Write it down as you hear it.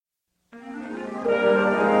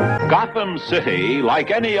Gotham City,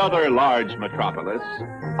 like any other large metropolis,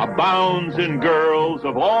 abounds in girls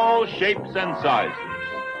of all shapes and sizes.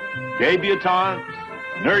 Debutantes,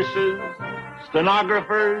 nurses,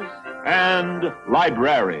 stenographers, and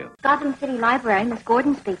librarians. Gotham City Library, Miss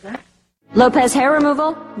Gordon speaking. Lopez hair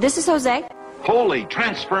removal. This is Jose. Holy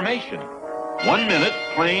transformation. 1 minute,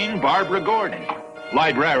 plain Barbara Gordon,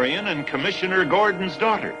 librarian and Commissioner Gordon's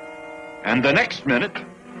daughter. And the next minute,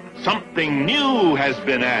 something new has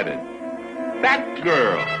been added.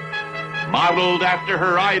 Batgirl, modeled after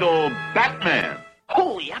her idol, Batman.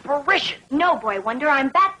 Holy apparition! No, Boy Wonder,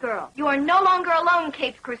 I'm Batgirl. You are no longer alone,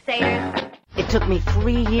 Capes Crusaders. It took me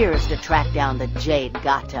 3 years to track down the Jade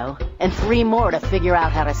Gato, and 3 more to figure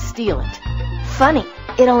out how to steal it. Funny,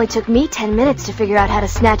 it only took me 10 minutes to figure out how to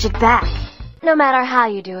snatch it back. No matter how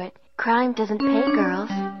you do it, crime doesn't pay,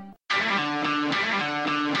 girls.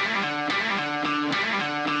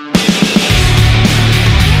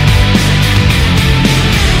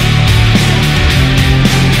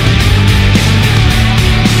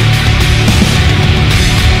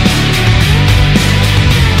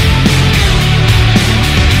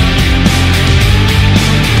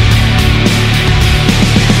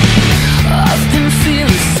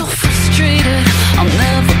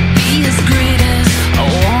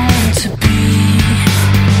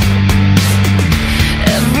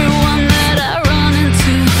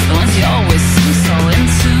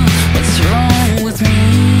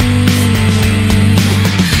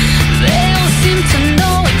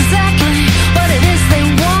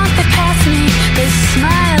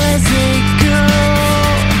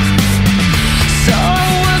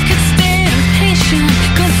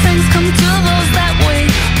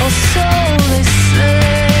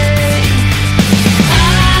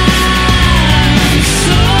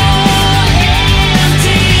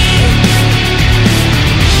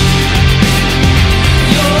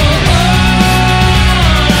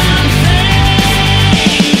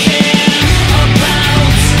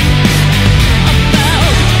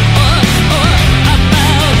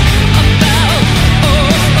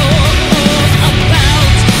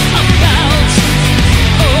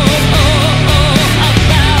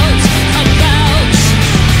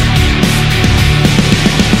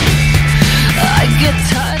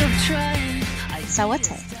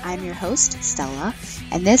 Stella,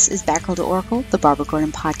 and this is Batgirl to Oracle, the Barbara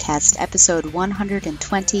Gordon podcast, episode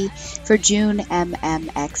 120 for June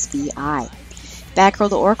MMXBI. Batgirl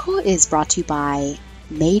to Oracle is brought to you by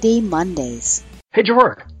Mayday Mondays. Hey,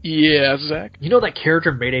 Jorg. Yeah, Zach. You know that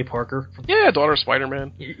character Mayday Parker? Yeah, daughter of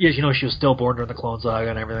Spider-Man. Yes, you know she was stillborn during the Clone Saga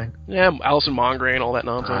and everything? Yeah, Alison Mongrey and all that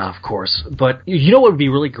nonsense. Of course. But you know what would be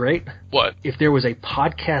really great? What? If there was a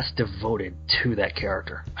podcast devoted to that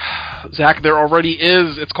character. Zach, there already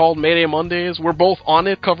is. It's called Mayday Mondays. We're both on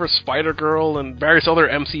it. Covers Spider-Girl and various other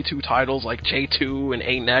MC2 titles like J2 and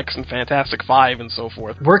A-Next and Fantastic Five and so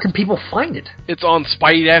forth. Where can people find it? It's on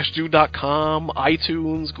Spidey-Dude.com,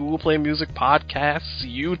 iTunes, Google Play Music Podcasts,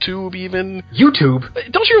 YouTube even. YouTube?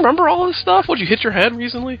 Don't you remember all this stuff? Would you hit your head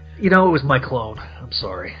recently? You know, it was my clone. I'm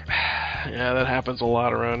sorry. Yeah, that happens a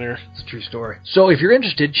lot around here. It's a true story. So if you're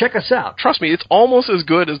interested, check us out. Trust me, it's almost as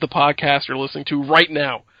good as the podcast you're listening to right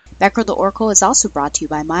now. Batgirl the Oracle is also brought to you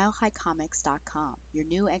by MileHighComics.com, your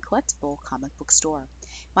new and collectible comic book store.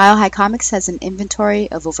 Mile High Comics has an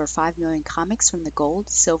inventory of over 5 million comics from the gold,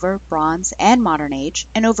 silver, bronze, and modern age,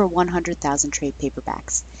 and over 100,000 trade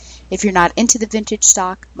paperbacks. If you're not into the vintage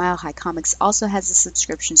stock, Mile High Comics also has a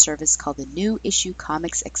subscription service called the New Issue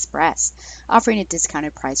Comics Express, offering a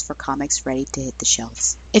discounted price for comics ready to hit the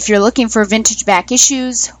shelves. If you're looking for vintage back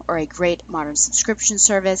issues or a great modern subscription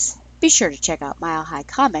service, be sure to check out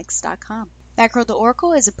MileHighComics.com. Batgirl the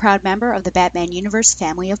Oracle is a proud member of the Batman Universe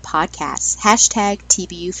family of podcasts,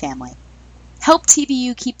 #TBU family. Help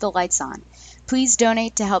TBU keep the lights on. Please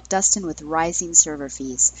donate to help Dustin with rising server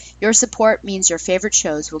fees. Your support means your favorite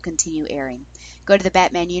shows will continue airing. Go to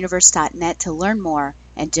thebatmanuniverse.net to learn more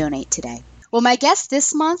and donate today. Well, my guest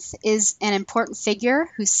this month is an important figure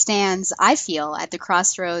who stands, I feel, at the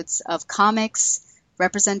crossroads of comics,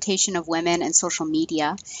 representation of women, and social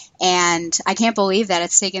media. And I can't believe that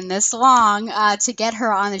it's taken this long to get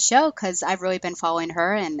her on the show, because I've really been following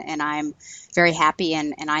her, and I'm very happy,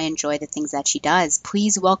 and I enjoy the things that she does.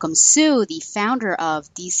 Please welcome Sue, the founder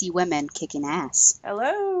of DC Women Kicking Ass.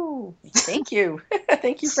 Hello. Thank you.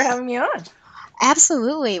 Thank you for having me on.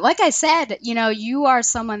 Absolutely. Like I said, you know, you are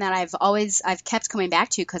someone that I've kept coming back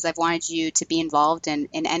to because I've wanted you to be involved in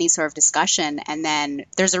any sort of discussion. And then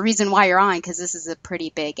there's a reason why you're on, because this is a pretty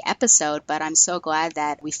big episode, but I'm so glad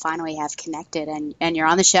that we finally have connected and you're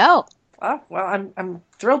on the show. Oh, well, I'm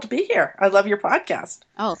thrilled to be here. I love your podcast.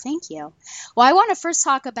 Oh, thank you. Well, I want to first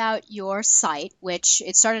talk about your site, which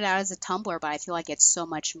it started out as a Tumblr, but I feel like it's so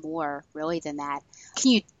much more really than that.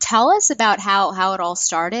 Can you tell us about how it all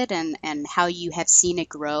started and how you have seen it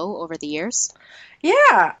grow over the years?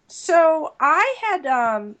 Yeah. So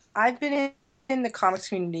I've been in the comics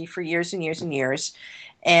community for years and years and years.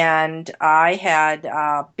 And I had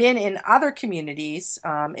been in other communities.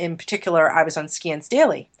 In particular, I was on Scans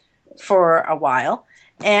Daily for a while.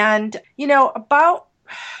 And, about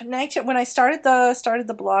when I started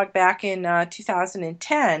the blog back in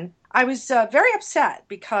 2010, I was very upset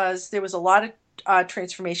because there was a lot of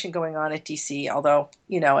transformation going on at DC, although,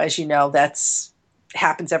 as you know, that's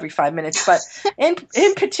happens every 5 minutes. But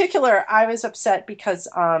in particular, I was upset because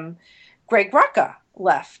Greg Rucka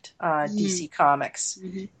left DC Comics.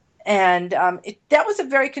 Mm-hmm. And that was a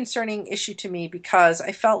very concerning issue to me because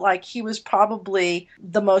I felt like he was probably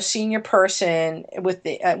the most senior person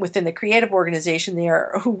within the creative organization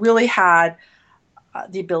there who really had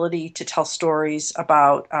the ability to tell stories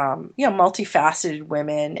about, multifaceted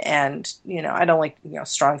women and, I don't like,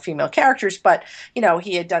 strong female characters, but,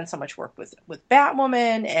 he had done so much work with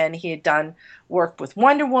Batwoman and he had done work with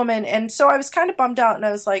Wonder Woman. And so I was kind of bummed out and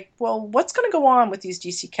I was like, well, what's going to go on with these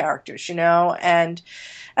DC characters, And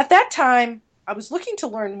at that time, I was looking to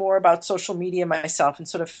learn more about social media myself and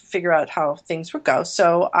sort of figure out how things would go.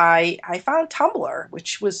 So I found Tumblr,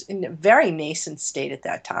 which was in a very nascent state at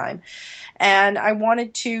that time. And I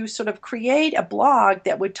wanted to sort of create a blog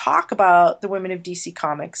that would talk about the women of DC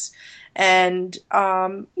Comics and,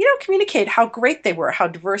 communicate how great they were, how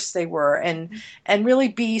diverse they were, and really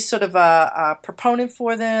be sort of a proponent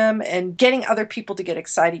for them and getting other people to get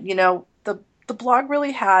excited. The blog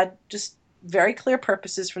really had just very clear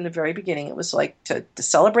purposes from the very beginning. It was like to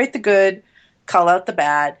celebrate the good, call out the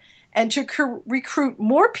bad, and to recruit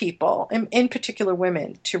more people, in particular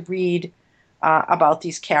women, to read about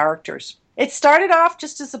these characters. It started off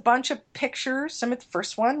just as a bunch of pictures. The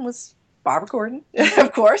first one was Barbara Gordon,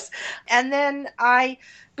 of course. And then I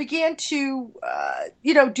began to,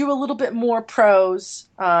 do a little bit more prose.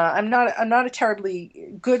 I'm not a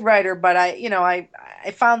terribly good writer, but I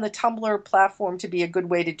found the Tumblr platform to be a good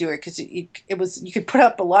way to do it because you could put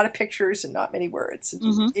up a lot of pictures and not many words,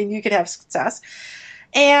 and you could have success.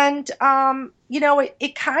 And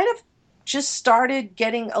it kind of just started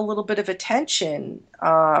getting a little bit of attention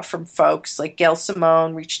from folks. Like Gail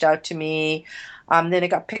Simone reached out to me. Then it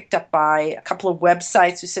got picked up by a couple of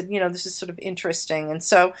websites who said, this is sort of interesting. And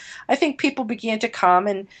so I think people began to come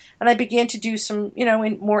and I began to do some,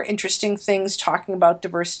 more interesting things, talking about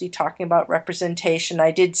diversity, talking about representation.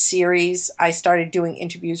 I did series. I started doing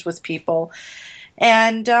interviews with people.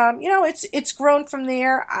 And, it's grown from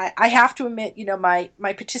there. I have to admit, my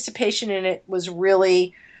participation in it was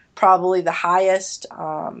really probably the highest,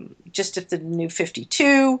 just at the New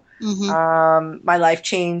 52. Mm-hmm. My life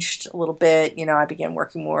changed a little bit. I began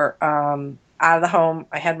working more out of the home.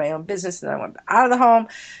 I had my own business, and then I went out of the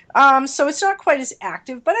home. So it's not quite as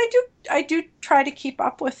active, but I do try to keep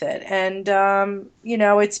up with it. And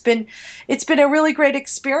it's been a really great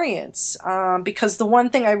experience because the one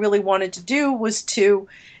thing I really wanted to do was to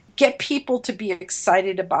get people to be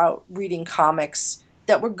excited about reading comics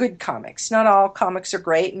that were good comics. Not all comics are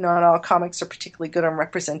great, and not all comics are particularly good on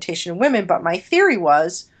representation of women, but my theory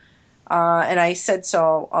was, and I said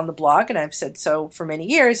so on the blog, and I've said so for many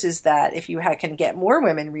years, is that if you can get more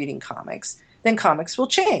women reading comics, then comics will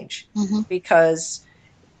change. Mm-hmm. Because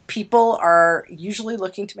people are usually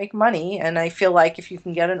looking to make money, and I feel like if you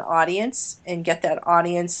can get an audience and get that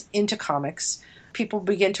audience into comics, people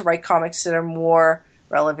begin to write comics that are more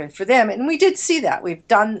relevant for them. And we did see that. We've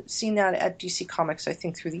seen that at DC Comics, I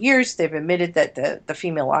think, through the years. They've admitted that the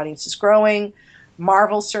female audience is growing.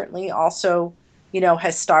 Marvel certainly also,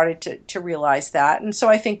 has started to realize that. And so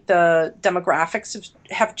I think the demographics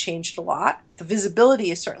have changed a lot. The visibility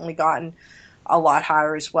has certainly gotten a lot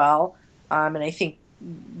higher as well. And I think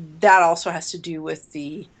that also has to do with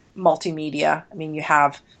the multimedia. I mean, you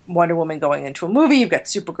have Wonder Woman going into a movie. You've got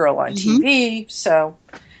Supergirl on mm-hmm. TV.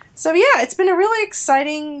 So yeah, it's been a really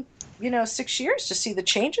exciting, 6 years to see the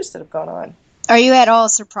changes that have gone on. Are you at all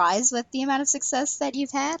surprised with the amount of success that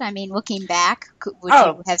you've had? I mean, looking back, would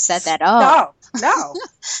you have said that? Oh,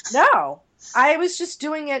 no. I was just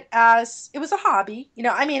doing it as it was a hobby.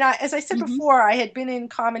 As I said mm-hmm. before, I had been in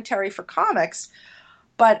commentary for comics,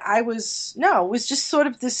 but it was just sort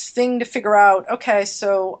of this thing to figure out, okay,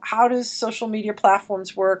 so how does social media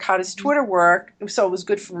platforms work? How does Twitter work? So it was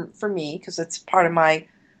good for me because it's part of my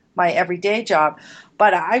everyday job.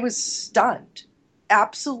 But I was stunned,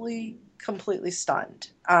 absolutely completely stunned.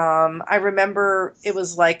 I remember it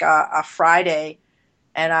was like a Friday,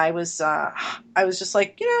 and I was just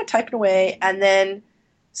like, typing away, and then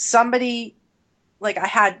somebody, like, I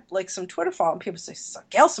had like some Twitter follow, and people say,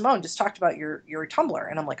 Gail Simone just talked about your Tumblr,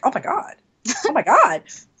 and I'm like, oh my god,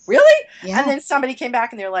 really? Yeah. And then somebody came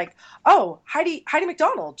back and they're like, oh, Heidi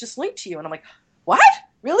McDonald just linked to you, and I'm like, what?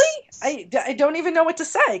 Really? I don't even know what to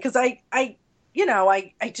say, because I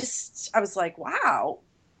was like, wow,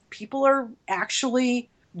 people are actually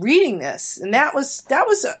reading this, and that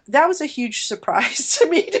was a huge surprise to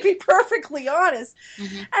me, to be perfectly honest.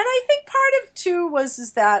 Mm-hmm. And I think part of too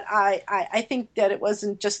was that I think that it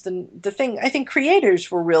wasn't just the thing. I think creators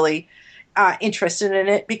were really interested in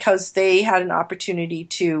it because they had an opportunity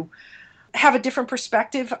to have a different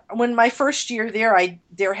perspective. When my first year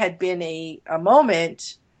there had been a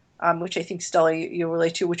moment, which I think, Stella, you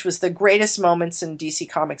relate to, which was the greatest moments in DC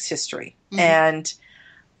Comics history. Mm-hmm. And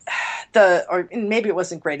or maybe it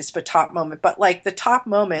wasn't greatest, but top moment. But like the top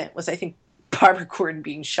moment was, I think, Barbara Gordon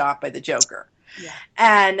being shot by the Joker. Yeah.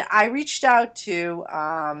 And I reached out to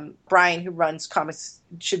Brian, who runs Comics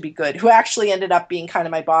Should Be Good, who actually ended up being kind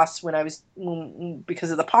of my boss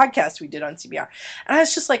because of the podcast we did on CBR. And I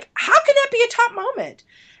was just like, how can that be a top moment?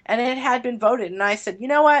 And it had been voted. And I said, you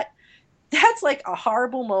know what? That's like a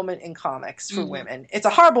horrible moment in comics for women. It's a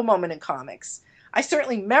horrible moment in comics.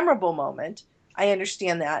 Certainly memorable moment. I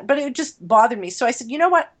understand that. But it just bothered me. So I said, you know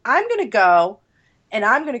what? I'm going to go and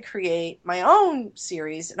I'm going to create my own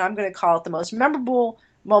series, and I'm going to call it The Most Memorable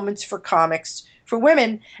Moments for Comics for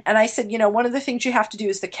Women. And I said, one of the things you have to do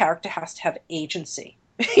is the character has to have agency.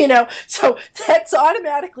 So that's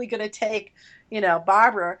automatically going to take,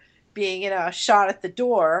 Barbara being, shot at the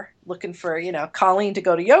door looking for, Colleen to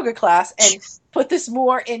go to yoga class, and put this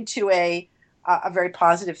more into a very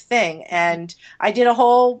positive thing. And I did a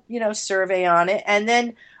whole, survey on it, and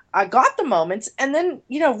then I got the moments, and then,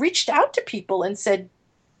 reached out to people and said,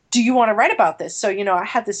 do you want to write about this? So, I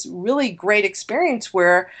had this really great experience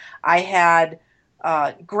where I had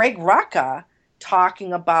Greg Rucka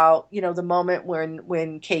talking about, the moment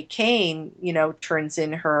when Kate Kane, turns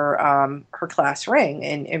in her class ring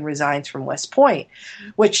and resigns from West Point,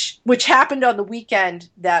 which happened on the weekend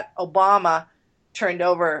that Obama turned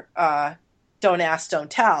over Don't Ask,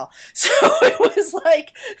 Don't Tell. So it was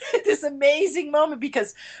like this amazing moment,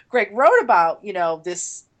 because Greg wrote about,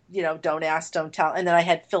 this, Don't Ask, Don't Tell. And then I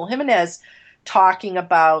had Phil Jimenez talking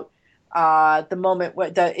about the moment,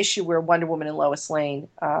 the issue where Wonder Woman and Lois Lane,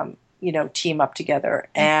 team up together.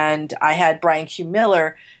 And I had Brian Q.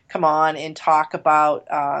 Miller come on and talk about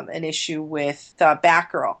an issue with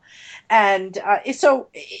Batgirl. And so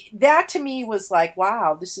that to me was like,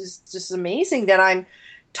 wow, this is just amazing that I'm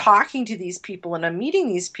talking to these people and I'm meeting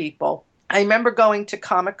these people. I remember going to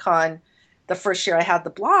Comic-Con the first year I had the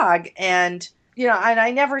blog, and and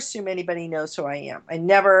I never assume anybody knows who I am. I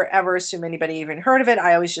never ever assume anybody even heard of it.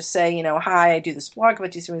 I always just say, hi, I do this blog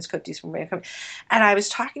about DC Women's Code, DC Women's. And I was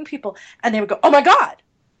talking to people, and they would go, oh my God,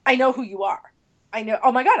 I know who you are. I know,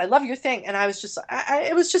 oh my God, I love your thing. And I was just,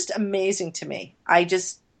 it was just amazing to me.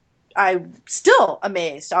 I'm still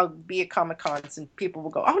amazed. I'll be at Comic-Cons and people will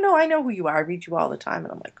go, oh no, I know who you are. I read you all the time.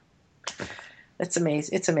 And I'm like, it's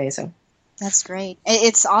amazing. It's amazing. That's great.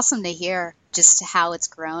 It's awesome to hear just how it's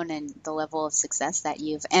grown and the level of success that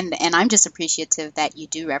and I'm just appreciative that you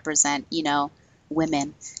do represent,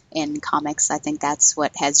 women in comics. I think that's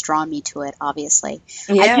what has drawn me to it, obviously.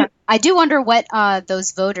 Yeah. I do wonder what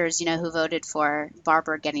those voters, who voted for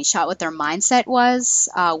Barbara getting shot, what their mindset was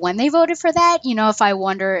when they voted for that. If I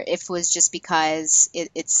wonder if it was just because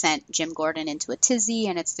it sent Jim Gordon into a tizzy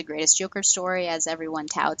and it's the greatest Joker story, as everyone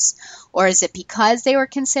touts, or is it because they were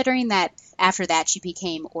considering that after that she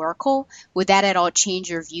became Oracle? Would that at all change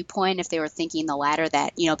your viewpoint if they were thinking the latter,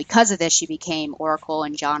 that, because of this she became Oracle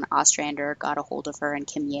and John Ostrander got a hold of her and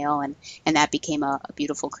Kim Yale and that became a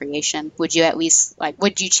beautiful creation? Would you at least,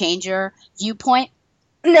 would you change your viewpoint?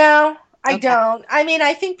 No, I don't. I mean,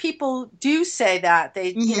 I think people do say that.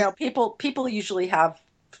 They, people usually have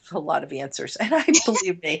a lot of answers. And I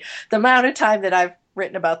believe me, the amount of time that I've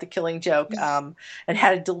written about The Killing Joke and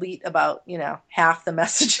had to delete about, half the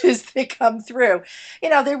messages that come through,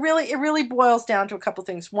 it really boils down to a couple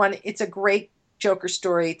things. One, it's a great Joker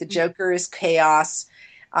story. The Joker is chaos.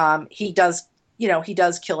 He does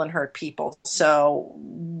kill and hurt people. So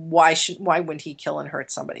why wouldn't he kill and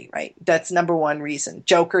hurt somebody, right? That's number one reason.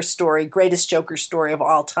 Joker story, greatest Joker story of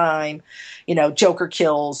all time. Joker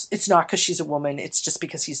kills. It's not because she's a woman. It's just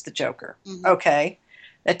because he's the Joker. Mm-hmm. Okay.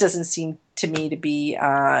 That doesn't seem to me to be,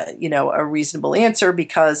 a reasonable answer,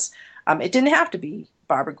 because it didn't have to be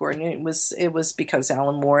Barbara Gordon. It was because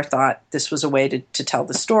Alan Moore thought this was a way to tell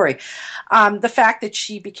the story. The fact that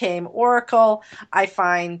she became Oracle, I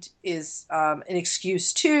find, is an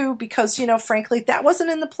excuse too, because frankly, that wasn't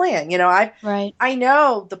in the plan. I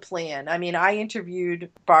know the plan. I mean, I interviewed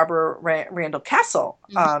Barbara Randall Castle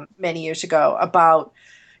many years ago about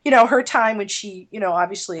her time when she,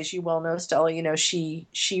 obviously, as you well know, Stella,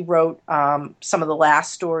 she wrote some of the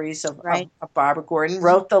last stories of Barbara Gordon,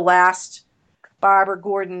 wrote the last Barbara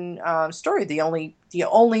Gordon story, the only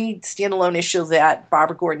standalone issue that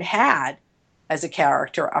Barbara Gordon had as a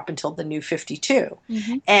character up until the New 52.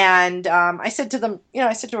 Mm-hmm. And I said to them,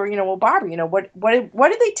 I said to her, well, Barbara, what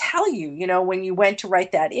did they tell you, when you went to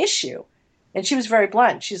write that issue? And she was very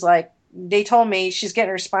blunt. She's like, they told me she's getting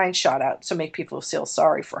her spine shot out, so make people feel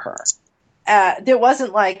sorry for her. There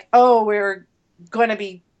wasn't like, oh, we're going to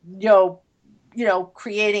be,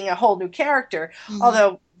 creating a whole new character. Mm-hmm.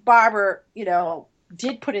 Although Barbara,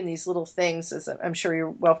 did put in these little things, as I'm sure you're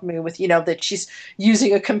well familiar with, that she's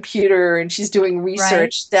using a computer and she's doing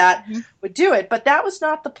research that would do it. But that was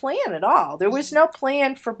not the plan at all. There was no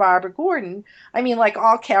plan for Barbara Gordon. I mean, like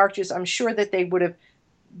all characters, I'm sure that they would have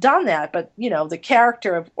done that, but the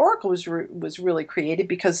character of Oracle was really created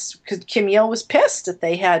because Kim Yale was pissed that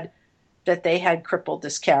they had crippled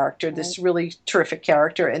this character, this really terrific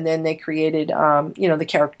character, and then they created the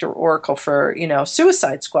character Oracle for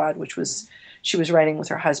Suicide Squad, which was she was writing with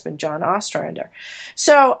her husband John Ostrander.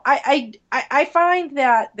 So I find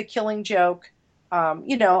that The Killing Joke,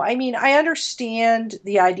 I understand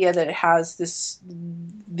the idea that it has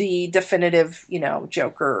the definitive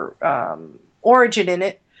Joker origin in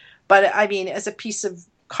it, but I mean, as a piece of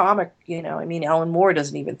comic, Alan Moore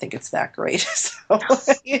doesn't even think it's that great. So who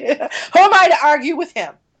am I to argue with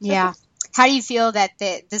him? Yeah. How do you feel that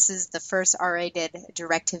this is the first R-rated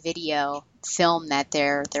direct-to-video film that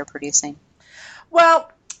they're producing?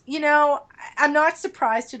 Well, I'm not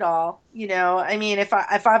surprised at all.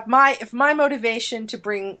 If my motivation to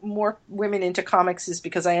bring more women into comics is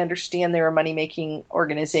because I understand they're a money-making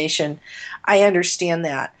organization, I understand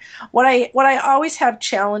that. What I always have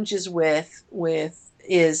challenges with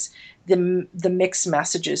is the mixed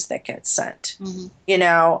messages that get sent.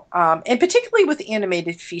 Mm-hmm. And particularly with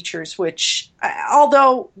animated features, which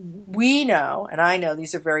although we know, and I know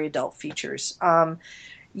these are very adult features,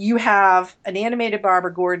 you have an animated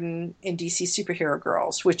Barbara Gordon in DC Superhero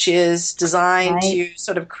Girls, which is designed to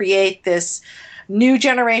sort of create this new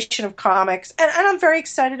generation of comics, and I'm very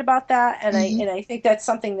excited about that. And I think that's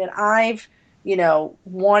something that I've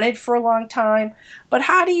wanted for a long time. But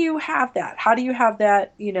how do you have that? How do you have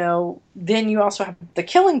that? Then you also have The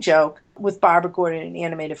Killing Joke with Barbara Gordon in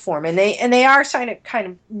animated form, and they are kind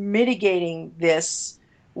of mitigating this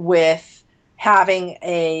with having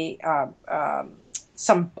a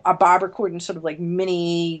Barbara Gordon sort of like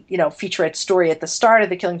mini, featurette story at the start of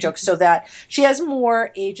The Killing Joke, so that she has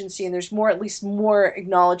more agency and there's at least more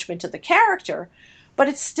acknowledgement of the character. But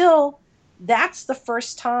it's still, that's the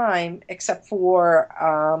first time, except for,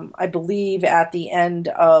 I believe, at the end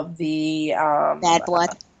of the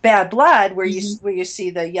Bad Blood, where you see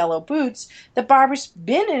the yellow boots, that Barbara's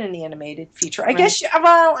been in an animated feature. I guess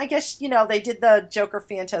they did the Joker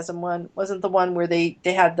Phantasm one. Wasn't the one where they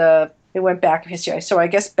had they went back in history. So I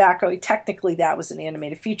guess technically that was an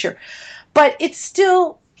animated feature. But it's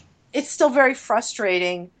still very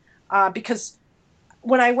frustrating because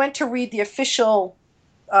when I went to read the official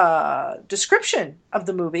description of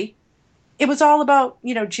the movie, it was all about,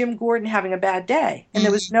 Jim Gordon having a bad day. And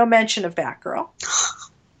there was no mention of Batgirl.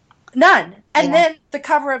 None. And then the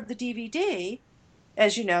cover of the DVD,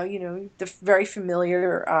 as you know, the very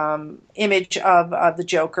familiar image of the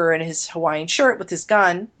Joker in his Hawaiian shirt with his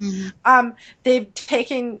gun. Mm-hmm. They've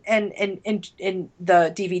taken and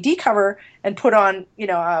the DVD cover and put on,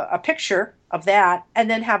 a picture of that, and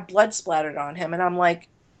then have blood splattered on him. And I'm like,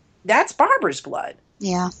 that's Barbara's blood.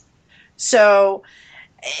 Yeah. So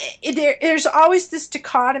there's always this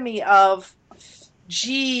dichotomy of,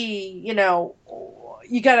 gee,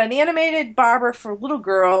 you got an animated Barbara for little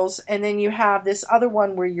girls, and then you have this other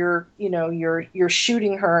one where you're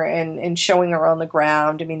shooting her and showing her on the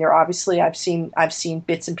ground. I mean, I've seen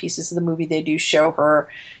bits and pieces of the movie. They do show her,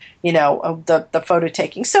 the photo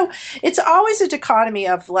taking. So it's always a dichotomy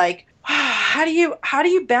of like, how do you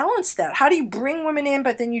balance that? How do you bring women in,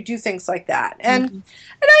 but then you do things like that? And and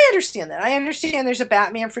I understand that. I understand there's a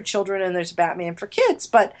Batman for children and there's a Batman for kids,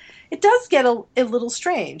 but it does get a little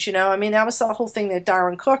strange, I mean, that was the whole thing that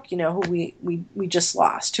Darwin Cook, who we just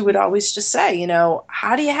lost, who would always just say,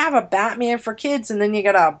 how do you have a Batman for kids and then you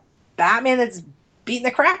got a Batman that's beating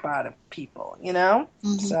the crap out of people,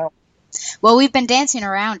 Mm-hmm. So Well, we've been dancing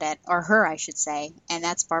around it, or her, I should say, and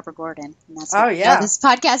that's Barbara Gordon. And that's what this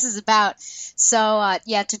podcast is about. So,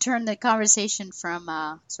 to turn the conversation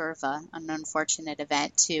from sort of an unfortunate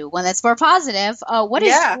event to one that's more positive, what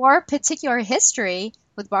is your particular history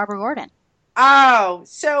with Barbara Gordon? Oh,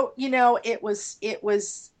 so, it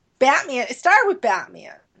was Batman. It started with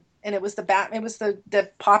Batman. And it was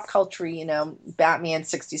the pop culture, Batman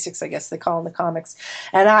 66, I guess they call in the comics.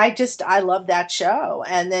 And I loved that show.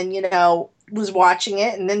 And then, was watching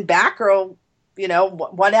it, and then Batgirl,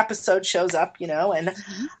 one episode shows up, and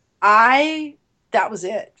that was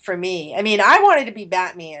it for me. I mean, I wanted to be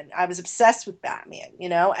Batman. I was obsessed with Batman,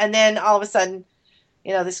 and then all of a sudden,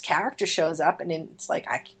 this character shows up, and then it's like,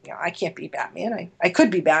 I can't be Batman. I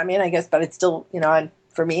could be Batman, I guess, but it's still,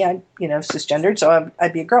 for me, I'm, cisgendered, so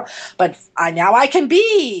I'd be a girl. But now I can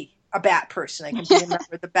be a Bat person. I can be a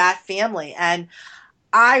member of the Bat family. And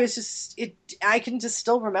I can just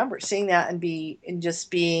still remember seeing that and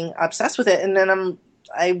just being obsessed with it. And then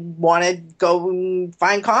I want to go and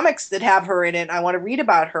find comics that have her in it. I want to read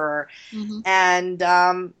about her. Mm-hmm.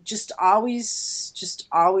 And just always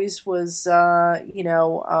was,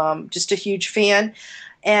 just a huge fan.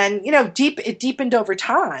 And, it deepened over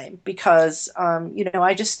time because,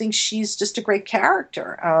 I just think she's just a great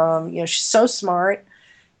character. She's so smart.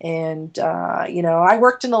 And, I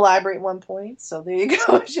worked in the library at one point. So there you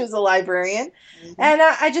go. She was a librarian. Mm-hmm. And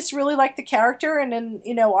I just really liked the character. And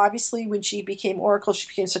then, obviously when she became Oracle, she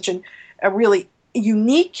became such a really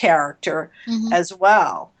unique character as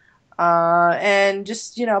well. And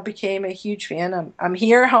just, became a huge fan. I'm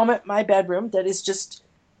here home at my bedroom that is just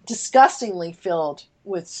disgustingly filled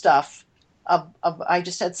with stuff. I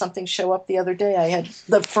just had something show up the other day. I had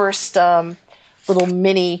the first little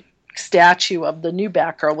mini statue of the new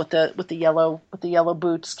Batgirl with the yellow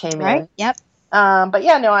boots came in. Yep. But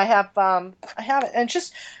yeah, no, I have it, and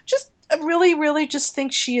just really just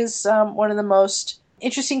think she is one of the most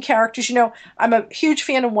interesting characters. I'm a huge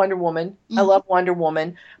fan of Wonder Woman. Mm-hmm. I love Wonder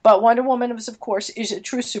Woman, but Wonder Woman is, of course, is a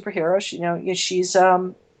true superhero. She's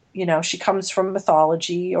she comes from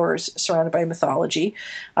mythology or is surrounded by mythology.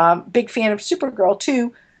 Big fan of Supergirl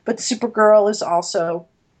too, but Supergirl is also,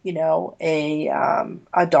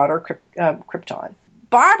 a daughter of Krypton.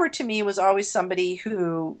 Barbara to me was always somebody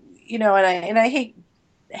who, and I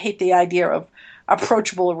hate the idea of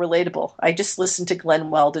approachable or relatable. I just listened to Glenn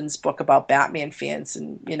Weldon's book about Batman fans,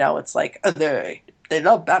 and it's like they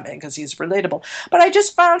love Batman because he's relatable. But I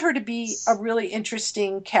just found her to be a really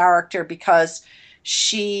interesting character because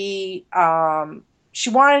she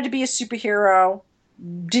wanted to be a superhero,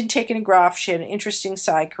 didn't take any gruff. She had an interesting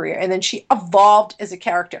side career, and then she evolved as a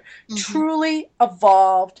character. Mm-hmm. Truly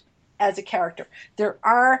evolved as a character. There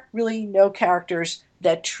are really no characters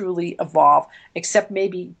that truly evolve, except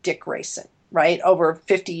maybe Dick Grayson. Right? Over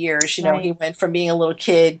 50 years, he went from being a little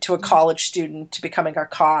kid to a college student to becoming a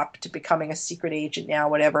cop to becoming a secret agent now,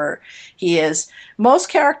 whatever he is. Most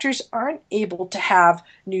characters aren't able to have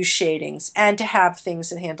new shadings and to have things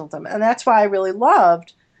that handle them. And that's why I really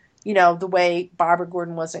loved, the way Barbara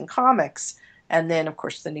Gordon was in comics. And then, of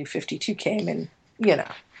course, the New 52 came and,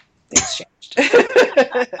 things changed.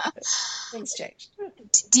 Things changed.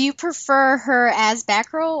 Do you prefer her as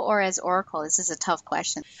Batgirl or as Oracle? This is a tough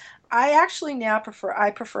question. I actually now prefer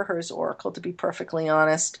her as Oracle, to be perfectly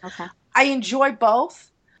honest. Okay. I enjoy both.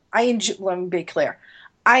 Let me be clear.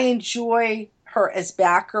 I enjoy her as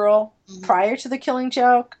Batgirl prior to The Killing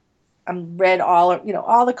Joke. I read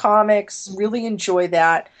all the comics, really enjoy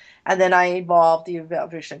that. And then I evolved the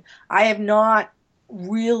Vision. I have not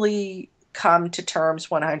really come to terms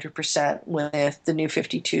 100% with the New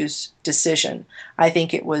 52's decision. I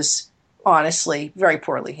think it was honestly very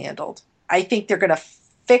poorly handled. I think they're going to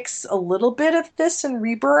fix a little bit of this in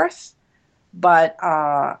Rebirth, but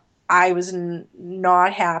I was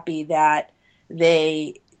not happy that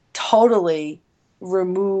they totally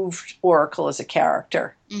removed Oracle as a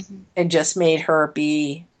character and just made her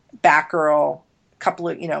be Batgirl, a couple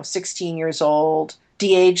of 16 years old,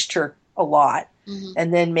 de-aged her a lot,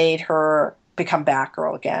 and then made her become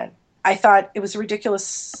Batgirl again. I thought it was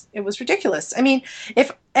ridiculous. It was ridiculous. I mean,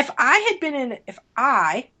 if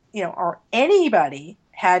I or anybody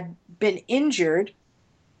had been injured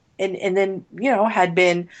and then, had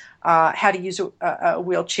been, had to use a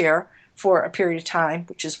wheelchair for a period of time,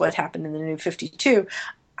 which is what happened in the New 52,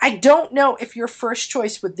 I don't know if your first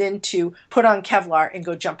choice would then to put on Kevlar and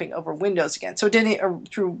go jumping over windows again. So it didn't,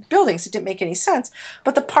 through buildings, it didn't make any sense.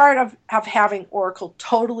 But the part of having Oracle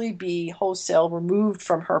totally be wholesale removed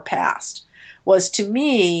from her past was, to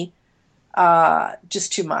me,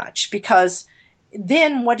 just too much. Because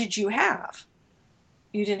then what did you have?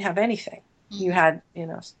 You didn't have anything. You had,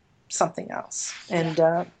 something else, and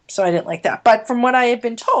so I didn't like that. But from what I had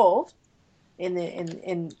been told in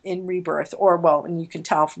Rebirth, and you can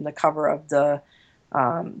tell from the cover of the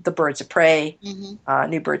Birds of Prey,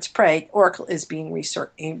 New Birds of Prey, Oracle is being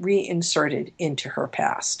reinserted into her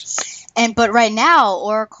past. But right now,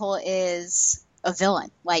 Oracle is a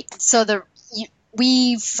villain.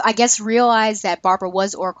 We've, I guess, realized that Barbara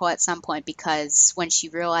was Oracle at some point, because when she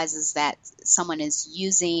realizes that someone is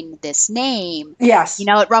using this name, yes,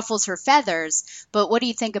 it ruffles her feathers. But what do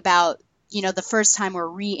you think about, the first time we're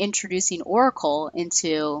reintroducing Oracle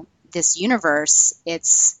into this universe,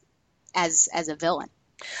 it's as a villain?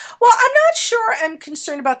 Well, I'm not sure I'm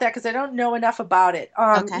concerned about that, because I don't know enough about it.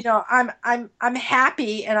 Okay. I'm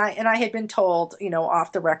happy, and I had been told,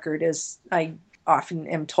 off the record, as I often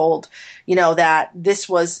am told, that this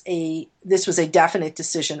was a definite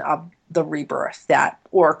decision of the Rebirth, that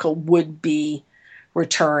Oracle would be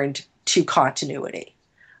returned to continuity.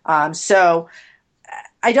 So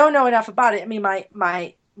I don't know enough about it. I mean,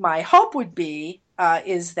 my hope would be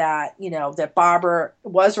is that that Barbara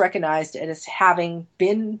was recognized as having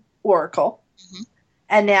been Oracle,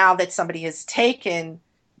 and now that somebody has taken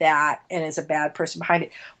that and is a bad person behind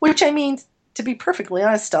it, which, I mean, to be perfectly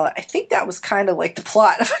honest, Stella, I think that was kind of like the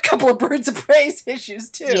plot of a couple of Birds of Prey issues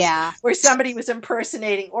too, where somebody was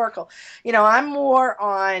impersonating Oracle. I'm more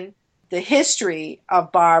on the history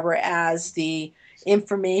of Barbara as the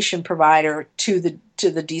information provider to the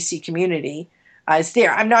DC community.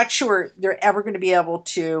 I'm not sure they're ever going to be able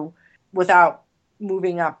to, without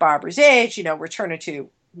moving up Barbara's age, return her to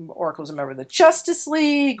Oracle's a member of the Justice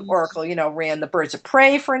League. Oracle, ran the Birds of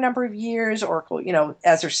Prey for a number of years. Oracle,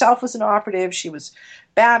 as herself was an operative. She was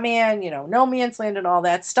Batman, No Man's Land and all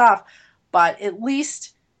that stuff. But at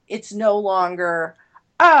least it's no longer,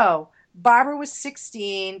 Barbara was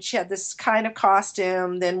 16. She had this kind of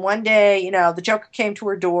costume. Then one day, the Joker came to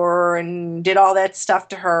her door and did all that stuff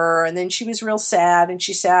to her. And then she was real sad, and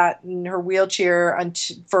she sat in her wheelchair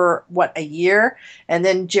for, a year? And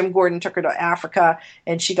then Jim Gordon took her to Africa,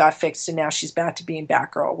 and she got fixed, and now she's back to being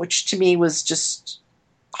Batgirl, which to me was just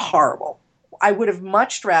horrible. I would have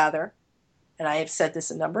much rather, and I have said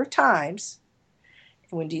this a number of times,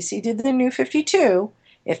 when DC did the New 52,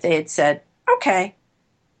 if they had said, okay,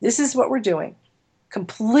 this is what we're doing.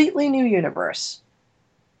 Completely new universe.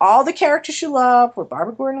 All the characters you love, where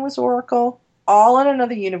Barbara Gordon was Oracle, all in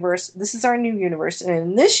another universe. This is our new universe. And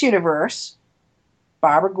in this universe,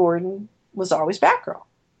 Barbara Gordon was always Batgirl.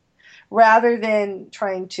 Rather than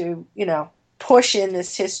trying to, push in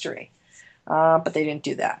this history. But they didn't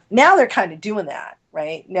do that. Now they're kind of doing that,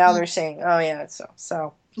 right? Now they're saying, oh yeah,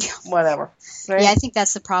 so whatever. Right? Yeah, I think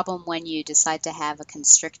that's the problem when you decide to have a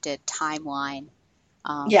constricted timeline.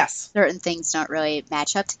 Yes. Certain things don't really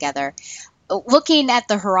match up together. Looking at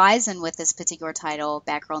the horizon with this particular title,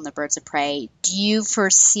 Batgirl and the Birds of Prey, do you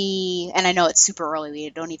foresee, and I know it's super early, we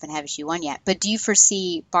don't even have issue 1 yet, but do you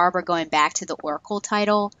foresee Barbara going back to the Oracle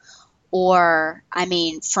title? Or, I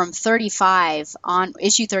mean, from 35 on,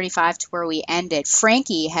 issue 35 to where we ended,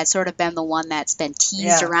 Frankie has sort of been the one that's been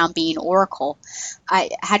teased around being Oracle.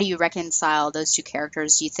 How do you reconcile those two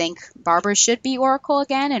characters? Do you think Barbara should be Oracle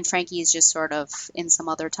again, and Frankie is just sort of in some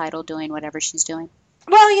other title doing whatever she's doing?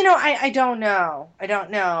 Well, I don't know.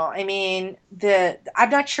 I mean, I'm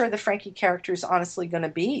not sure the Frankie character is honestly going to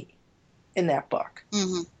be in that book.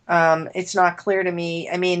 It's not clear to me.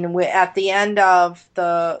 I mean, at the end of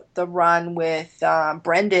the run with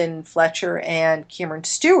Brendan Fletcher and Cameron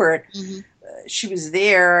Stewart, she was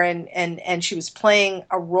there and she was playing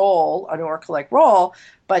a role, an Oracle-like role.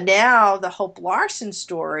 But now the Hope Larson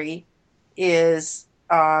story is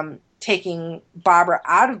taking Barbara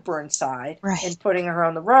out of Burnside and putting her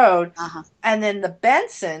on the road. And then the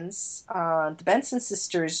Benson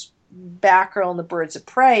sisters, Batgirl and the Birds of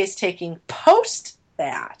Prey, is taking post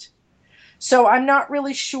that. So I'm not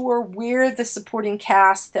really sure where the supporting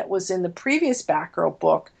cast that was in the previous Batgirl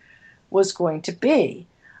book was going to be.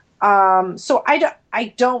 So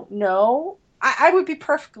I don't know. I would be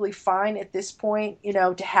perfectly fine at this point,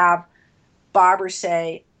 to have Barbara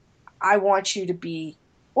say, I want you to be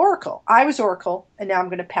Oracle. I was Oracle, and now I'm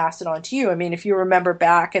going to pass it on to you. I mean, if you remember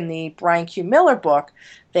back in the Brian Q. Miller book,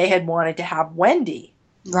 they had wanted to have Wendy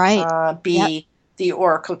be the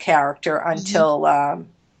Oracle character until,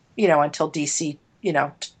 until DC,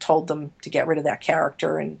 told them to get rid of that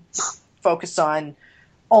character and focus on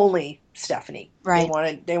only Stephanie. Right.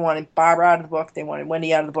 They wanted Barbara out of the book. They wanted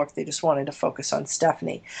Wendy out of the book. They just wanted to focus on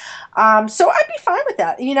Stephanie. So I'd be fine with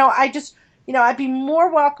that. I'd be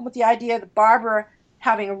more welcome with the idea that Barbara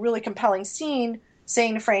having a really compelling scene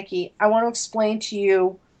saying to Frankie, I want to explain to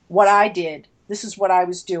you what I did, This is what I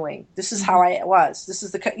was doing. This is how I was. This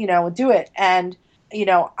is do it. And,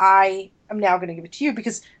 I am now going to give it to you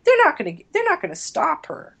because they're not going to stop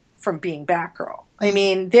her from being Batgirl. I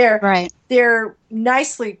mean, they're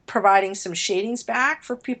nicely providing some shadings back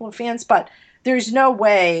for people and fans, but there's no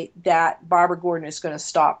way that Barbara Gordon is going to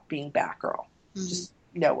stop being Batgirl. Just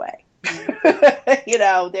no way.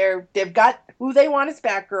 They've got who they want as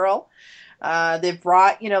Batgirl. They've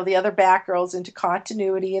brought, the other Batgirls into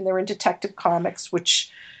continuity in their in Detective Comics,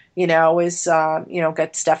 which, is,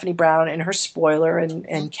 got Stephanie Brown in her Spoiler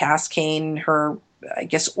and Cass Kane, her, I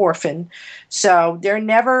guess, Orphan. So they're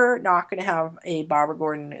never not going to have a Barbara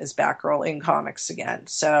Gordon as Batgirl in comics again.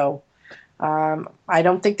 So I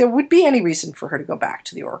don't think there would be any reason for her to go back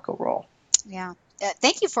to the Oracle role. Yeah.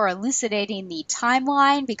 Thank you for elucidating the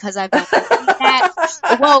timeline because I've been thinking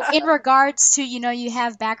that. Well, in regards to, you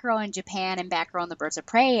have Batgirl in Japan and Batgirl and the Birds of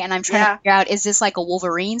Prey, and I'm trying to figure out, is this like a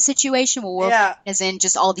Wolverine situation where Wolverine is in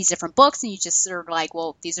just all these different books and you just sort of like,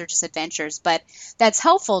 well, these are just adventures. But that's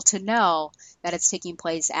helpful to know that it's taking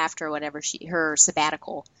place after whatever her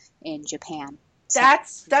sabbatical in Japan. So.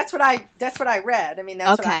 That's what I read. I mean,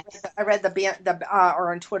 that's what I read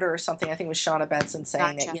or on Twitter or something. I think it was Shauna Benson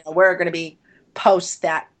saying that, we're going to be post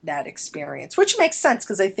that experience, which makes sense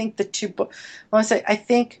because I think the two books. I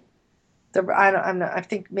think I don't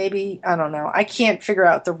know. I can't figure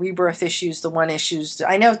out the Rebirth issues, the one issues.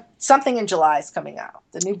 I know something in July is coming out,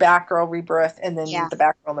 the new Batgirl Rebirth, and then the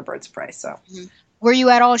Batgirl and the Birds of Prey. So. Were you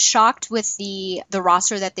at all shocked with the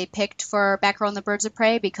roster that they picked for Batgirl and the Birds of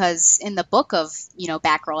Prey? Because in the book of,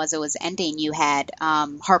 Batgirl as it was ending, you had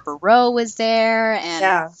Harper Row was there.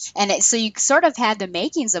 So you sort of had the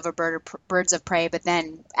makings of a Birds of Prey, but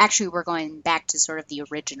then actually we're going back to sort of the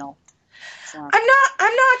original. So.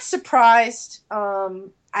 I'm not surprised.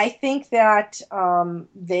 I think that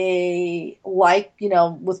they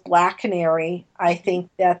with Black Canary, I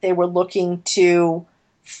think that they were looking to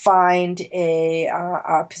find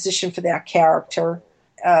a position for that character,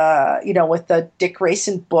 with the Dick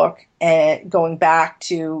Grayson book and going back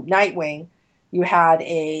to Nightwing, you had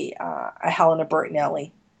a Helena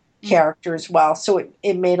Bertinelli character as well. So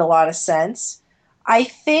it made a lot of sense. I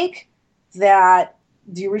think that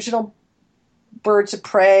the original Birds of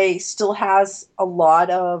Prey still has a lot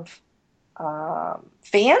of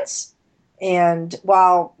fans. And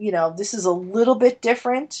while, this is a little bit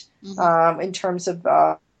different in terms of,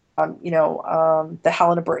 the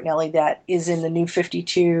Helena Bertinelli that is in the New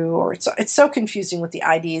 52, or it's so confusing with the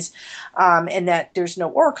IDs, and that there's no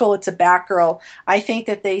Oracle, it's a Batgirl. I think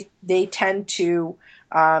that they tend to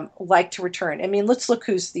like to return. I mean, let's look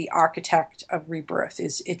who's the architect of Rebirth.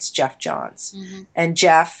 It's Jeff Johns. And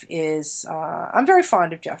Jeff is, I'm very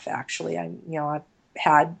fond of Jeff, actually. I've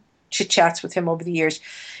had chit-chats with him over the years.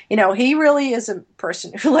 He really is a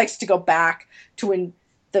person who likes to go back to when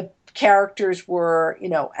the characters were,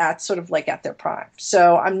 at sort of like at their prime.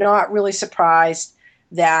 So I'm not really surprised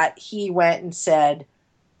that he went and said,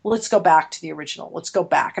 let's go back to the original. Let's go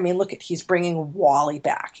back. I mean, he's bringing Wally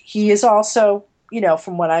back. He is also,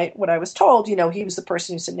 from what I was told, he was the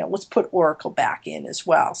person who said, let's put Oracle back in as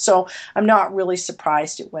well. So I'm not really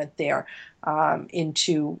surprised it went there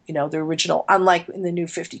into, the original, unlike in the New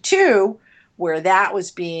 52, where that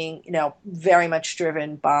was being, very much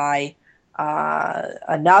driven by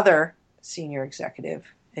another senior executive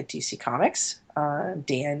at DC Comics,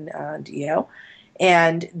 Dan Dio,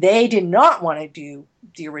 and they did not want to do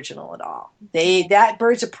the original at all. That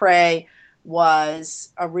Birds of Prey was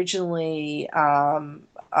originally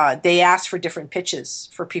they asked for different pitches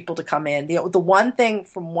for people to come in. The one thing,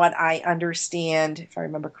 from what I understand, if I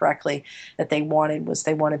remember correctly, that they wanted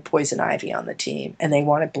Poison Ivy on the team, and they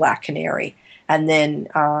wanted Black Canary, and then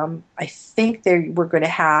I think they were going to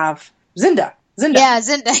have Zinda. Yeah,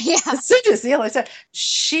 Zinda. Yeah, Zinda's the other.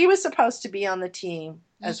 She was supposed to be on the team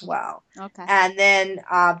as well. Okay. And then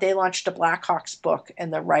they launched a Blackhawks book,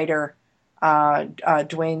 and the writer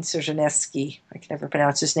Dwayne Szarzyniecki, I can never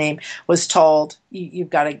pronounce his name, was told you've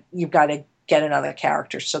got to get another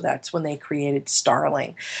character. So that's when they created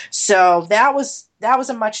Starling. So that was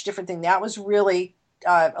a much different thing. That was really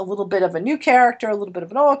a little bit of a new character, a little bit of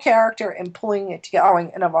an old character, and pulling it together. Oh,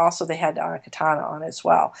 and also they had Katana on as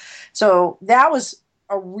well. So that was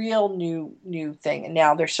a real new thing. And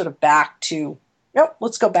now they're sort of back to,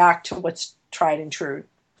 let's go back to what's tried and true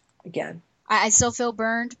again. I still feel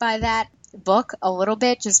burned by that book a little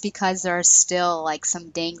bit, just because there are still like some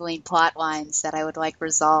dangling plot lines that I would like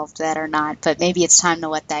resolved that are not, but maybe it's time to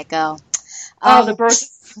let that go. The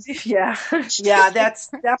birth. Yeah.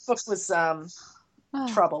 That book was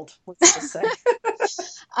troubled, let's just say.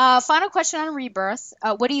 Final question on Rebirth.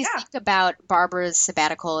 What do you think about Barbara's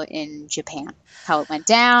sabbatical in Japan? How it went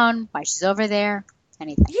down? Why she's over there?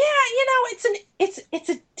 Anything? Yeah, it's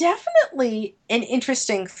a definitely an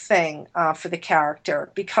interesting thing for the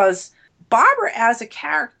character, because Barbara as a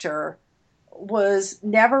character was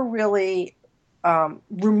never really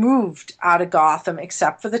removed out of Gotham,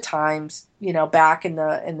 except for the times, back in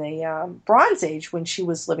the Bronze Age when she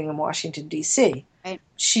was living in Washington, D.C. Right.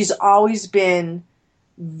 She's always been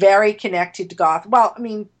very connected to Gotham. Well, I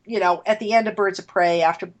mean, at the end of Birds of Prey,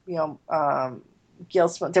 after, Gail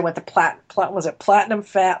Simone, they went to Platinum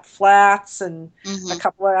Flats, and a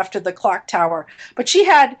couple after the Clock Tower. But she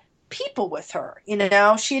had people with her,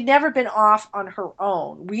 She had never been off on her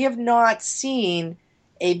own. We have not seen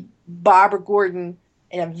a Barbara Gordon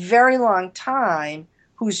in a very long time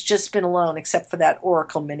who's just been alone, except for that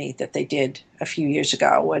Oracle mini that they did a few years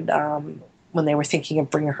ago when they were thinking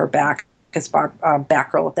of bringing her back as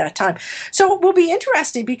Batgirl at that time. So it will be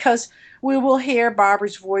interesting, because we will hear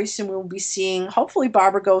Barbara's voice, and we'll be seeing, hopefully,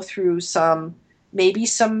 Barbara go through maybe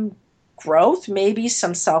some growth, maybe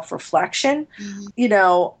some self-reflection.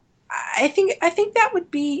 I think that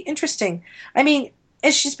would be interesting. I mean,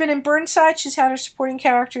 as she's been in Burnside, she's had her supporting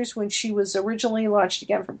characters when she was originally launched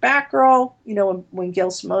again for Batgirl. When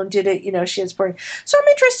Gail Simone did it, she had supporting. So I'm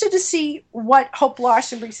interested to see what Hope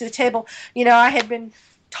Larson brings to the table. I had been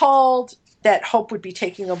told that Hope would be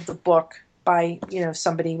taking over the book by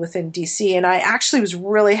somebody within DC, and I actually was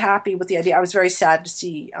really happy with the idea. I was very sad to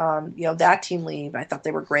see that team leave. I thought they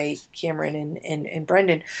were great, Cameron and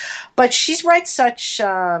Brendan, but she writes such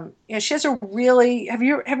she has a really have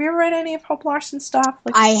you ever read any of Hope Larson's stuff?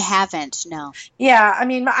 I haven't, no. Yeah, I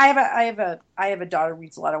mean, I have a daughter who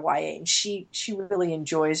reads a lot of YA, and she really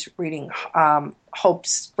enjoys reading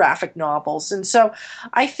Hope's graphic novels, and so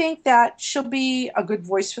I think that she'll be a good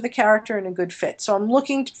voice for the character and a good fit. So I'm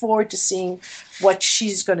looking forward to seeing what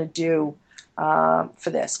she's going to do for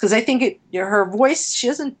this, because I think her voice. She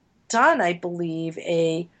hasn't done, I believe,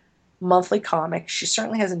 a monthly comic. She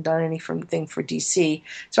certainly hasn't done anything for DC,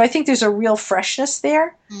 so I think there's a real freshness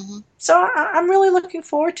there. So I'm really looking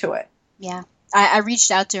forward to it. Yeah. I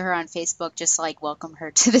reached out to her on Facebook just to welcome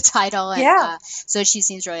her to the title, and so she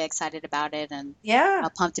seems really excited about it, and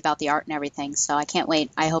pumped about the art and everything. So I can't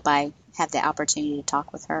wait. I hope I have the opportunity to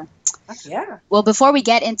talk with her. Yeah. Well, before we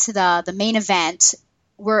get into the main event,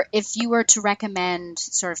 if you were to recommend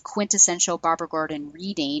sort of quintessential Barbara Gordon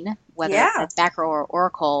reading, whether it's Batgirl or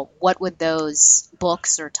Oracle, what would those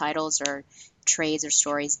books or titles or trades or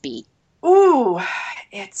stories be? Ooh,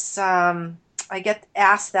 it's I get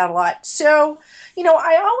asked that a lot. So,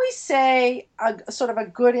 I always say a sort of a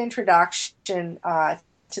good introduction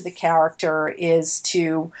to the character is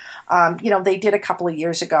to, they did a couple of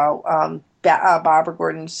years ago, Barbara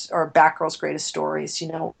Gordon's or Batgirl's Greatest Stories.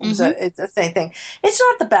 It's the same thing. It's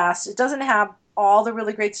not the best. It doesn't have all the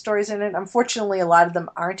really great stories in it. Unfortunately, a lot of them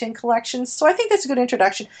aren't in collections. So I think that's a good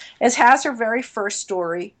introduction. It has her very first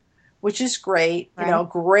story, which is great,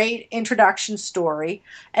 great introduction story.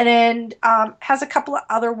 And then has a couple of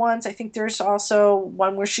other ones. I think there's also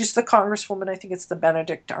one where she's the Congresswoman. I think it's the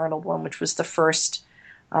Benedict Arnold one, which was the first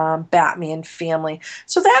Batman family.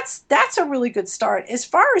 So that's a really good start. As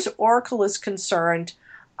far as Oracle is concerned,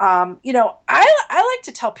 I like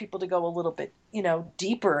to tell people to go a little bit,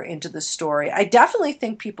 deeper into the story. I definitely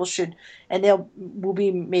think people should, and will be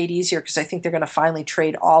made easier because I think they're going to finally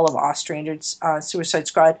trade all of Ostrander's Suicide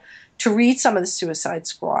Squad to read some of the Suicide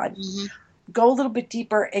Squad. Go a little bit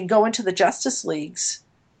deeper and go into the Justice Leagues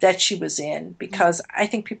that she was in, because I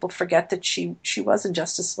think people forget that she was in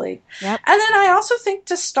Justice League. Yep. And then I also think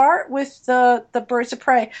to start with the Birds of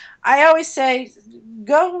Prey, I always say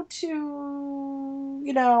go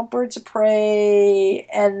to Birds of Prey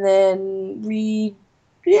and then read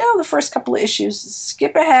the first couple of issues,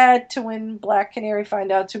 skip ahead to when Black Canary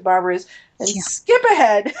find out who Barbara is, and skip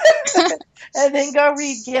ahead and then go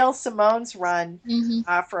read Gail Simone's run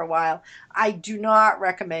for a while. I do not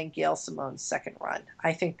recommend Gail Simone's second run.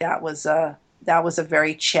 I think that was a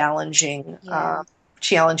very challenging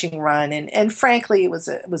run, and frankly, it was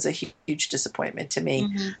a huge disappointment to me.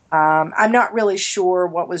 I'm not really sure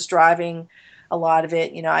what was driving a lot of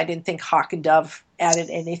it. I didn't think Hawk and Dove added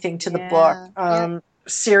anything to the book.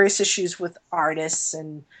 Serious issues with artists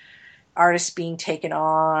and artists being taken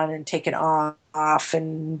on and taken off,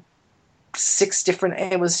 and 6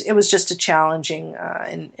 different. It was just a challenging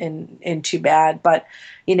and too bad. But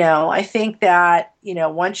I think that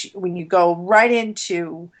when you go right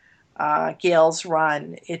into Gail's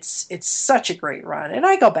run, it's such a great run, and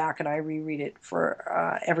I go back and I reread it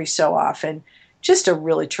for every so often. just a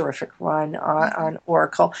really terrific run on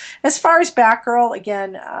Oracle. As far as Batgirl,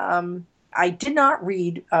 again, I did not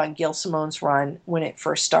read Gail Simone's run when it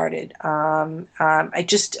first started. I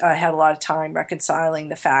just had a lot of time reconciling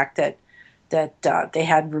the fact that they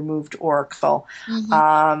had removed Oracle,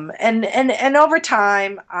 and over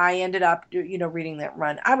time I ended up reading that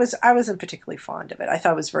run. I wasn't particularly fond of it. I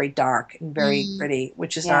thought it was very dark and very gritty,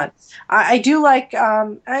 which is not. I do like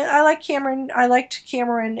I like Cameron. I liked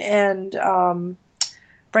Cameron and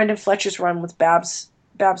Brendan Fletcher's run with Babs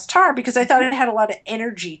Tarr, because I thought it had a lot of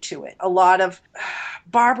energy to it, a lot of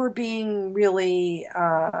Barbara being really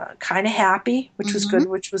kind of happy, which was good,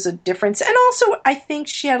 which was a difference. And also, I think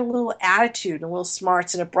she had a little attitude and a little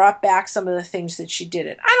smarts, and it brought back some of the things that she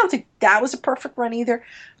did. I don't think that was a perfect run either,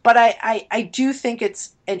 but I do think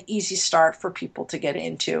it's an easy start for people to get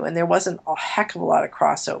into, and there wasn't a heck of a lot of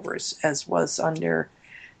crossovers as was under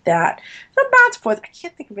that. So Bounce Forth, I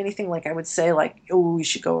can't think of anything like I would say like, oh, you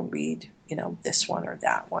should go and read, this one or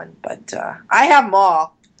that one. But I have them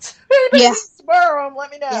all. Borrow them, let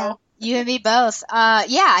me know. Yeah. You and me both.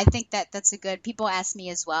 I think that's a good. People ask me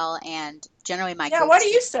as well, and generally my what do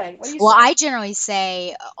you say? I generally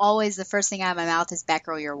say always the first thing out of my mouth is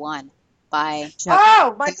Batgirl Year One by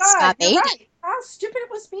Oh my God, you're right. How stupid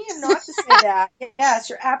it was me not to say that.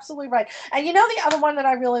 Yes, you're absolutely right. And the other one that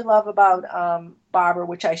I really love about Barbara,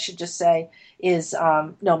 which I should just say, is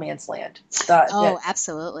No Man's Land.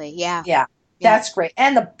 Absolutely. Yeah. That's great.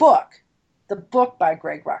 And the book by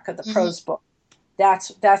Greg Rucka, the prose book.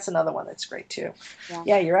 That's another one that's great too.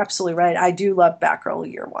 Yeah, you're absolutely right. I do love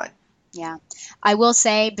Batgirl Year One. Yeah. I will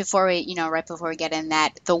say right before we get in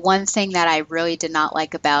that, the one thing that I really did not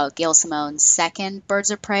like about Gail Simone's second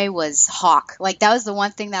Birds of Prey was Hawk. Like, that was the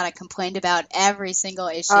one thing that I complained about every single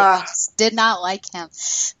issue. I just did not like him.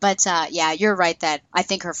 But, you're right that I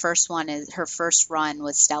think her first run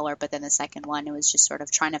was stellar, but then the second one, it was just sort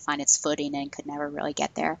of trying to find its footing and could never really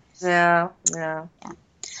get there. Yeah.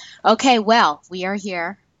 Okay, well, we are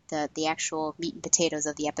here. The actual meat and potatoes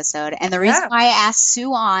of the episode. And the reason why I asked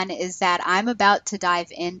Sue on is that I'm about to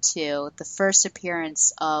dive into the first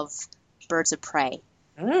appearance of Birds of Prey.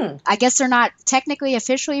 I guess they're not technically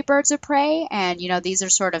officially Birds of Prey, and these are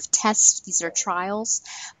sort of tests, these are trials,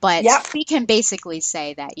 but we can basically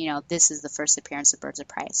say that this is the first appearance of Birds of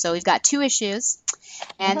Prey. So we've got 2 issues,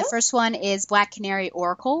 and the first one is Black Canary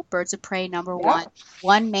Oracle, Birds of Prey #1,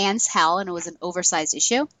 One Man's Hell, and it was an oversized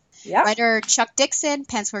issue. Yep. Writer Chuck Dixon,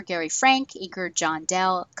 penciler Gary Frank, inker John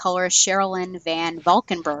Dell, colorist Sherilyn Van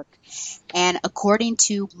Valkenburg. And according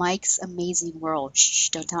to Mike's Amazing World,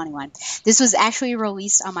 don't tell anyone, this was actually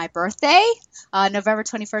released on my birthday, November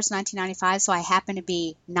 21st, 1995, so I happen to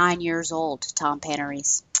be 9 years old, Tom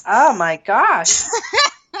Panarese. Oh my gosh.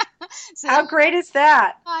 How great is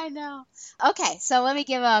that? I know. Okay, so let me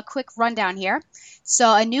give a quick rundown here.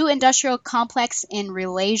 So a new industrial complex in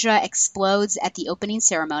Ralasia explodes at the opening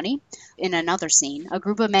ceremony. In another scene, a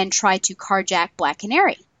group of men try to carjack Black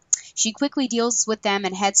Canary. She quickly deals with them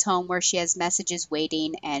and heads home, where she has messages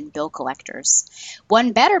waiting and bill collectors.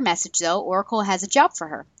 One better message, though: Oracle has a job for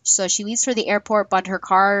her. So she leaves for the airport, but her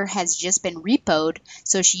car has just been repoed,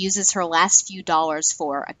 so she uses her last few dollars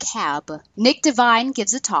for a cab. Nick Devine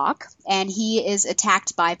gives a talk, and he is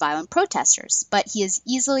attacked by violent protesters, but he is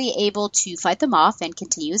easily able to fight them off and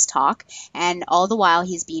continue his talk, and all the while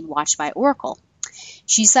he's being watched by Oracle.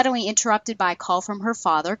 She's suddenly interrupted by a call from her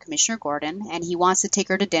father, Commissioner Gordon, and he wants to take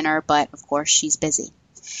her to dinner, but of course she's busy.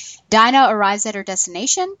 Dinah arrives at her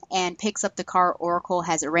destination and picks up the car Oracle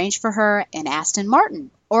has arranged for her, an Aston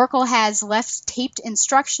Martin. Oracle has left taped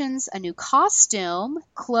instructions, a new costume,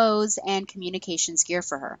 clothes, and communications gear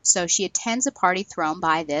for her. So she attends a party thrown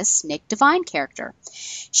by this Nick Devine character.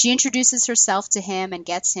 She introduces herself to him and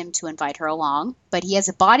gets him to invite her along, but he has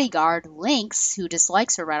a bodyguard, Lynx, who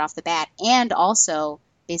dislikes her right off the bat and also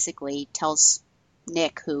basically tells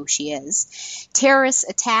Nick who she is. Terrorists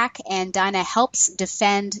attack, and Dinah helps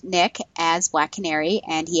defend Nick as Black Canary,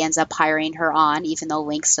 and he ends up hiring her on, even though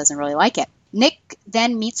Lynx doesn't really like it. Nick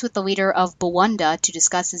then meets with the leader of Bowunda to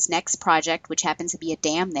discuss his next project, which happens to be a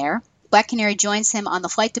dam there. Black Canary joins him on the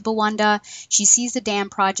flight to Bowunda. She sees the dam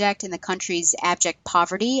project and the country's abject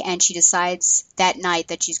poverty, and she decides that night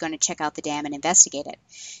that she's going to check out the dam and investigate it.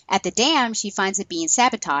 At the dam, she finds it being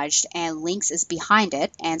sabotaged, and Lynx is behind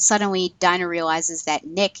it, and suddenly Dinah realizes that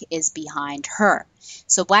Nick is behind her.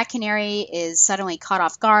 So Black Canary is suddenly caught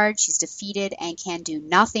off guard, she's defeated, and can do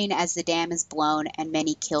nothing as the dam is blown and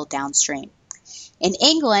many killed downstream. In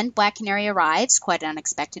England, Black Canary arrives, quite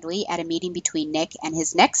unexpectedly, at a meeting between Nick and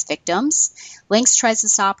his next victims. Lynx tries to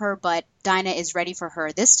stop her, but Dinah is ready for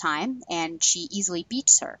her this time, and she easily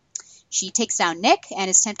beats her. She takes down Nick and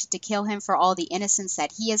is tempted to kill him for all the innocents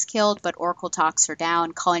that he has killed, but Oracle talks her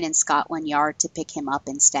down, calling in Scotland Yard to pick him up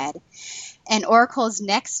instead. And Oracle's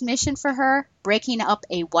next mission for her, breaking up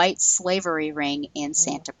a white slavery ring in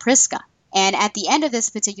Santa Prisca. And at the end of this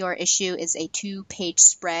particular issue is a 2-page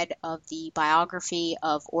spread of the biography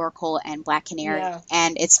of Oracle and Black Canary. Yeah.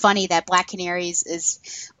 And it's funny that Black Canary's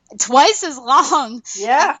is twice as long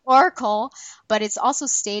as Oracle, but it's also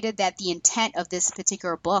stated that the intent of this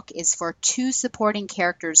particular book is for 2 supporting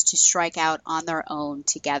characters to strike out on their own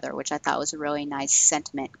together, which I thought was a really nice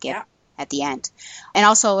sentiment given at the end. And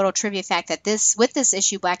also a little trivia fact that with this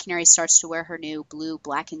issue, Black Canary starts to wear her new blue,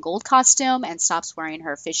 black, and gold costume and stops wearing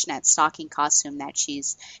her fishnet stocking costume that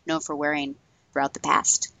she's known for wearing throughout the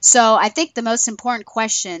past. So I think the most important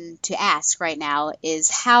question to ask right now is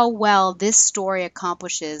how well this story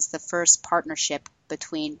accomplishes the first partnership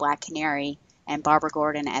between Black Canary and Barbara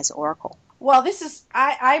Gordon as Oracle. Well, this is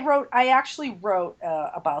I actually wrote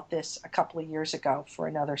about this a couple of years ago for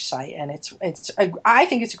another site, and I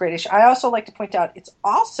think it's a great issue. I also like to point out it's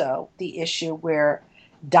also the issue where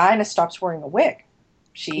Dinah stops wearing a wig.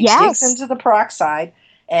 She digs into the peroxide,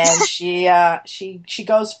 and she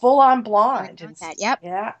goes full on blonde.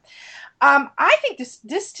 Yeah. I think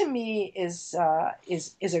this to me is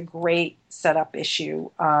a great setup issue.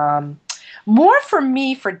 More for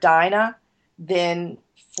me for Dinah than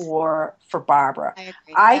for Barbara.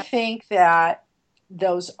 I think that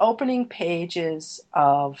those opening pages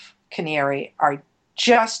of Canary are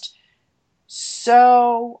just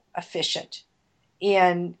so efficient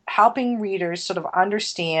in helping readers sort of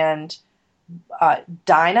understand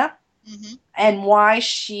Dinah and why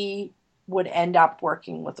she would end up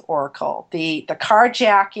working with Oracle. The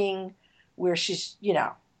carjacking, where she's,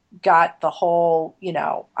 got the whole,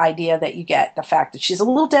 idea that you get the fact that she's a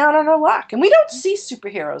little down on her luck. And we don't see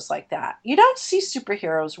superheroes like that. You don't see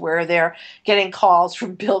superheroes where they're getting calls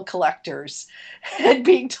from bill collectors and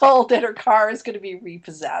being told that her car is going to be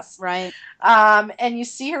repossessed. Right. And you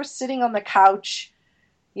see her sitting on the couch,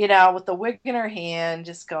 with the wig in her hand,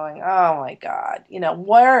 just going, oh my God,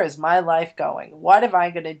 where is my life going? What am I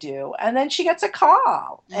going to do? And then she gets a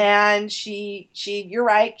call, and you're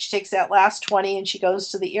right, she takes that last 20 and she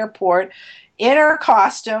goes to the airport in her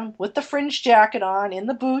costume with the fringe jacket on, in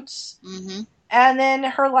the boots. And then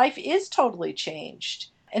her life is totally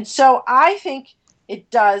changed. And so I think it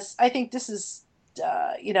does. I think this is,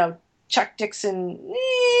 Chuck Dixon,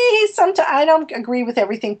 I don't agree with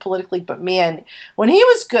everything politically, but man, when he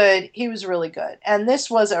was good, he was really good. And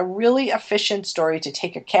this was a really efficient story to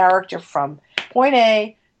take a character from point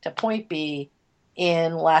A to point B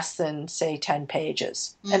in less than, say, 10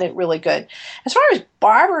 pages. And it really good. As far as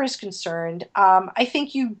Barbara is concerned, I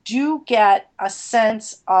think you do get a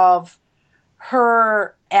sense of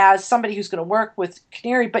her as somebody who's going to work with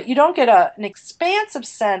Canary, but you don't get an expansive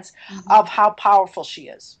sense of how powerful she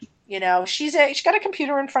is. She's got a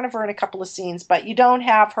computer in front of her in a couple of scenes, but you don't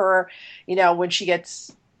have her, when she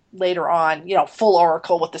gets later on, full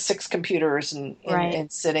Oracle with the 6 computers and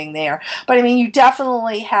sitting there. But I mean, you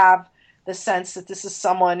definitely have the sense that this is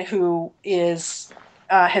someone who has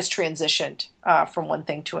transitioned from one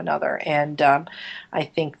thing to another. And I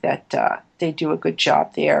think that they do a good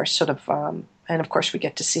job there, sort of. And of course, we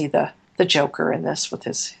get to see the Joker in this with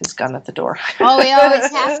his gun at the door. Oh, we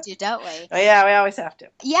always have to, don't we? Oh, yeah, we always have to.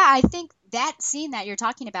 Yeah, I think that scene that you're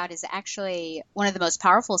talking about is actually one of the most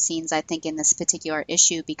powerful scenes, I think, in this particular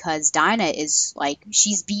issue, because Dinah is,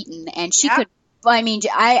 she's beaten, and she could,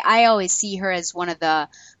 I always see her as one of the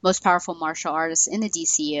most powerful martial artists in the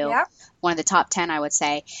DCU, one of the top 10, I would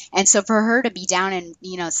say. And so for her to be down and,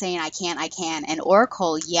 saying, I can't, and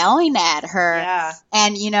Oracle yelling at her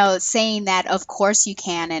and, saying that, of course you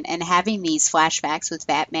can, and having these flashbacks with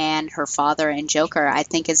Batman, her father, and Joker, I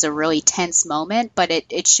think is a really tense moment, but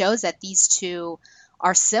it shows that these two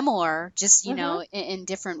are similar, just, in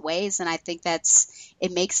different ways. And I think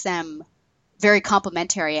it makes them very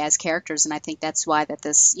complementary as characters, and I think that's why that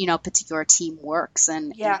this particular team works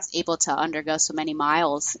and is able to undergo so many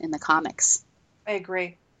miles in the comics. I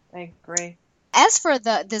agree. As for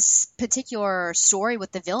this particular story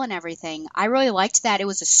with the villain and everything, I really liked that it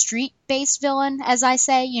was a street-based villain, as I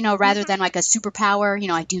say, rather than like a superpower,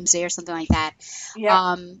 like Doomsday or something like that.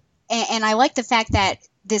 Yeah. And I like the fact that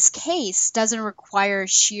this case doesn't require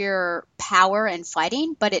sheer power and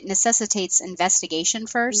fighting, but it necessitates investigation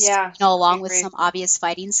first, along with some obvious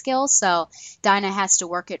fighting skills. So Dinah has to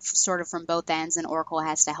work it sort of from both ends, and Oracle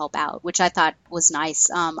has to help out, which I thought was nice.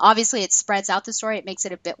 Obviously, it spreads out the story. It makes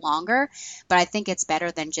it a bit longer, but I think it's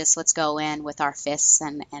better than just let's go in with our fists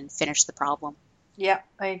and finish the problem. Yeah,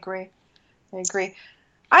 I agree.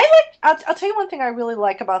 I'll tell you one thing I really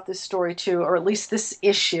like about this story too, or at least this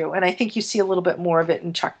issue, and I think you see a little bit more of it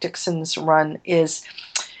in Chuck Dixon's run, is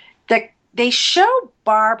that they show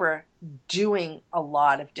Barbara doing a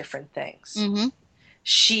lot of different things. Mm-hmm.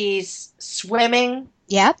 She's swimming.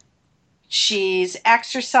 Yep. She's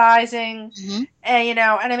exercising. Mm-hmm. And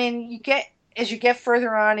I mean, as you get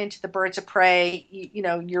further on into the Birds of Prey,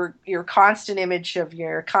 your constant image of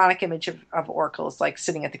your iconic image of Oracle is like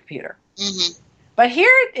sitting at the computer. Mm-hmm. But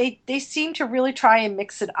here they seem to really try and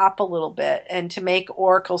mix it up a little bit and to make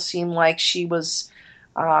Oracle seem like she was,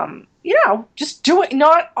 just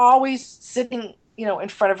not always sitting, in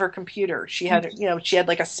front of her computer. She had, she had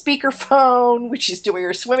like a speakerphone, which she's doing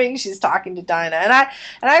her swimming. She's talking to Dinah, and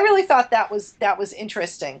I really thought that was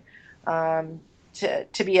interesting, to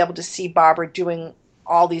be able to see Barbara doing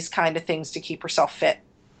all these kind of things to keep herself fit.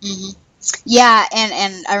 Mm-hmm. Yeah,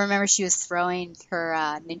 and I remember she was throwing her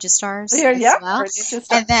ninja stars as well. Her ninja stars.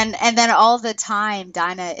 And then all the time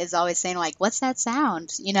Dinah is always saying like, "What's that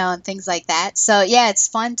sound?" And things like that. So yeah, it's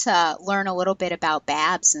fun to learn a little bit about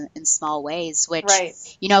Babs in small ways. Which, right.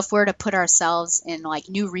 If we're to put ourselves in like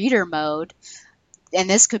new reader mode, and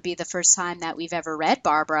this could be the first time that we've ever read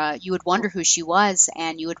Barbara, you would wonder who she was,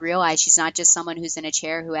 and you would realize she's not just someone who's in a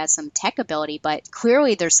chair who has some tech ability, but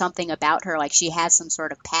clearly there's something about her, like she has some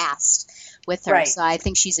sort of past with her. Right. So I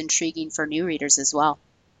think she's intriguing for new readers as well.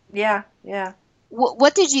 Yeah, yeah.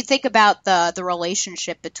 What did you think about the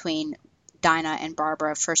relationship between Dinah and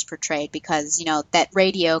Barbara first portrayed? Because, that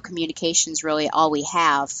radio communication's really all we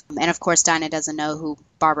have. And of course, Dinah doesn't know who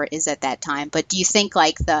Barbara is at that time. But do you think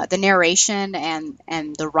like the narration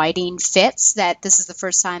and the writing fits, that this is the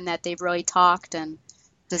first time that they've really talked, and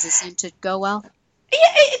does it seem to go well? Yeah,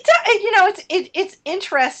 it's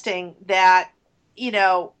interesting that, you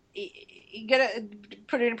gotta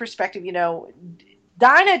put it in perspective,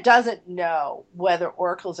 Dinah doesn't know whether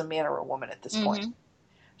Oracle's a man or a woman at this point.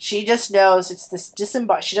 She just knows it's this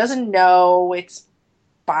disembodied. She doesn't know it's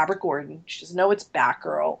Barbara Gordon. She doesn't know it's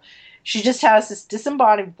Batgirl. She just has this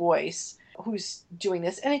disembodied voice who's doing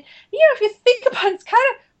this. And, if you think about it, it's kind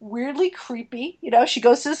of weirdly creepy. She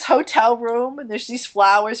goes to this hotel room and there's these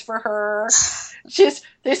flowers for her.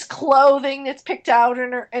 There's clothing that's picked out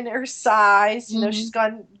in her size. She's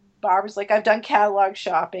gone. Barbara's like, I've done catalog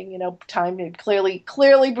shopping, time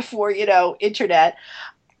clearly before, internet.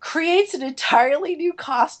 Creates an entirely new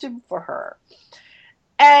costume for her,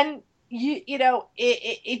 and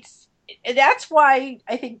that's why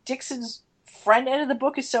I think Dixon's front end of the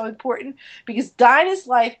book is so important, because Dinah's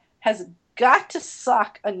life has got to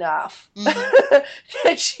suck enough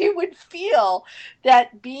that she would feel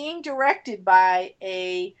that being directed by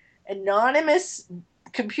a anonymous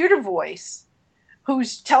computer voice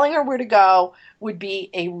who's telling her where to go would be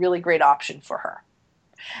a really great option for her.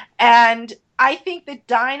 And I think that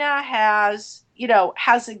Dinah has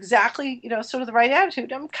exactly, sort of the right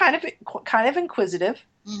attitude. I'm kind of inquisitive,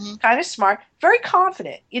 kind of smart, very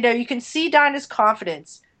confident. You can see Dinah's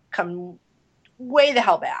confidence come way the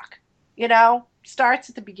hell back. Starts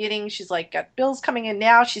at the beginning. She's like got bills coming in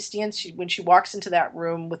now. When she walks into that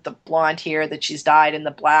room with the blonde hair that she's dyed in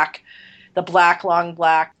the long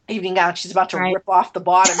black evening gown. She's about to rip off the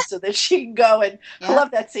bottom so that she can go and I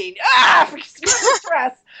love that scene.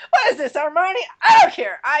 Dress. What is this, Armani? I don't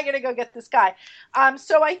care. I'm gonna go get this guy.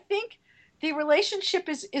 So I think the relationship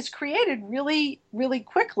is created really, really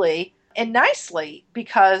quickly and nicely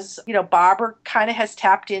because Barbara kind of has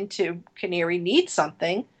tapped into Canary needs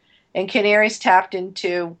something, and Canary's tapped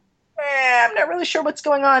into I'm not really sure what's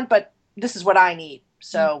going on, but this is what I need.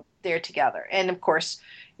 So they're together, and of course,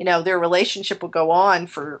 their relationship will go on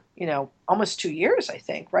for, almost 2 years, I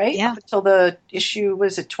think, right? Yeah. Up until the issue,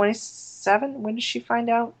 was it 27? When did she find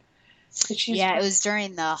out that she's... Yeah, it was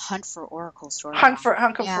during the Hunt for Oracle story. Hunt for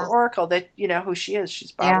Oracle, that, who she is.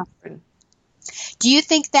 She's Barbara. Yeah. Do you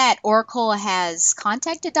think that Oracle has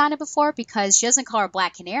contacted Dinah before? Because she doesn't call her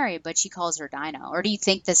Black Canary, but she calls her Dinah. Or do you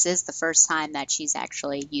think this is the first time that she's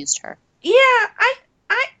actually used her? Yeah,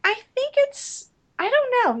 I think it's... I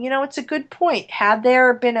don't know. It's a good point. Had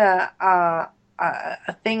there been a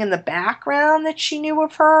thing in the background that she knew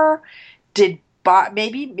of her?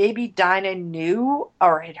 Maybe Dinah knew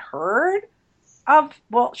or had heard of?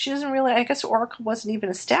 Well, she doesn't really. I guess Oracle wasn't even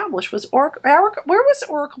established. Was Oracle? Where was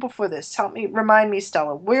Oracle before this? Remind me,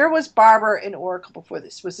 Stella. Where was Barbara and Oracle before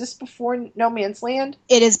this? Was this before No Man's Land?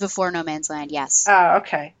 It is before No Man's Land. Yes. Oh,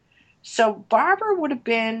 okay. So Barbara would have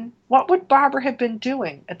been, what would Barbara have been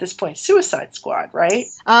doing at this point? Suicide Squad, right?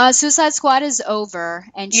 Suicide Squad is over,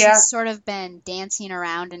 and she's sort of been dancing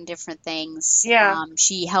around in different things. Yeah.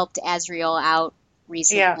 She helped Azrael out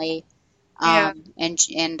recently. And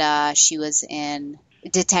she was in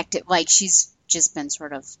detective, like she's just been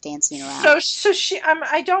sort of dancing around. So she,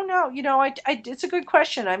 I don't know. You know, it's a good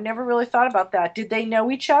question. I've never really thought about that. Did they know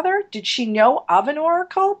each other? Did she know of an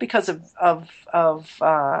Oracle because of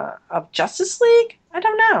Justice League? I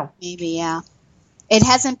don't know. Maybe, yeah. It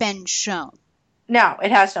hasn't been shown. No,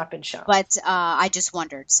 it has not been shown. But I just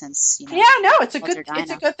wondered, since Yeah, no, it's a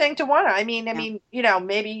good thing to wonder. I mean, you know,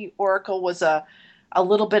 maybe Oracle was a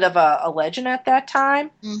little bit of a legend at that time.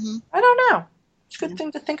 Mm-hmm. I don't know. It's a good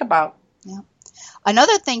thing to think about. Yeah.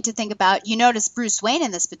 Another thing to think about, you notice Bruce Wayne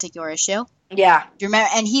in this particular issue. Yeah. Do you remember?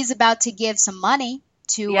 And he's about to give some money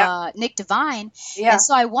to Nick Devine. Yeah. And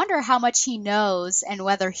so I wonder how much he knows and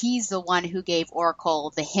whether he's the one who gave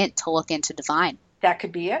Oracle the hint to look into Devine. That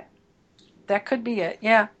could be it. That could be it.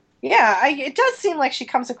 Yeah. Yeah. It does seem like she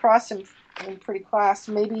comes across him in pretty class.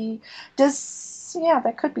 Maybe does. Yeah,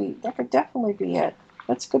 that could be. That could definitely be it.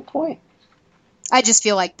 That's a good point. I just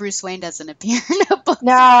feel like Bruce Wayne doesn't appear in a book.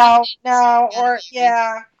 No,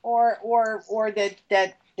 or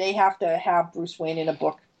that they have to have Bruce Wayne in a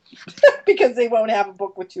book because they won't have a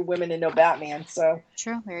book with two women and no Batman. So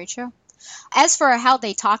true, very true. As for how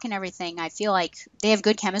they talk and everything, I feel like they have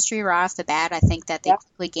good chemistry right off the bat. I think that they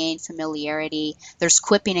quickly gain familiarity. There's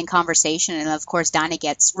quipping and conversation, and of course Dinah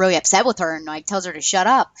gets really upset with her and like tells her to shut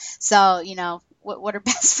up. So, you know, what are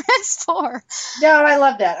best friends for? No, I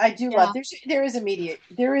love that. I do love. There is immediate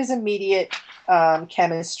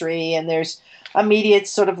chemistry, and there's immediate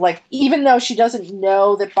sort of like, even though she doesn't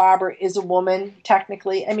know that Barbara is a woman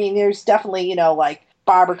technically. I mean, there's definitely, you know, like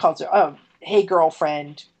Barbara calls her, oh, hey,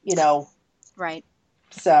 girlfriend, you know. Right.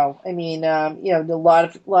 So, I mean, you know, a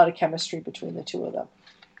lot of chemistry between the two of them.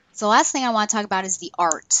 So the last thing I want to talk about is the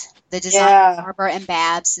art, the design of Barbara and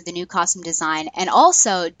Babs, the new costume design. And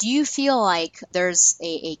also, do you feel like there's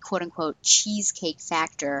a quote-unquote cheesecake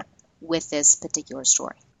factor with this particular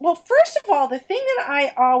story? Well, first of all, the thing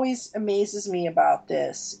that always amazes me about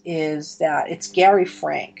this is that it's Gary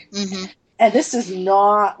Frank. Mm-hmm. And this does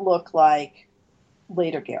not look like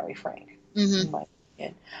later Gary Frank, mm-hmm. in my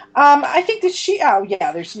opinion. I think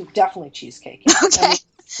that there's definitely cheesecake. Okay. I mean,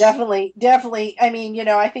 definitely. I mean, you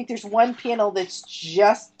know, I think there's one panel that's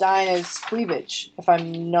just Dinah's cleavage, if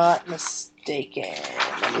I'm not mistaken.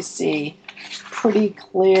 Let me see. Pretty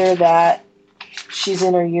clear that she's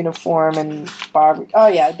in her uniform and Barbara. Oh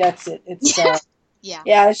yeah, that's it. It's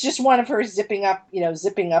yeah. It's just one of her zipping up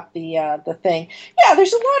the thing. Yeah,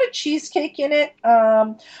 there's a lot of cheesecake in it.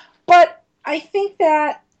 But I think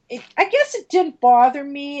that I guess it didn't bother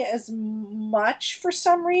me as much for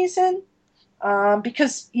some reason.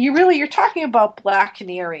 Because you're talking about Black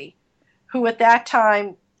Canary, who at that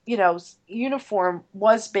time, you know, uniform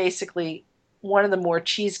was basically one of the more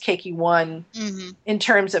cheesecakey one mm-hmm. in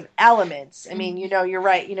terms of elements. I mean, you know, you're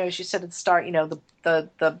right. You know, as you said at the start, you know,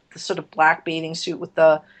 the sort of black bathing suit with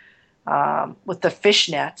the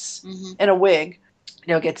fishnets mm-hmm. and a wig,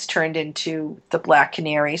 you know, gets turned into the Black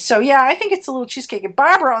Canary. So yeah, I think it's a little cheesecake. And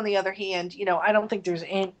Barbara, on the other hand, you know, I don't think there's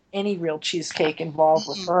any real cheesecake involved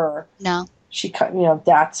mm-hmm. with her. No. She, you know,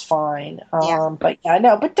 that's fine. But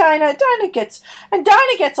Dinah gets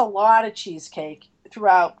a lot of cheesecake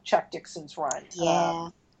throughout Chuck Dixon's run. Yeah.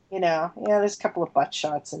 You know, there's a couple of butt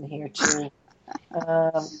shots in here too.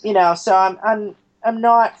 You know, so I'm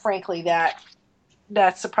not frankly that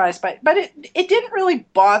surprised by it. But it didn't really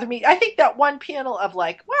bother me. I think that one panel of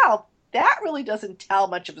like, wow, that really doesn't tell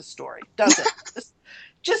much of a story, does it?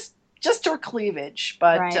 just her cleavage,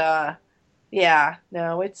 but. Right. Yeah,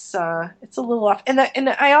 no, it's a little off, and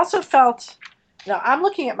I also felt, you know, I'm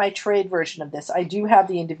looking at my trade version of this. I do have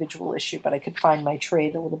the individual issue, but I could find my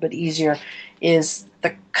trade a little bit easier. Is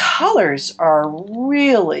the colors are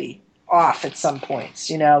really off at some points.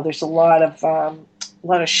 You know, there's a lot of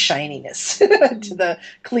shininess to the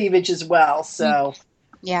cleavage as well. So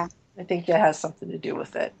yeah, I think that has something to do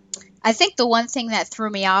with it. I think the one thing that threw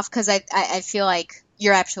me off, because I feel like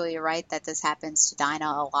you're absolutely right that this happens to Dinah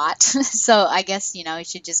a lot. So I guess, you know, you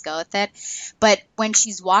should just go with it. But when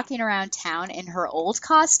she's walking around town in her old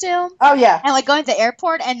costume. Oh, yeah. And like going to the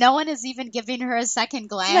airport and no one is even giving her a second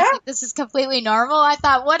glance. Yeah. Like, this is completely normal. I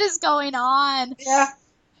thought, what is going on? Yeah.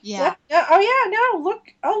 Yeah. Oh, yeah. No,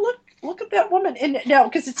 look at that woman. And no,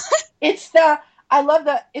 because I love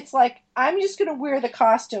it's like, I'm just going to wear the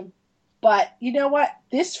costume. But you know what?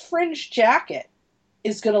 This fringe jacket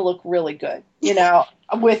is going to look really good, you know,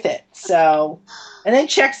 with it. So, and then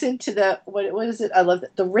checks into the, what is it? I love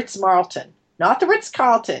it. The Ritz-Carlton, not the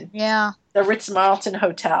Ritz-Carlton. Yeah. The Ritz-Carlton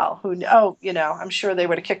Hotel, you know, I'm sure they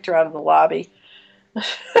would have kicked her out of the lobby.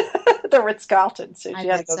 The Ritz-Carlton. So she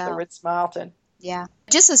had to go to the Ritz-Carlton. Yeah.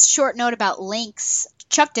 Just a short note about Lynx.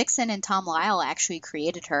 Chuck Dixon and Tom Lyle actually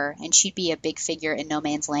created her, and she'd be a big figure in No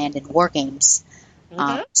Man's Land and War Games.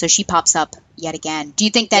 So she pops up yet again. Do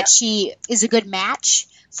you think that she is a good match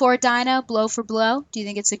for Dinah, blow for blow? Do you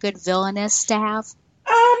think it's a good villainess to have?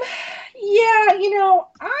 Yeah,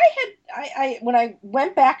 I when I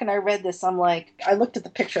went back and I read this, I'm like, I looked at the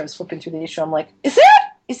picture, I was flipping through the issue, I'm like, is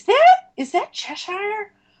that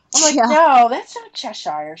Cheshire? I'm like, no, that's not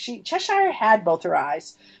Cheshire. Cheshire had both her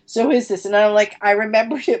eyes. So who is this? And I'm like, I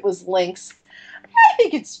remembered it was Lynx. I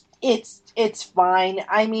think it's fine.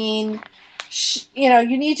 I mean,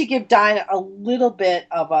 you need to give Dinah a little bit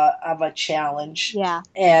of a challenge. Yeah.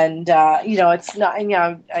 And it's not.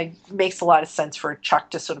 It makes a lot of sense for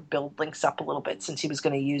Chuck to sort of build Lynx up a little bit since he was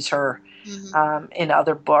going to use her in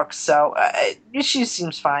other books. So she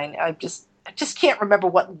seems fine. I just can't remember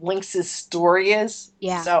what Lynx's story is.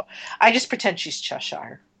 Yeah. So I just pretend she's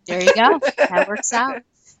Cheshire. There you go. That works out.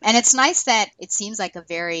 And it's nice that it seems like a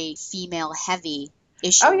very female-heavy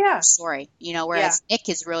issue story. Whereas Nick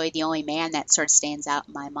is really the only man that sort of stands out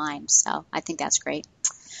in my mind. So I think that's great.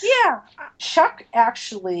 Yeah. Chuck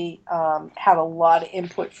actually had a lot of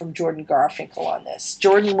input from Jordan Garfinkel on this.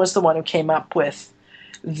 Jordan was the one who came up with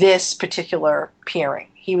this particular pairing.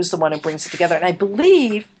 He was the one who brings it together. And I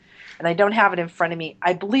believe, and I don't have it in front of me,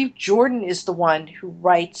 I believe Jordan is the one who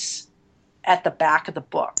writes at the back of the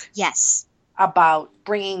book. Yes. About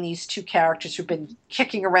bringing these two characters who've been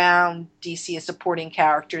kicking around DC as supporting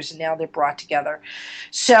characters, and now they're brought together.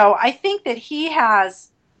 So I think that he has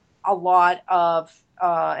a lot of,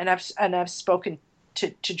 and I've spoken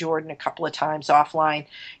to Jordan a couple of times offline.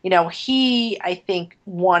 He, I think,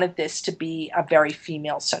 wanted this to be a very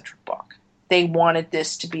female-centric book. They wanted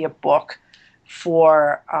this to be a book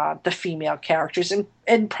for the female characters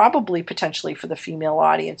and probably potentially for the female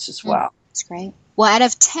audience as well. That's great. Well, out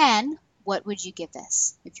of 10, what would you give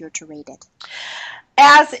this if you were to rate it?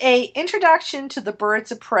 As a introduction to the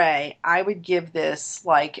Birds of Prey, I would give this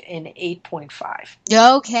like an 8.5.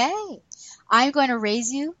 Okay. I'm going to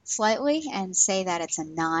raise you slightly and say that it's a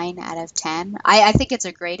 9 out of 10. I think it's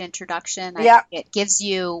a great introduction. I think it gives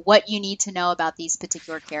you what you need to know about these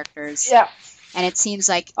particular characters. Yeah. And it seems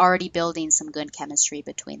like already building some good chemistry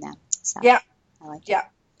between them. So I like it.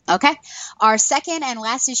 Okay. Our second and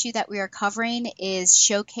last issue that we are covering is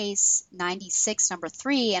Showcase 96, number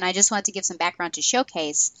 3. And I just wanted to give some background to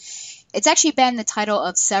Showcase. It's actually been the title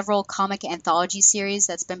of several comic anthology series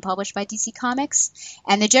that's been published by DC Comics.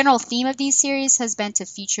 And the general theme of these series has been to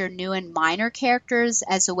feature new and minor characters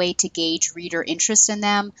as a way to gauge reader interest in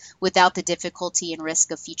them without the difficulty and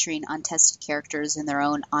risk of featuring untested characters in their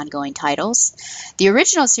own ongoing titles. The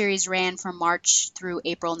original series ran from March through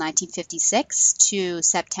April 1956 to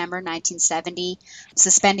September 1970,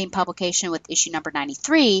 suspending publication with issue number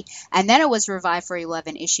 93, and then it was revived for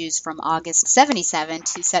 11 issues from August 77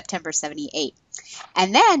 to September 78.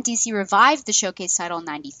 And then DC revived the Showcase title in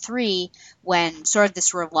 93 when sort of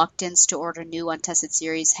this reluctance to order new untested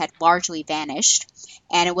series had largely vanished,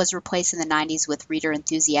 and it was replaced in the 90s with reader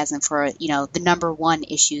enthusiasm for, the number 1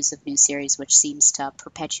 issues of new series, which seems to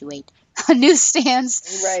perpetuate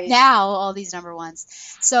newsstands now, all these number 1s.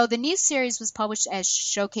 So the new series was published as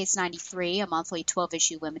Showcase 93, a monthly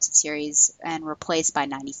 12-issue limited series, and replaced by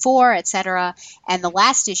 94, etc. And the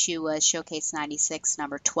last issue was Showcase 96,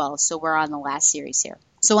 number 12. So we're on the last series here.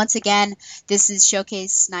 So once again, this is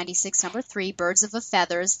Showcase 96, number 3, Birds of a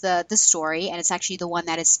Feathers, the story, and it's actually the one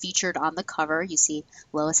that is featured on the cover. You see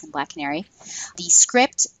Lois and Black Canary. The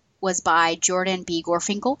script was by Jordan B.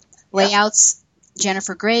 Gorfinkel. Layouts,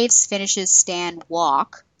 Jennifer Graves, finishes Stan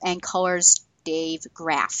Walk, and colors Dave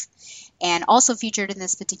Graff. And also featured in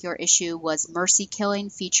this particular issue was Mercy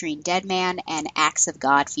Killing featuring Deadman and Acts of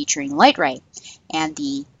God featuring Light Ray. And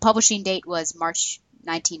the publishing date was March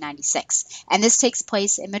 1996. And this takes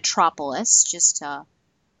place in Metropolis, just to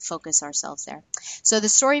focus ourselves there. So the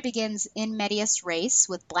story begins in medias res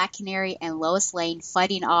with Black Canary and Lois Lane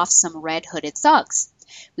fighting off some red-hooded thugs.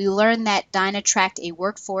 We learn that Dinah tracked a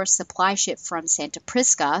workforce supply ship from Santa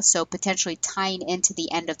Prisca, so potentially tying into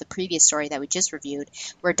the end of the previous story that we just reviewed,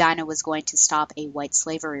 where Dinah was going to stop a white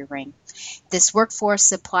slavery ring. This workforce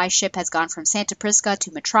supply ship has gone from Santa Prisca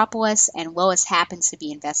to Metropolis, and Lois happens to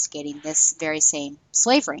be investigating this very same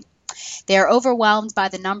slave ring. They are overwhelmed by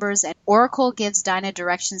the numbers, and Oracle gives Dinah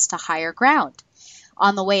directions to higher ground.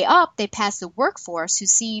 On the way up, they pass the workforce who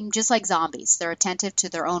seem just like zombies. They're attentive to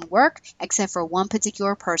their own work, except for one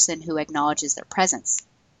particular person who acknowledges their presence.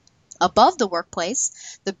 Above the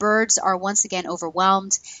workplace, the birds are once again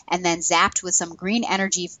overwhelmed and then zapped with some green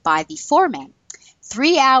energy by the foreman.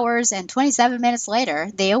 3 hours and 27 minutes later,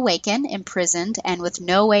 they awaken, imprisoned, and with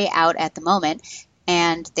no way out at the moment,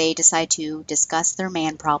 and they decide to discuss their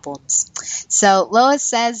man problems. So Lois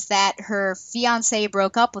says that her fiancé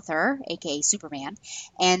broke up with her, aka Superman,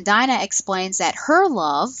 and Dinah explains that her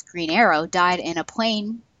love, Green Arrow, died in a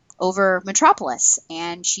plane over Metropolis,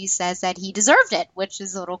 and she says that he deserved it, which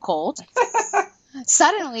is a little cold.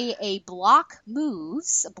 Suddenly, a block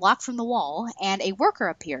moves, a block from the wall, and a worker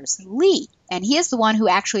appears, Lee, and he is the one who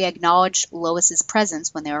actually acknowledged Lois's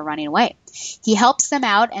presence when they were running away. He helps them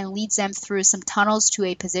out and leads them through some tunnels to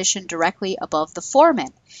a position directly above the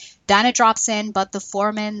foreman. Dinah drops in, but the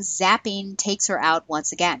foreman's zapping takes her out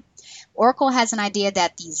once again. Oracle has an idea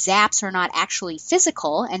that the zaps are not actually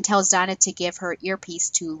physical and tells Dinah to give her earpiece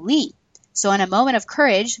to Lee. So in a moment of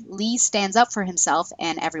courage, Lee stands up for himself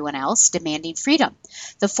and everyone else, demanding freedom.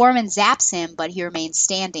 The foreman zaps him, but he remains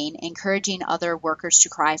standing, encouraging other workers to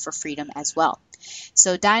cry for freedom as well.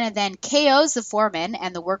 So Dinah then KOs the foreman,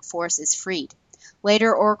 and the workforce is freed.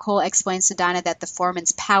 Later, Oracle explains to Dinah that the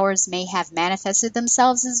foreman's powers may have manifested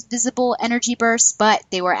themselves as visible energy bursts, but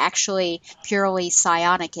they were actually purely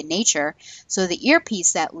psionic in nature. So the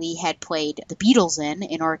earpiece that Lee had played the Beatles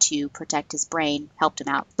in order to protect his brain, helped him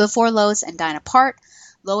out. Before Lois and Dinah part,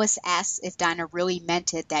 Lois asks if Dinah really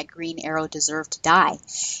meant it that Green Arrow deserved to die.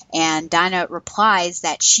 And Dinah replies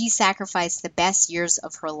that she sacrificed the best years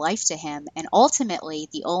of her life to him, and ultimately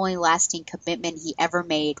the only lasting commitment he ever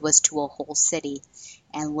made was to a whole city.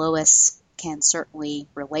 And Lois can certainly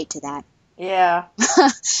relate to that. Yeah.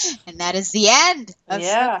 And that is the end of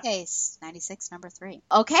Showcase 96, number 3.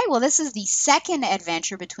 Okay, well, this is the second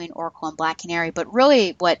adventure between Oracle and Black Canary, but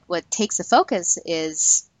really what takes the focus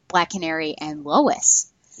is Black Canary and Lois.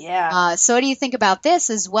 Yeah. So what do you think about this,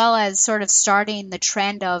 as well as sort of starting the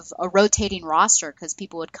trend of a rotating roster, because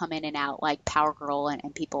people would come in and out like Power Girl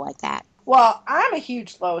and people like that? Well, I'm a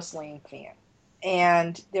huge Lois Lane fan,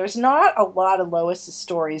 and there's not a lot of Lois's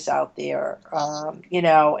stories out there,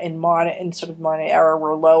 in sort of modern era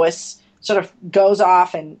where Lois sort of goes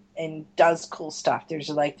off and does cool stuff. There's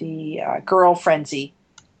like the Girl Frenzy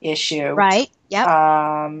issue. Right. Yep.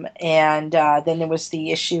 And then there was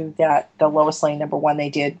the issue that the Lois Lane #1 they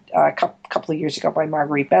did a couple of years ago by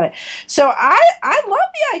Marguerite Bennett. So I love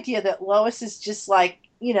the idea that Lois is just like,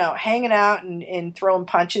 hanging out and throwing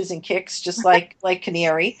punches and kicks just like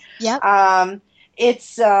Canary. Yep.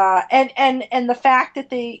 It's and the fact that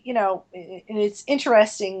they, and it's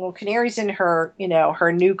interesting. Well, Canary's in her,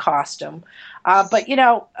 her new costume, but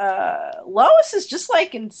Lois is just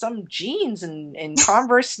like in some jeans and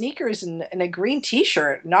Converse sneakers and a green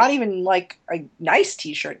T-shirt. Not even like a nice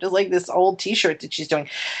T-shirt, just like this old T-shirt that she's doing,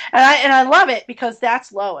 and I love it because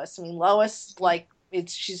that's Lois. I mean, Lois, like,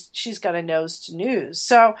 she's got a nose to news.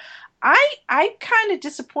 So I'm kind of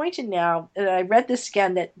disappointed now that I read this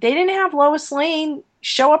again that they didn't have Lois Lane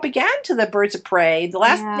show up again to the Birds of Prey. The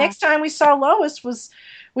next time we saw Lois was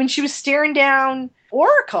when she was staring down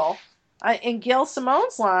Oracle in Gail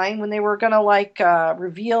Simone's line when they were going to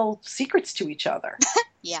reveal secrets to each other.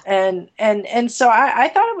 Yeah. And so I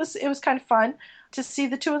thought it was kind of fun to see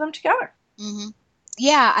the two of them together. Mm-hmm.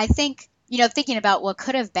 Yeah, I think, thinking about what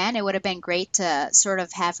could have been, it would have been great to sort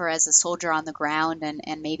of have her as a soldier on the ground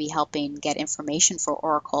and maybe helping get information for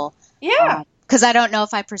Oracle. Yeah. Because I don't know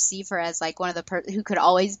if I perceive her as like one of the who could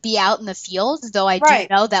always be out in the field, though I do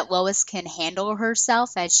know that Lois can handle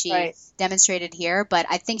herself as she demonstrated here. But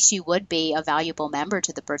I think she would be a valuable member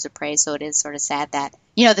to the Birds of Prey, so it is sort of sad that,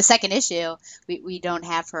 the second issue, we don't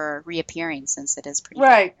have her reappearing since it is pretty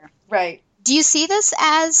Right. Do you see this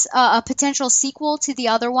as a potential sequel to the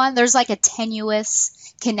other one? There's like a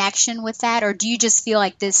tenuous connection with that, or do you just feel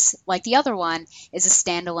like this, like the other one, is a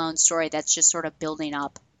standalone story that's just sort of building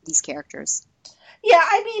up these characters? Yeah,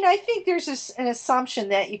 I mean, I think there's an assumption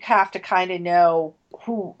that you have to kind of know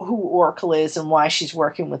who Oracle is and why she's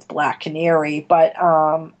working with Black Canary, but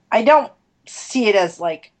I don't see it as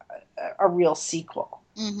like a real sequel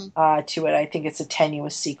to it. I think it's a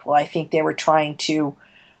tenuous sequel. I think they were trying to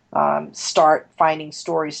start finding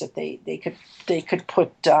stories that they could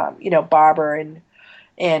put Barbara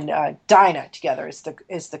and Dinah together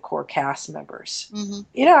as the core cast members.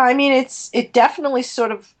 I mean, it definitely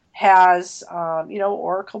sort of has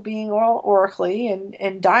Oracle being all Oracle-y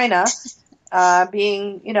and Dinah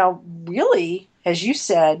being really, as you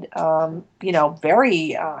said,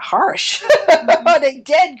 very harsh on a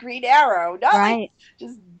dead Green Arrow, not like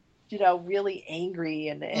just really angry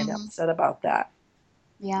and upset about that.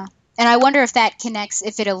 Yeah. And I wonder if that connects,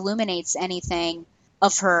 if it illuminates anything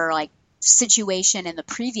of her like situation in the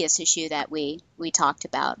previous issue that we talked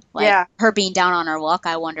about. Like her being down on her luck.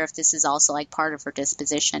 I wonder if this is also like part of her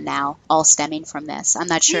disposition now, all stemming from this. I'm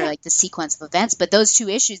not sure like the sequence of events, but those two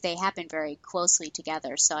issues, they happen very closely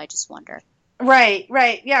together. So I just wonder. Right.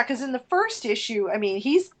 Yeah, because in the first issue, I mean,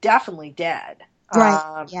 he's definitely dead.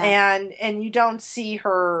 Right. And you don't see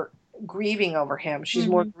her grieving over him. She's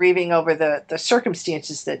more grieving over the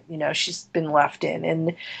circumstances that, you know, she's been left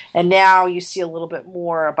in. And now you see a little bit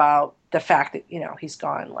more about the fact that, you know, he's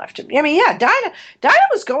gone and left him. I mean, Dinah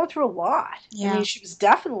was going through a lot. Yeah. I mean, she was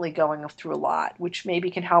definitely going through a lot, which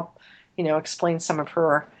maybe can help, you know, explain some of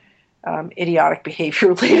her idiotic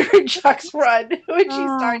behavior later in Chuck's run when she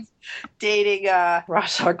starts dating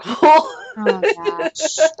Ra's al Ghul. Oh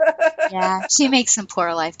gosh. Yeah, she makes some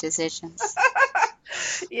poor life decisions.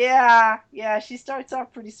 Yeah, she starts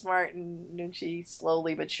off pretty smart, and then she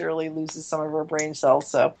slowly but surely loses some of her brain cells.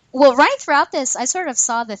 So, well, right throughout this, I sort of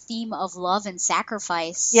saw the theme of love and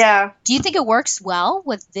sacrifice. Yeah. Do you think it works well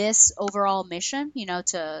with this overall mission? You know,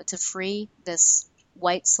 to free this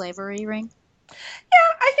white slavery ring.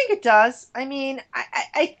 Yeah, I think it does. I mean,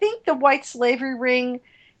 I think the white slavery ring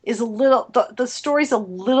is a little, the story's a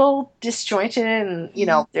little disjointed, and, you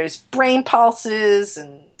know, there's brain pulses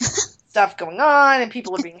and stuff going on, and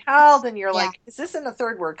people are being held, and you're like, is this in a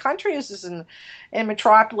third world country? Is this in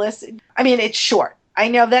Metropolis? I mean, it's short. I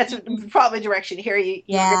know that's probably direction here. You're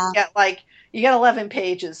gonna get you got 11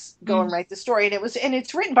 pages going right the story, and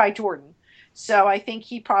it's written by Jordan. So I think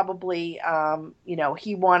he probably, you know,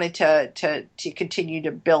 he wanted to continue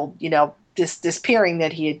to build, you know, this pairing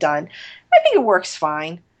that he had done. I think it works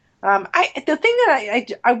fine. The thing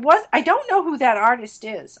that I don't know who that artist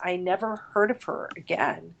is. I never heard of her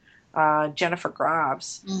again. Jennifer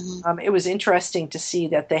Graves. It was interesting to see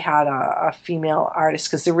that they had a female artist,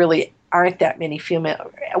 because there really weren't that many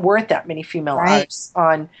female artists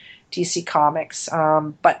on DC Comics.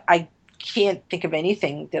 But I can't think of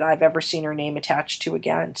anything that I've ever seen her name attached to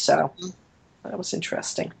again. So that was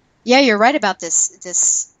interesting. Yeah, you're right about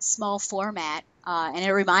this small format. And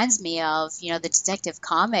it reminds me of, you know, the Detective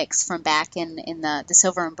Comics from back in the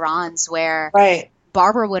Silver and Bronze, where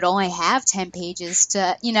Barbara would only have 10 pages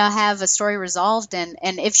to, you know, have a story resolved. And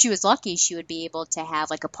if she was lucky, she would be able to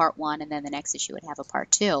have like a part 1, and then the next issue would have a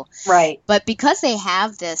part 2. Right. But because they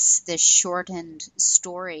have this shortened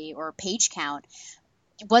story or page count,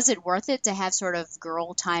 was it worth it to have sort of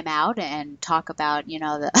girl time out and talk about, you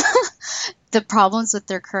know, the problems with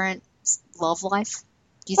their current love life?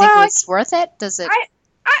 Do you think it's worth it? Does it?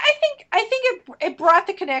 I think it brought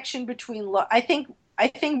the connection between. I think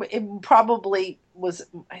it probably was.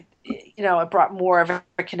 You know, it brought more of a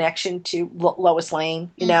connection to Lois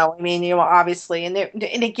Lane. You know, I mean, you know, obviously, and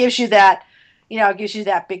it gives you that. You know, it gives you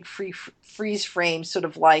that big freeze frame, sort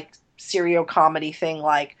of like serial comedy thing,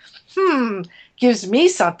 like, gives me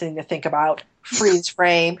something to think about. Freeze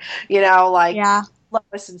frame, you know, like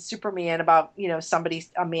Lois and Superman, about, you know,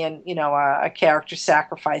 a character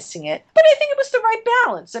sacrificing it. But I think it was the right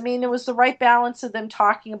balance. I mean, it was the right balance of them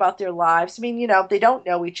talking about their lives. I mean, you know, they don't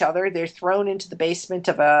know each other. They're thrown into the basement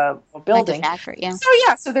of a building. Like a factory,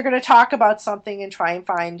 So they're going to talk about something and try and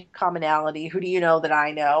find commonality. Who do you know that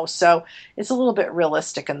I know? So it's a little bit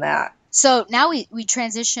realistic in that. So now we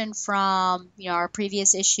transition from, you know, our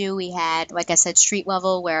previous issue. We had, like I said, street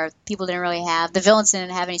level, where people didn't really have, the villains didn't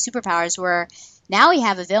have any superpowers, where now we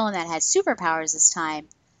have a villain that has superpowers this time.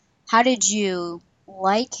 How did you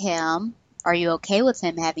like him? Are you okay with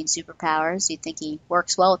him having superpowers? Do you think he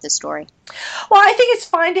works well with the story? Well, I think it's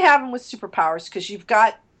fine to have him with superpowers, because you've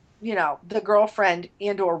got, you know, the girlfriend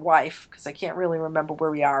and or wife, because I can't really remember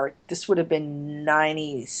where we are. This would have been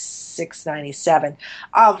 96, 97,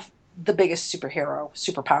 of the biggest superpowered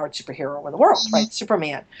superhero in the world, right?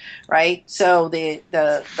 Superman, right? So the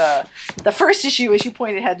first issue, as you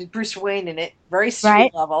pointed, had Bruce Wayne in it, very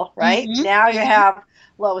street level, right? Now you have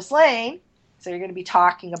Lois Lane, so you're going to be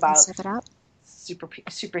talking about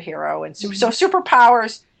superhero and so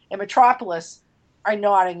superpowers in Metropolis are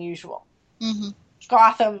not unusual.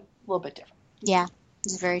 Gotham, a little bit different. Yeah,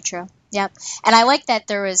 it's very true. Yep. And I like that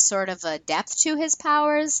there is sort of a depth to his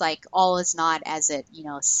powers, like all is not as it, you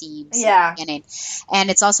know, seems in the beginning. And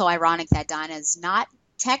it's also ironic that Dinah's not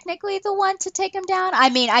technically the one to take him down. I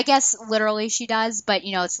mean, I guess literally she does, but,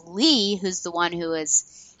 you know, it's Lee who's the one who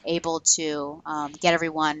is able to get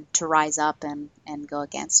everyone to rise up and go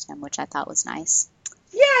against him, which I thought was nice.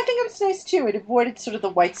 Yeah, I think it was nice too. It avoided sort of the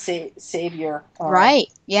white savior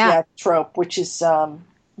trope, which is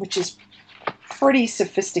pretty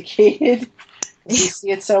sophisticated. You see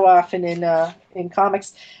it so often in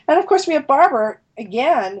comics. And of course we have Barbara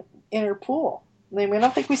again in her pool. I mean, I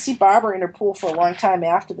don't think we see Barbara in her pool for a long time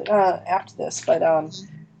after this, but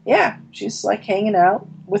yeah, she's like hanging out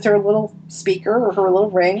with her little speaker or her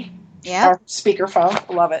little ring. Yeah. Or speakerphone.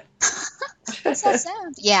 Love it. What's that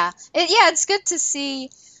sound? Yeah. It's good to see.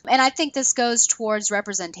 And I think this goes towards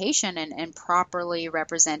representation and properly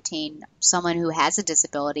representing someone who has a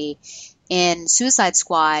disability. In Suicide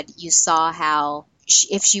Squad, you saw how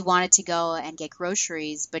if she wanted to go and get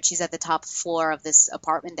groceries, but she's at the top floor of this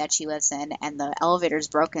apartment that she lives in and the elevator's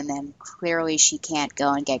broken, then clearly she can't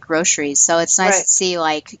go and get groceries. So it's nice to see,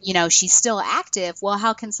 like, you know, she's still active. Well,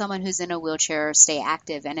 how can someone who's in a wheelchair stay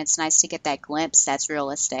active? And it's nice to get that glimpse that's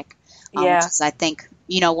realistic. Yeah. Which is, I think,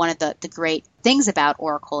 you know, one of the great things about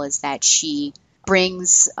Oracle is that she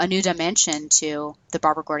brings a new dimension to the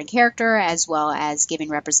Barbara Gordon character, as well as giving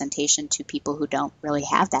representation to people who don't really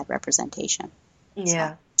have that representation.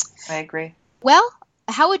 Yeah, so. I agree. Well,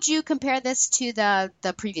 how would you compare this to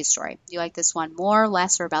the previous story? Do you like this one more,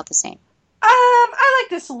 less, or about the same? I like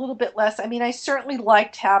this a little bit less. I mean, I certainly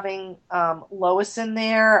liked having Lois in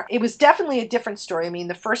there. It was definitely a different story. I mean,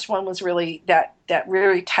 the first one was really that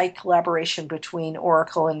really tight collaboration between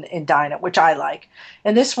Oracle and Dinah, which I like.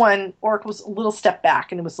 And this one, Oracle was a little step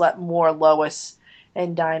back, and it was more Lois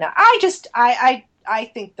and Dinah. I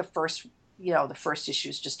think the first issue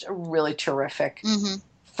is just a really terrific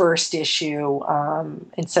first issue,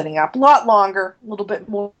 and setting up a lot longer, a little bit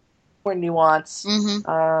more nuance. But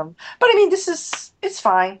I mean, it's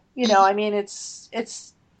fine. You know, I mean, it's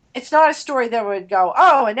not a story that would go,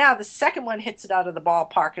 oh, and now the second one hits it out of the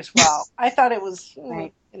ballpark as well. I thought it was,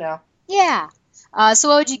 you know. Yeah. So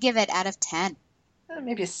what would you give it out of 10?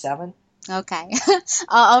 Maybe a 7. Okay.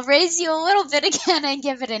 I'll raise you a little bit again and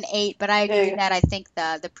give it an 8, but I agree that I think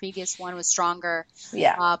the previous one was stronger.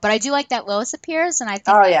 Yeah. But I do like that Lois appears, and I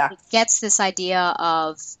think it gets this idea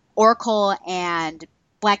of Oracle and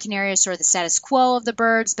Black Canary is sort of the status quo of the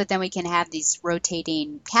birds, but then we can have these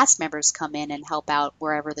rotating cast members come in and help out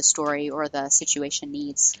wherever the story or the situation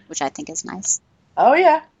needs, which I think is nice. Oh,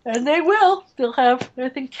 yeah. And they will. They'll have, I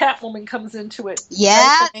think Catwoman comes into it.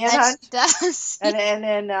 Yeah, right? that she does. And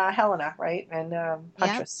then Helena, right? And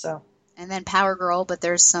Huntress, so. And then Power Girl, but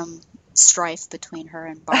there's some strife between her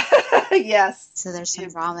and Barbara. Yes. So there's some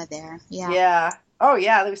drama there. Yeah. Yeah. Oh,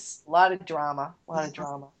 yeah, there's a lot of drama.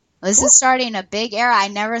 This is starting a big era. I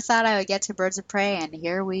never thought I would get to Birds of Prey, and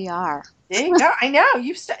here we are. There you go. I know.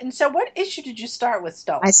 And so what issue did you start with,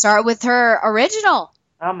 Stella? I start with her original.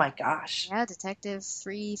 Oh, my gosh. Yeah, Detective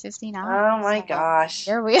 359. Oh, my gosh.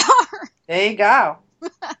 Here we are. There you go.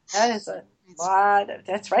 That is a lot.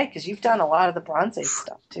 That's right, because you've done a lot of the Bronze Age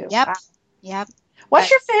stuff, too. Yep. Wow. Yep.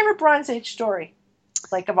 What's your favorite Bronze Age story?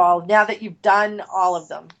 Like, of all, now that you've done all of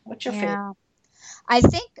them, what's your favorite? I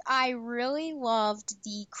think I really loved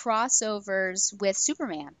the crossovers with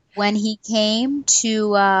Superman when he came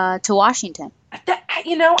to Washington.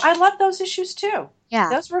 I love those issues too. Yeah,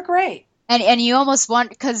 those were great. And you almost want,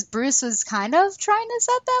 because Bruce was kind of trying to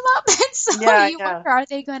set them up, and so you wonder, are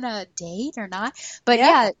they going to date or not? But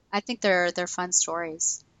I think they're fun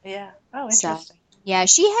stories. Yeah. Oh, interesting. So, yeah,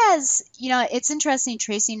 she has. It's interesting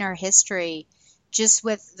tracing her history. Just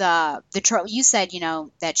with the you said,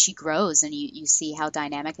 that she grows and you see how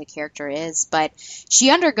dynamic a character is, but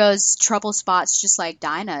she undergoes trouble spots just like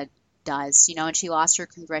Dinah does, and she lost her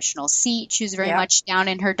congressional seat. She was very much down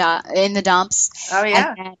in in the dumps. Oh,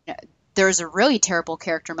 yeah. And then there's a really terrible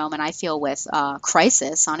character moment, I feel, with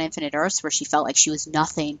Crisis on Infinite Earths, where she felt like she was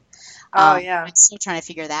nothing. Oh, yeah. I'm still trying to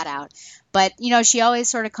figure that out. But, she always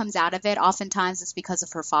sort of comes out of it. Oftentimes it's because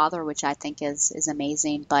of her father, which I think is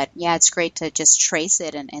amazing. But, yeah, it's great to just trace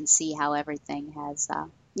it and see how everything has, how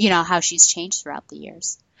she's changed throughout the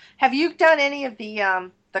years. Have you done any of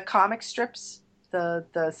the comic strips,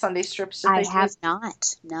 the Sunday strips? I have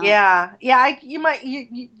not, no. Yeah. Yeah, you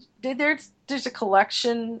might. There's a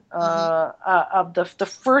collection of the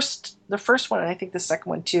first one, and I think the second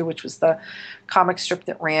one too, which was the comic strip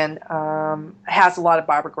that ran, has a lot of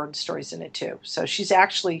Barbara Gordon stories in it too. So she's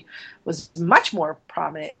actually was much more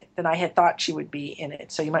prominent than I had thought she would be in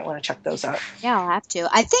it. So you might want to check those out. Yeah, I'll have to.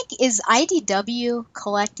 I think, is IDW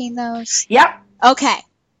collecting those? Yep. Okay.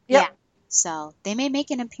 Yep. Yeah. So they may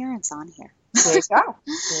make an appearance on here. There you go.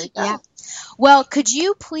 Yeah. Well, could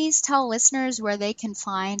you please tell listeners where they can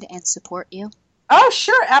find and support you? Oh,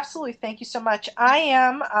 sure. Absolutely. Thank you so much. I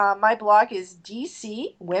am, my blog is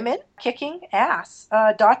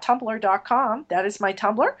dcwomenkickingass.tumblr.com. That is my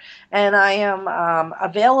Tumblr. And I am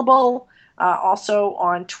available also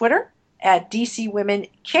on Twitter at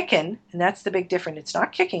dcwomenkickin. And that's the big difference. It's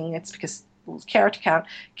not kicking. It's because character count.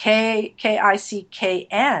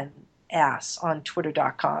 KICKN ass on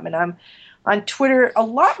twitter.com. And I'm on Twitter a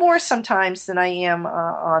lot more sometimes than I am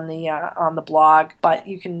on the blog. But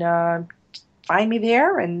you can find me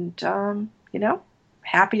there, and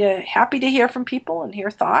happy to hear from people and hear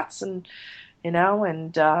thoughts, and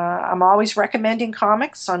I'm always recommending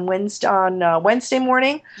comics on Wednesday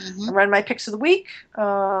morning. Mm-hmm. I run my picks of the week,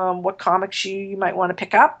 what comics you might want to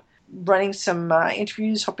pick up. Running some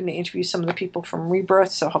interviews, hoping to interview some of the people from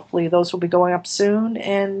Rebirth, so hopefully those will be going up soon,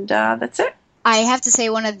 and that's it. I have to say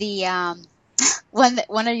one of the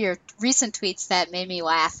one of your recent tweets that made me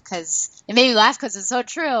laugh because it's so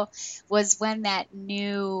true was when that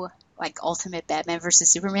new Ultimate Batman vs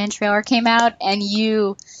Superman trailer came out, and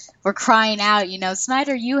you were crying out,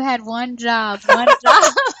 Snyder, you had one job,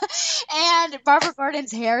 and Barbara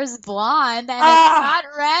Gordon's hair is blonde and it's not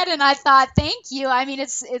red, and I thought, thank you. I mean,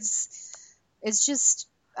 it's just,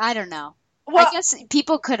 I don't know. Well, I guess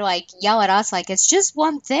people could yell at us it's just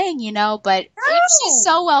one thing, but if she's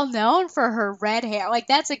so well known for her red hair,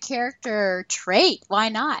 that's a character trait. Why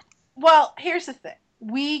not? Well, here's the thing.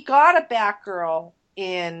 We got a Batgirl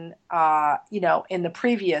in in the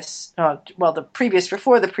previous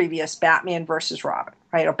before the previous Batman versus Robin,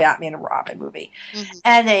 right? Or Batman and Robin movie. Mm-hmm.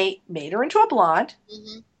 And they made her into a blonde.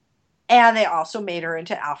 Mm-hmm. And they also made her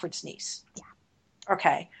into Alfred's niece. Yeah.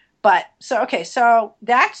 Okay. So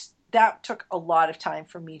that took a lot of time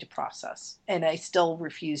for me to process, and I still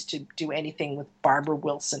refuse to do anything with Barbara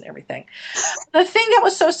Wilson and everything. The thing that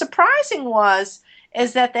was so surprising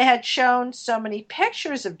is that they had shown so many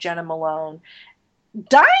pictures of Jenna Malone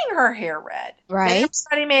dyeing her hair red. Right.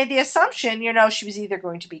 Everybody made the assumption, she was either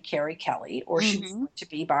going to be Carrie Kelly or she was going to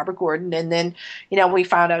be Barbara Gordon. And then, we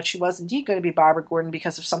found out she was indeed going to be Barbara Gordon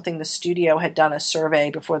because of something the studio had done a survey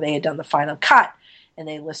before they had done the final cut. And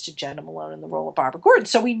they listed Jenna Malone in the role of Barbara Gordon.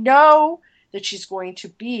 So we know that she's going to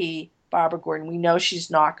be Barbara Gordon. We know she's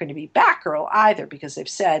not going to be Batgirl either because they've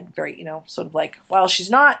said very, well, she's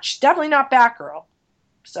definitely not Batgirl.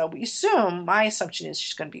 So my assumption is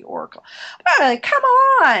she's going to be Oracle. But come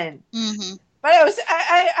on. Mm-hmm. But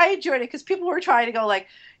I enjoyed it because people were trying to go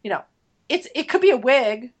it could be a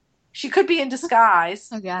wig. She could be in disguise.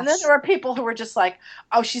 Oh, gosh. And then there were people who were just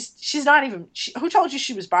she's not even, who told you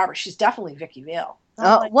she was Barbara? She's definitely Vicky Vale.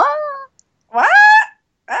 What?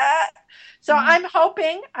 So I'm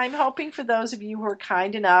hoping for those of you who are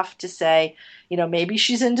kind enough to say, maybe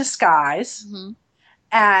she's in disguise. Mm-hmm.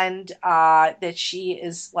 And that she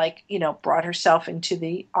is brought herself into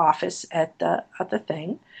the office at the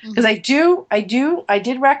thing, because I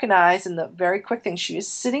did recognize in the very quick thing she was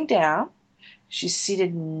sitting down. She's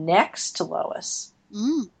seated next to Lois.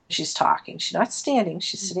 She's talking. She's not standing.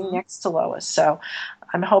 She's sitting next to Lois. So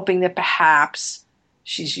I'm hoping that perhaps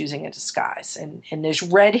she's using a disguise, and there's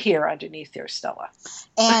red hair underneath there, Stella.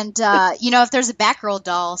 And if there's a Batgirl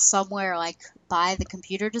doll somewhere by the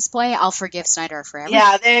computer display, I'll forgive Snyder forever.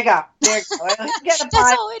 Yeah, there you go. Get a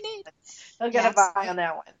That's all we need. I'll get a buy on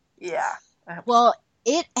that one. Yeah. Well,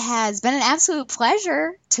 it has been an absolute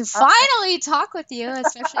pleasure to finally talk with you,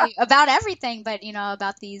 especially about everything, but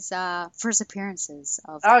about these first appearances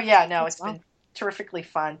of. Oh yeah, no, it's been terrifically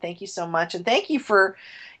fun. Thank you so much, and thank you for,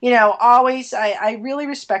 always. I really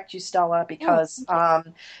respect you, Stella, because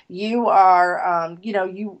you are,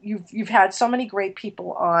 you've had so many great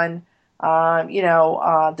people on.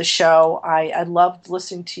 The show. I loved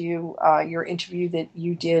listening to your interview that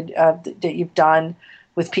you did, that you've done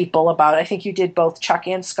with people about, I think you did both Chuck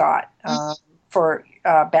and Scott for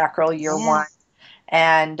Batgirl Year One.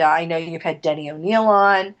 And I know you've had Denny O'Neil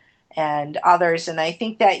on and others. And I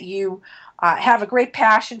think that you have a great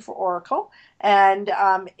passion for Oracle. And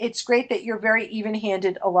it's great that you're very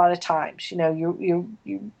even-handed a lot of times. You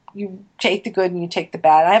take the good and you take the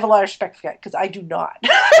bad. I have a lot of respect for that because I do not.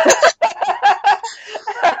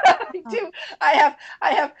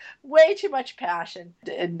 I have way too much passion,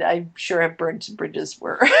 and I'm sure I've burned some bridges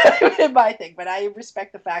were in my thing. But I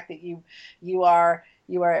respect the fact that you are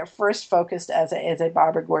first focused as a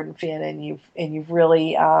Barbara Gordon fan, and you've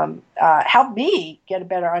really helped me get a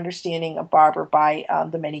better understanding of Barbara by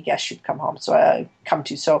the many guests you've come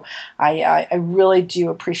to. So I really do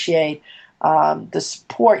appreciate the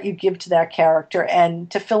support you give to that character, and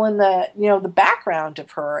to fill in the background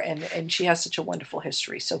of her, and she has such a wonderful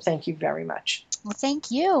history. So thank you very much. Well, thank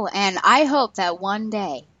you, and I hope that one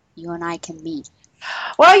day you and I can meet.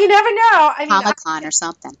 Well, you never know. I mean, Comic-Con or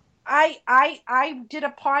something. I did a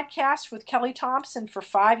podcast with Kelly Thompson for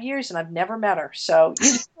 5 years, and I've never met her. So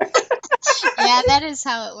yeah, that is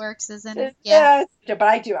how it works, isn't it? Yeah. But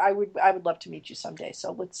I do. I would love to meet you someday.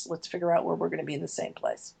 So let's figure out where we're going to be in the same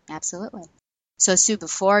place. Absolutely. So Sue,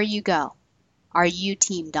 before you go, are you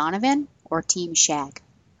Team Donovan or Team Shag?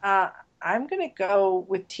 I'm going to go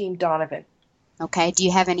with Team Donovan. Okay. Do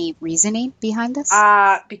you have any reasoning behind this?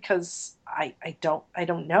 Because I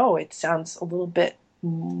don't know. It sounds a little bit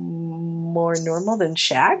more normal than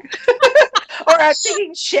Shag. Or I'm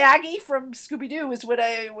thinking Shaggy from Scooby-Doo is what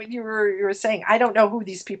you were saying. I don't know who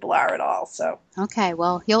these people are at all. So okay,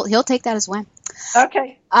 well he'll take that as win.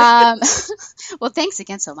 Okay. Well, thanks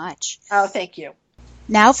again so much. Oh, thank you.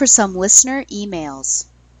 Now for some listener emails.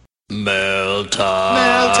 Mail time.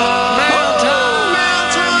 Mail time. Mail time.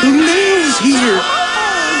 Mail time. The mail's here.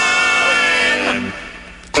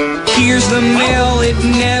 Here's the mail, it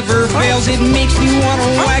never fails. It makes me want to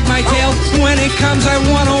wag my tail. When it comes, I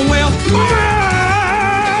want to wail.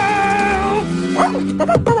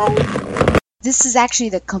 This is actually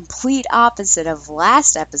the complete opposite of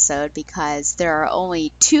last episode because there are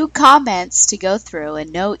only 2 comments to go through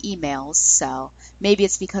and no emails. So maybe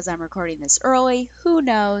it's because I'm recording this early. Who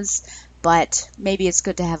knows? But maybe it's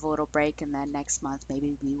good to have a little break, and then next month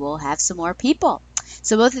maybe we will have some more people.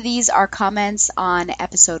 So both of these are comments on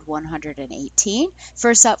episode 118.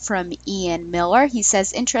 First up from Ian Miller. He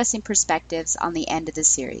says, interesting perspectives on the end of the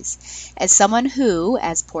series. As someone who,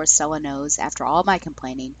 as poor Stella knows after all my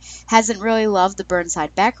complaining, hasn't really loved the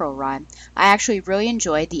Burnside Batgirl run, I actually really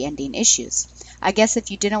enjoyed the ending issues. I guess if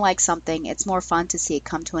you didn't like something, it's more fun to see it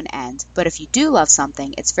come to an end. But if you do love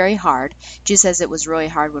something, it's very hard, just as it was really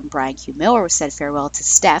hard when Brian Q. Miller said farewell to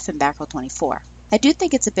Steph in Batgirl 24. I do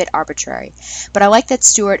think it's a bit arbitrary, but I like that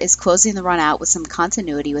Stewart is closing the run out with some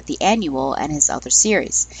continuity with the annual and his other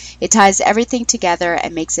series. It ties everything together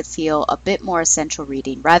and makes it feel a bit more essential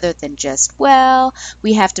reading rather than just, well,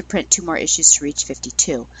 we have to print 2 more issues to reach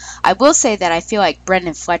 52. I will say that I feel like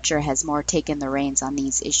Brendan Fletcher has more taken the reins on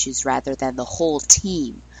these issues rather than the whole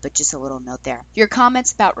team. But just a little note there. Your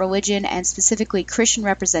comments about religion and specifically Christian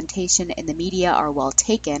representation in the media are well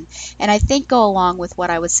taken, and I think go along with what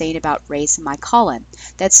I was saying about race in my column,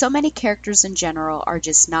 that so many characters in general are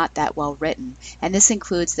just not that well written, and this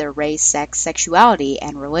includes their race, sex, sexuality,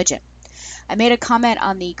 and religion. I made a comment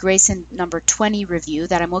on the Grayson number 20 review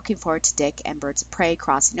that I'm looking forward to Dick and Birds of Prey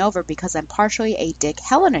crossing over because I'm partially a Dick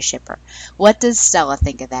Helena shipper. What does Stella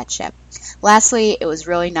think of that ship? Lastly, it was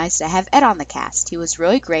really nice to have Ed on the cast. He was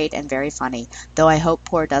really great and very funny, though I hope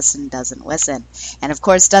poor Dustin doesn't listen. And of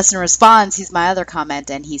course, Dustin responds, he's my other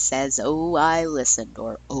comment, and he says, oh, I listened,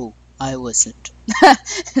 or oh, I listened.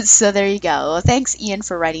 So there you go. Well, thanks, Ian,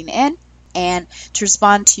 for writing in. And to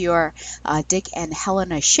respond to your Dick and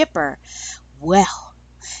Helena shipper, well,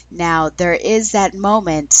 now there is that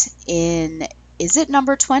moment in, is it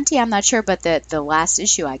number 20? I'm not sure, but the last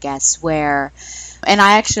issue, I guess, where, and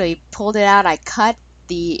I actually pulled it out, I cut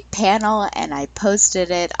the panel and I posted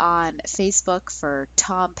it on Facebook for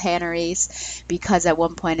Tom Paneris because at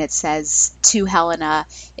one point it says to Helena,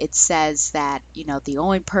 it says that, you know, the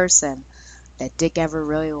only person that Dick ever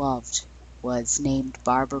really loved was named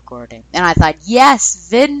Barbara Gordon. And I thought, yes,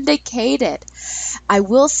 vindicated. I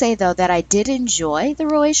will say, though, that I did enjoy the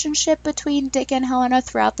relationship between Dick and Helena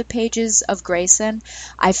throughout the pages of Grayson.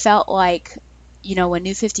 I felt like, you know, when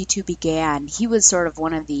New 52 began, he was sort of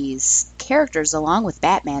one of these characters, along with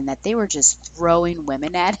Batman, that they were just throwing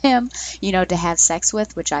women at him, you know, to have sex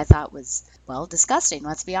with, which I thought was, well, disgusting,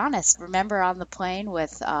 let's be honest. Remember on the plane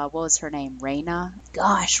with, what was her name, Raina?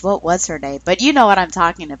 Gosh, what was her name? But you know what I'm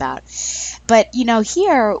talking about. But, you know,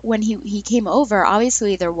 here, when he came over,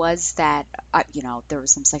 obviously there was that, you know, there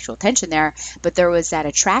was some sexual tension there, but there was that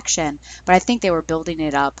attraction. But I think they were building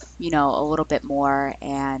it up, you know, a little bit more,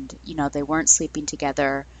 and, you know, they weren't sleeping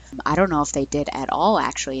together. I don't know if they did at all,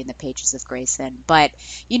 actually, in the pages of Grayson. But,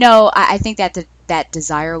 you know, I think that that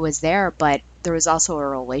desire was there, but there was also a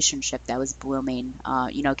relationship that was blooming,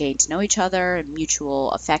 you know, getting to know each other and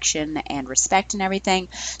mutual affection and respect and everything.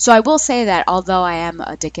 So I will say that although I am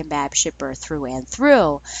a Dick and Bab shipper through and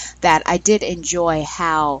through, that I did enjoy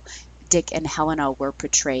how Dick and Helena were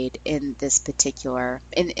portrayed in this particular,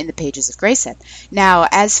 in the pages of Grayson. Now,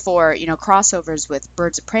 as for, you know, crossovers with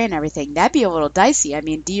Birds of Prey and everything, that'd be a little dicey. I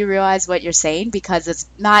mean, do you realize what you're saying? Because it's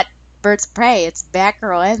not Birds of Prey, it's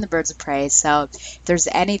Batgirl and the Birds of Prey, so if there's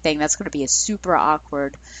anything, that's going to be a super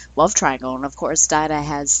awkward love triangle. And of course, Dinah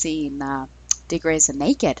has seen Dick Grayson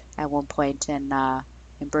naked at one point in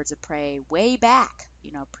Birds of Prey way back, you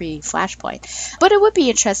know, pre-Flashpoint. But it would be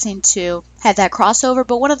interesting to have that crossover.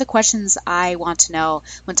 But one of the questions I want to know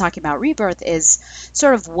when talking about Rebirth is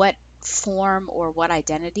sort of what form or what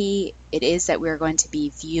identity it is that we're going to be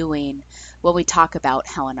viewing when we talk about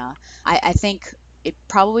Helena. I think it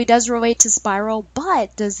probably does relate to Spiral,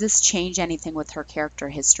 but does this change anything with her character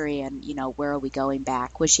history and, where are we going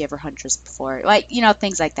back? Was she ever Huntress before?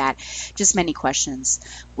 Things like that. Just many questions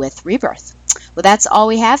with Rebirth. Well, that's all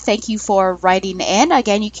we have. Thank you for writing in.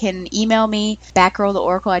 Again, you can email me,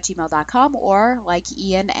 batgirltheoracle@gmail.com, or like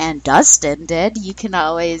Ian and Dustin did, you can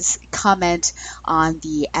always comment on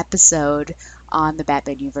the episode on the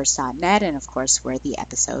BatmanUniverse.net, and of course where the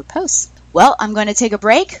episode posts. Well, I'm going to take a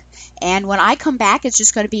break, and when I come back, it's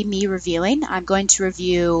just going to be me reviewing. I'm going to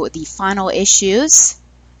review the final issues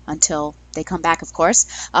until they come back, of course.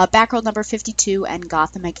 Batgirl number 52 and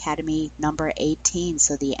Gotham Academy number 18,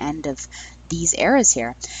 so the end of these eras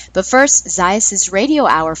here. But first, Zaius' Radio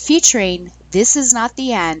Hour featuring This Is Not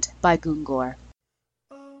the End by Gungor.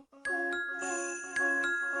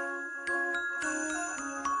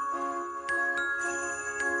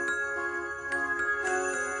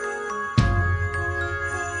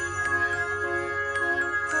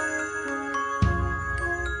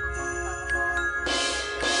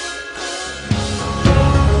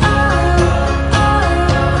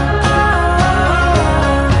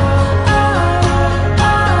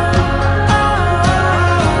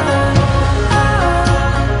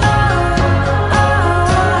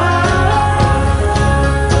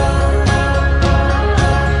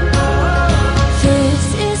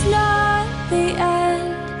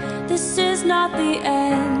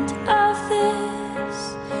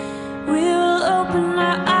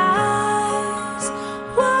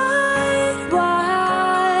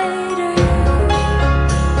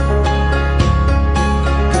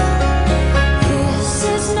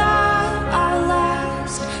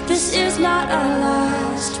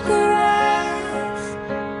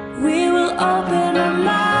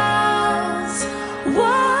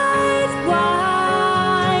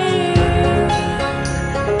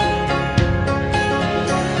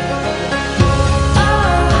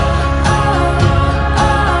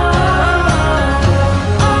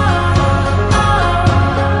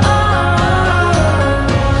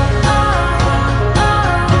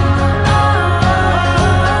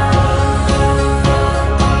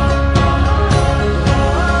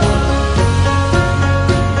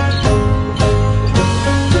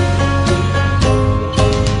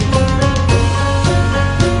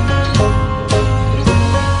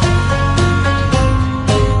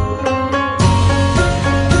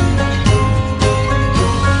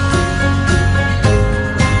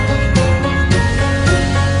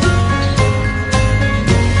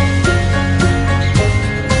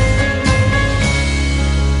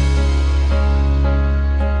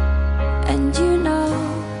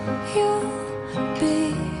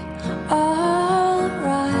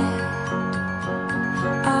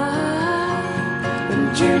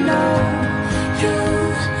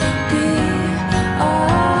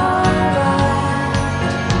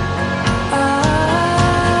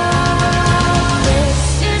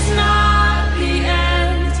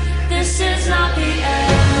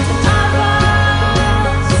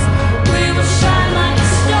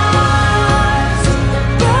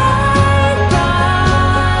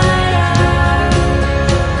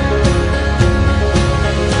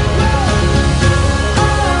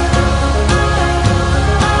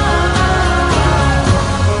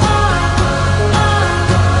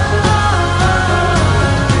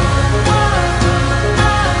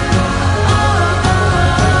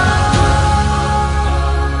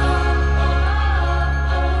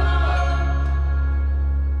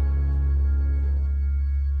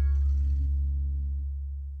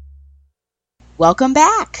 Welcome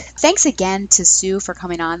back. Thanks again to Sue for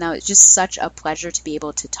coming on. That was just such a pleasure to be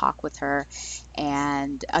able to talk with her.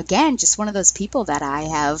 And again, just one of those people that I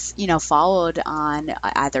have, followed on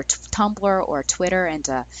either Tumblr or Twitter, and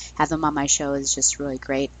to have them on my show is just really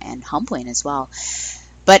great and humbling as well.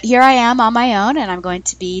 But here I am on my own, and I'm going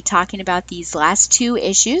to be talking about these last two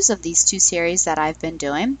issues of these two series that I've been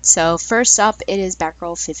doing. So first up, it is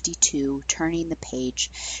Batgirl 52, Turning the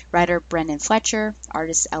Page. Writer Brendan Fletcher,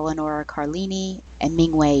 artist Eleonora Carlini and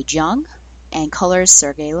Mingwei Zhang, and colors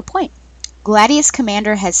Sergei Lapointe. Gladius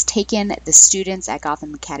Commander has taken the students at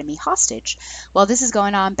Gotham Academy hostage. While this is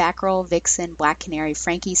going on, Batgirl, Vixen, Black Canary,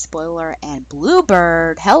 Frankie, Spoiler, and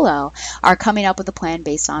Bluebird, hello, are coming up with a plan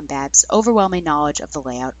based on Babs' overwhelming knowledge of the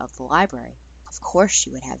layout of the library. Of course she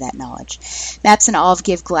would have that knowledge. Maps and Olive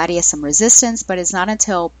give Gladius some resistance, but it's not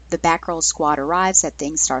until the Batgirl squad arrives that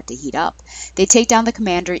things start to heat up. They take down the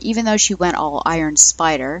commander, even though she went all Iron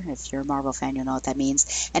Spider, if you're a Marvel fan you'll know what that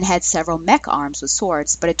means, and had several mech arms with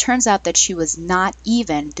swords, but it turns out that she was not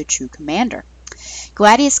even the true commander.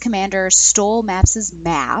 Gladius Commander stole Maps'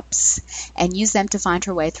 maps and used them to find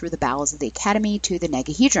her way through the bowels of the Academy to the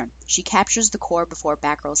Negahedron. She captures the core before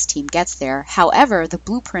Batgirl's team gets there. However, the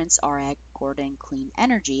blueprints are at Gordon Clean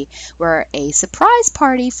Energy, where a surprise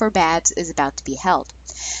party for Babs is about to be held.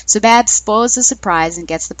 So Babs spoils the surprise and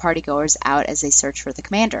gets the partygoers out as they search for the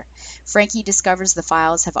commander. Frankie discovers the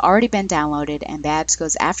files have already been downloaded, and Babs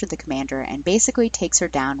goes after the commander and basically takes her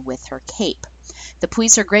down with her cape. The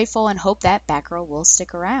police are grateful and hope that Batgirl will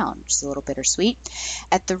stick around, which is a little bittersweet.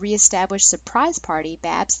 At the reestablished surprise party,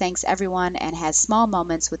 Babs thanks everyone and has small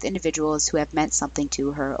moments with individuals who have meant something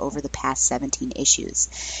to her over the past 17 issues.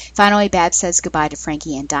 Finally, Babs says goodbye to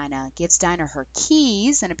Frankie and Dinah, gives Dinah her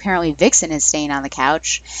keys, and apparently Vixen is staying on the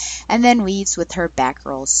couch, and then leaves with her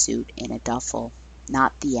Batgirl suit in a duffel.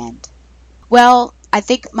 Not the end. Well, I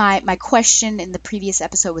think my question in the previous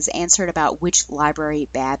episode was answered about which library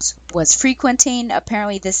Babs was frequenting.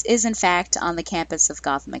 Apparently this is in fact on the campus of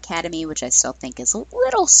Gotham Academy, which I still think is a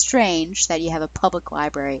little strange that you have a public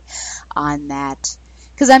library on that.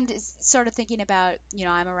 Because I'm just sort of thinking about,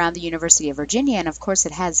 I'm around the University of Virginia, and of course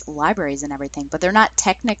it has libraries and everything, but they're not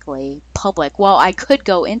technically public. Well, I could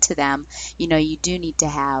go into them. You do need to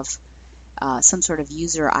have some sort of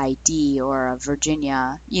user ID or a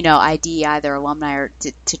Virginia, ID, either alumni or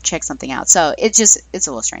to check something out. So it's a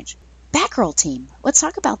little strange. Batgirl team. Let's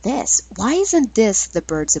talk about this. Why isn't this the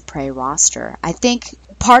Birds of Prey roster? I think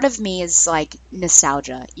part of me is like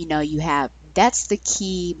nostalgia. That's the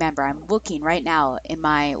key member. I'm looking right now in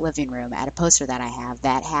my living room at a poster that I have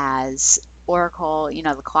that has Oracle,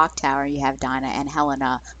 the clock tower. You have Dinah and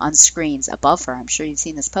Helena on screens above her. I'm sure you've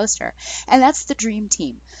seen this poster. And that's the dream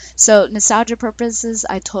team. So nostalgia purposes,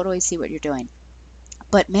 I totally see what you're doing.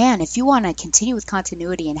 But man, if you want to continue with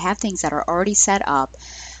continuity and have things that are already set up,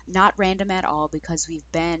 not random at all, because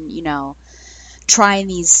we've been, trying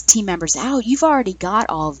these team members out, you've already got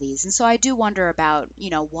all of these. And so I do wonder about,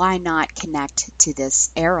 why not connect to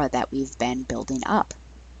this era that we've been building up.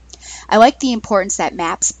 I like the importance that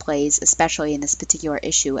Maps plays, especially in this particular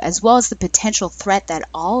issue, as well as the potential threat that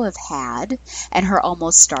Olive had and her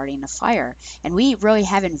almost starting a fire. And we really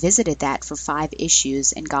haven't visited that for 5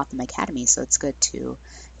 issues in Gotham Academy, so it's good to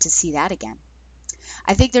see that again.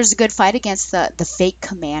 I think there's a good fight against the fake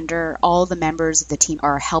commander. All the members of the team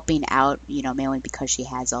are helping out, mainly because she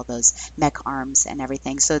has all those mech arms and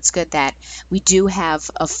everything. So it's good that we do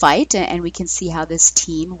have a fight and we can see how this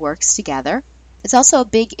team works together. It's also a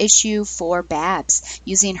big issue for Babs,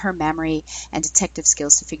 using her memory and detective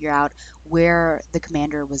skills to figure out where the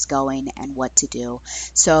commander was going and what to do.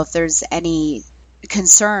 So if there's any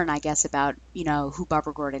concern, I guess, about, who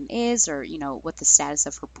Barbara Gordon is or, what the status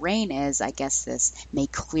of her brain is, I guess this may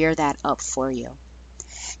clear that up for you.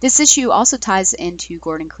 This issue also ties into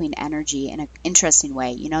Gordon Clean Energy in an interesting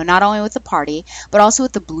way, not only with the party, but also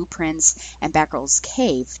with the blueprints and Batgirl's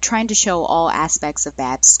cave, trying to show all aspects of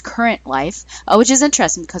Babs' current life, which is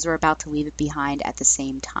interesting because we're about to leave it behind at the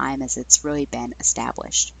same time as it's really been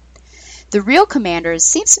established. The real commander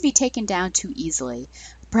seems to be taken down too easily,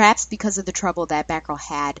 perhaps because of the trouble that Batgirl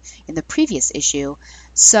had in the previous issue.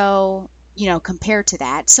 So, compared to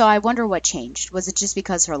that. So I wonder what changed. Was it just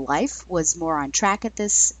because her life was more on track at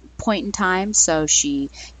this point in time, so she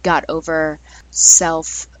got over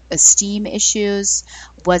self-esteem issues?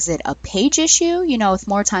 Was it a page issue, with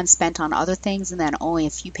more time spent on other things and then only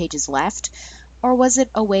a few pages left? Or was it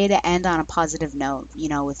a way to end on a positive note,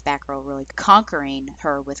 with Batgirl really conquering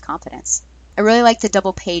her with confidence? I really like the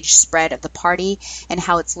double-page spread of the party and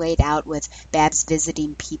how it's laid out with Babs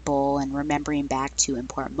visiting people and remembering back to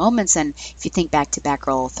important moments. And if you think back to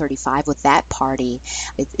Batgirl 35 with that party,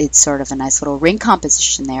 it's sort of a nice little ring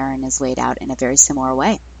composition there and is laid out in a very similar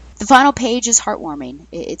way. The final page is heartwarming.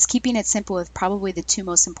 It's keeping it simple with probably the 2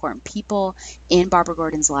 most important people in Barbara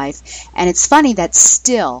Gordon's life. And it's funny that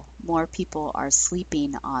still more people are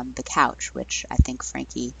sleeping on the couch, which I think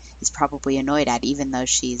Frankie is probably annoyed at, even though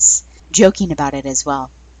she's joking about it as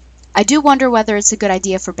well. I do wonder whether it's a good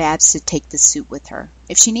idea for Babs to take the suit with her.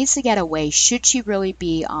 If she needs to get away, should she really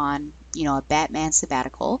be on, a Batman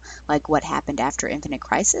sabbatical, like what happened after Infinite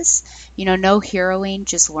Crisis? No heroing,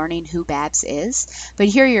 just learning who Babs is. But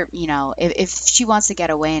here if she wants to get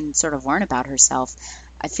away and sort of learn about herself,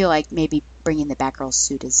 I feel like maybe bringing the Batgirl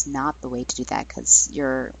suit is not the way to do that, because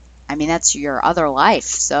that's your other life.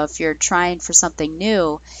 So if you're trying for something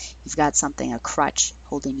new, you've got a crutch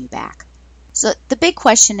holding you back. So the big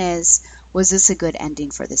question is, was this a good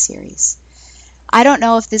ending for the series? I don't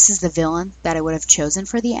know if this is the villain that I would have chosen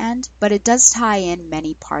for the end, but it does tie in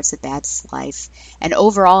many parts of Babs' life and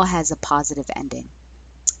overall has a positive ending.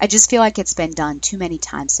 I just feel like it's been done too many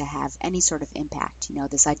times to have any sort of impact.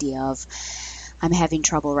 This idea of I'm having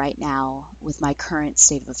trouble right now with my current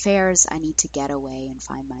state of affairs. I need to get away and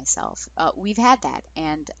find myself. We've had that,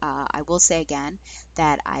 and I will say again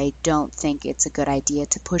that I don't think it's a good idea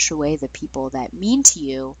to push away the people that mean to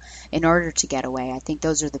you in order to get away. I think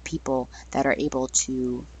those are the people that are able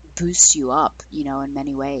to boost you up, in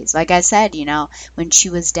many ways. Like I said, when she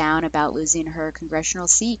was down about losing her congressional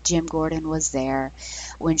seat, Jim Gordon was there.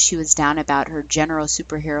 When she was down about her general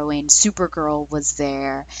superheroine, Supergirl was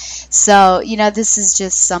there. So, this is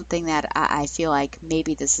just something that I feel like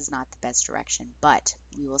maybe this is not the best direction, but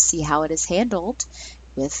we will see how it is handled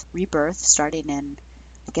with Rebirth starting in,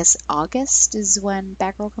 I guess, August is when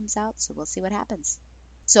Batgirl comes out, so we'll see what happens.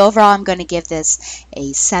 So overall, I'm going to give this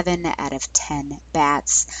a 7 out of 10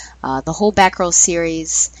 bats. The whole Batgirl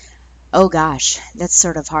series, oh gosh, that's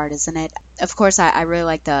sort of hard, isn't it? Of course, I really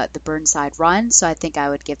like the Burnside run, so I think I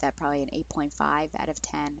would give that probably an 8.5 out of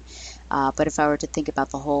 10. But if I were to think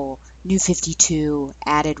about the whole New 52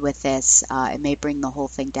 added with this, it may bring the whole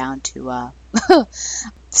thing down to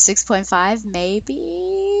 6.5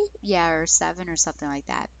 maybe, or 7 or something like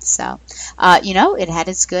that. So, it had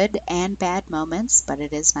its good and bad moments, but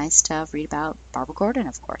it is nice to read about Barbara Gordon,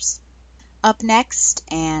 of course. Up next,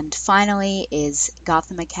 and finally, is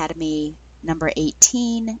Gotham Academy number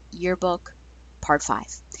 18, Yearbook, Part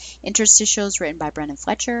 5. Interstitials written by Brendan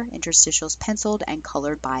Fletcher, interstitials penciled and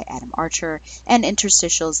colored by Adam Archer, and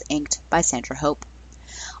interstitials inked by Sandra Hope.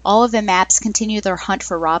 All of the maps continue their hunt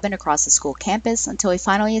for Robin across the school campus until he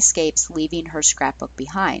finally escapes, leaving her scrapbook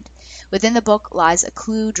behind. Within the book lies a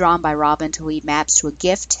clue drawn by Robin to lead Maps to a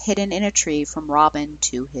gift hidden in a tree from Robin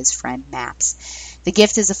to his friend Maps. The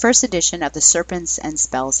gift is the first edition of the Serpents and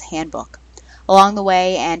Spells Handbook. Along the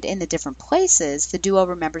way and in the different places, the duo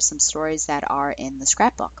remembers some stories that are in the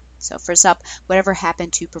scrapbook. So first up, Whatever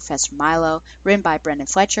Happened to Professor Milo, written by Brendan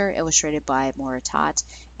Fletcher, illustrated by Maura Tott,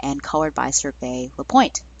 and colored by Sergei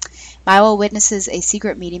Lapointe. Milo witnesses a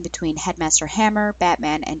secret meeting between Headmaster Hammer,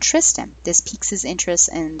 Batman, and Tristan. This piques his interest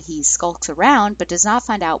and he skulks around, but does not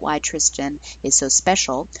find out why Tristan is so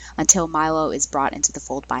special until Milo is brought into the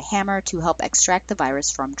fold by Hammer to help extract the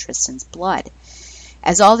virus from Tristan's blood.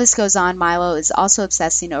 As all this goes on, Milo is also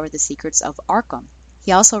obsessing over the secrets of Arkham.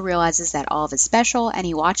 He also realizes that Olive is special, and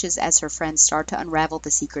he watches as her friends start to unravel the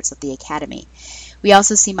secrets of the Academy. We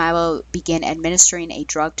also see Milo begin administering a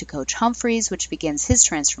drug to Coach Humphreys, which begins his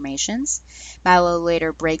transformations. Milo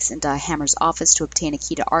later breaks into Hammer's office to obtain a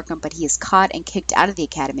key to Arkham, but he is caught and kicked out of the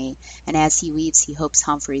Academy, and as he leaves, he hopes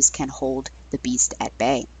Humphreys can hold the beast at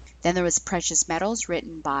bay. Then there was Precious Metals,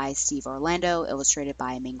 written by Steve Orlando, illustrated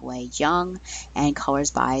by Mingwei Young, and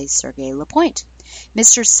colors by Sergei Lapointe.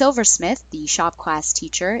 Mr. Silversmith, the shop class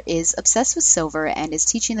teacher, is obsessed with silver and is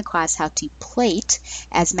teaching the class how to plate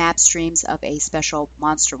as Maps dreams of a special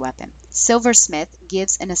monster weapon. Silversmith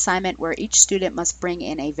gives an assignment where each student must bring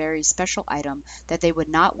in a very special item that they would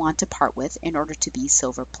not want to part with in order to be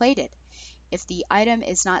silver plated. If the item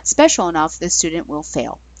is not special enough, the student will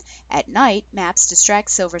fail. At night, Maps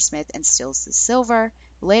distracts Silversmith and steals the silver,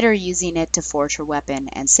 later using it to forge her weapon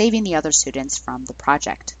and saving the other students from the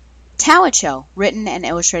project. Talent Show, written and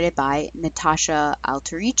illustrated by Natasha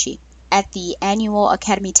Alterici. At the annual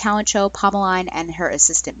Academy Talent Show, Pommeline and her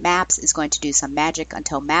assistant Maps is going to do some magic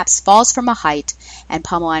until Maps falls from a height and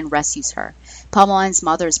Pommeline rescues her. Pommeline's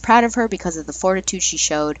mother is proud of her because of the fortitude she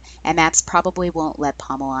showed, and Maps probably won't let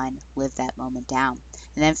Pommeline live that moment down.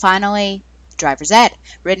 And then finally, Driver's Ed,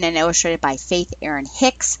 written and illustrated by Faith Erin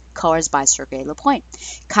Hicks, colors by Sergei Lapointe.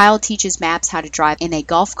 Kyle teaches Maps how to drive in a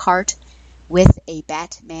golf cart with a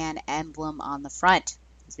Batman emblem on the front.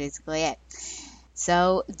 That's basically it.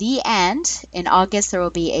 So, the end. In August, there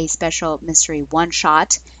will be a special mystery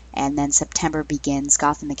one-shot, and then September begins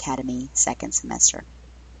Gotham Academy second semester.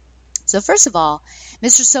 So first of all,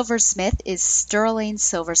 Mr. Silversmith is Sterling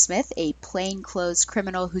Silversmith, a plainclothes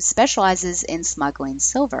criminal who specializes in smuggling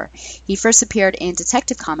silver. He first appeared in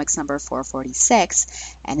Detective Comics number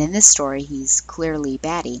 446, and in this story, he's clearly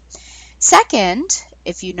batty. Second,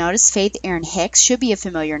 if you notice, Faith Erin Hicks should be a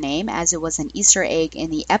familiar name, as it was an Easter egg in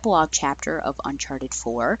the epilogue chapter of Uncharted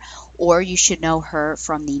 4, or you should know her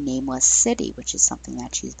from the Nameless City, which is something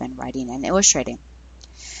that she's been writing and illustrating.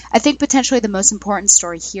 I think potentially the most important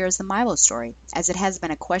story here is the Milo story, as it has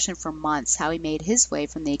been a question for months how he made his way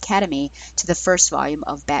from the Academy to the first volume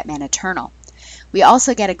of Batman Eternal. We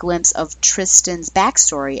also get a glimpse of Tristan's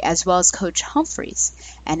backstory as well as Coach Humphreys,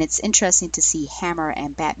 and it's interesting to see Hammer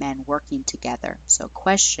and Batman working together, so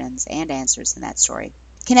questions and answers in that story.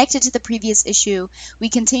 Connected to the previous issue, we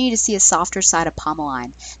continue to see a softer side of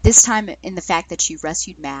Pommeline, this time in the fact that she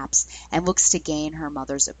rescued Maps and looks to gain her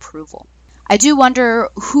mother's approval. I do wonder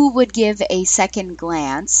who would give a second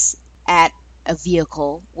glance at a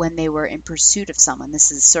vehicle when they were in pursuit of someone.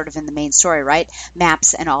 This is sort of in the main story, right?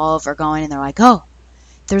 Maps and Olive are going and they're like, oh,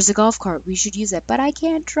 there's a golf cart, we should use it, but I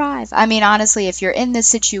can't drive. I mean, honestly, if you're in this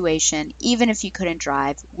situation, even if you couldn't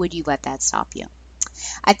drive, would you let that stop you?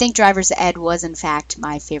 I think Driver's Ed was, in fact,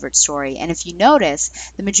 my favorite story. And if you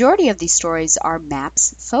notice, the majority of these stories are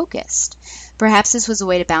maps focused. Perhaps this was a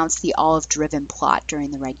way to balance the Olive-driven plot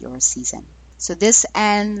during the regular season. So this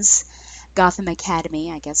ends Gotham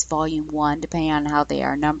Academy, I guess Volume 1, depending on how they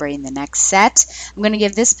are numbering the next set. I'm going to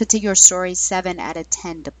give this particular story 7 out of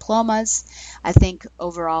 10 diplomas. I think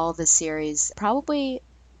overall the series probably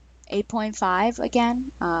 8.5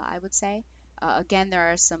 again, I would say. Again,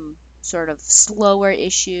 there are some sort of slower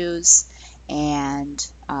issues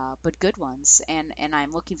but good ones, and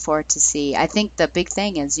I'm looking forward to see. I think the big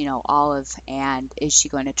thing is, Olive, and is she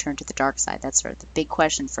going to turn to the dark side? That's sort of the big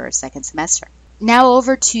question for a second semester. Now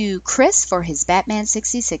over to Chris for his Batman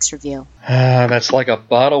 66 review. That's like a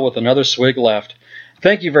bottle with another swig left.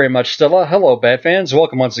 Thank you very much, Stella. Hello, Bat fans.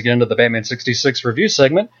 Welcome once again to the Batman 66 review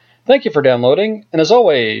segment. Thank you for downloading, and as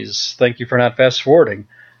always, thank you for not fast-forwarding.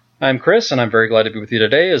 I'm Chris, and I'm very glad to be with you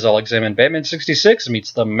today as I'll examine Batman 66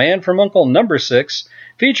 meets The Man from U.N.C.L.E. number 6,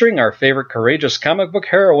 featuring our favorite courageous comic book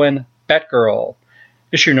heroine, Batgirl.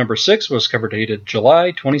 Issue number 6 was cover dated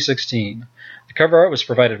July 2016. The cover art was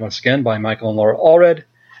provided once again by Michael and Laura Allred,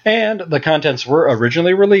 and the contents were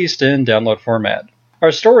originally released in download format.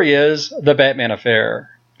 Our story is The Batman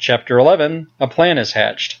Affair. Chapter 11, A Plan is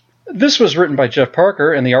Hatched. This was written by Jeff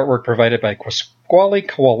Parker and the artwork provided by Pasquale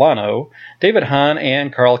Coelano, David Hahn,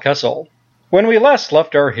 and Carl Kessel. When we last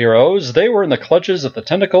left our heroes, they were in the clutches of the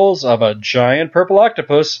tentacles of a giant purple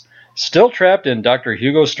octopus, still trapped in Dr.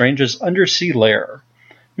 Hugo Strange's undersea lair.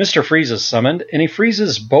 Mr. Freeze is summoned, and he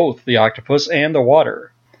freezes both the octopus and the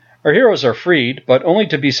water. Our heroes are freed, but only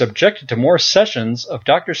to be subjected to more sessions of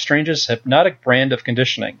Dr. Strange's hypnotic brand of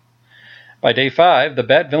conditioning. By day 5, the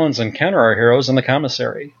Bat-villains encounter our heroes in the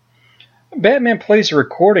commissary. Batman plays a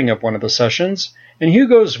recording of one of the sessions, and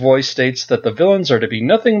Hugo's voice states that the villains are to be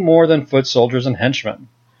nothing more than foot soldiers and henchmen,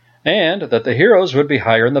 and that the heroes would be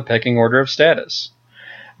higher in the pecking order of status.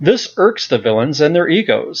 This irks the villains and their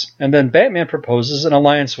egos, and then Batman proposes an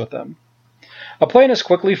alliance with them. A plan is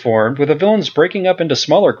quickly formed, with the villains breaking up into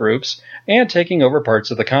smaller groups and taking over parts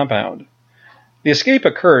of the compound. The escape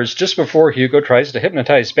occurs just before Hugo tries to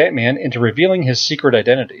hypnotize Batman into revealing his secret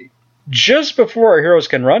identity. Just before our heroes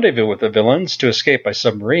can rendezvous with the villains to escape by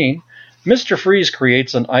submarine, Mr. Freeze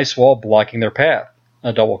creates an ice wall blocking their path,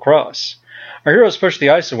 a double cross. Our heroes push the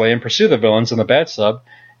ice away and pursue the villains in the Bat-sub,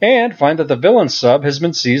 and find that the villain's sub has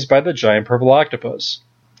been seized by the giant purple octopus.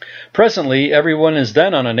 Presently, everyone is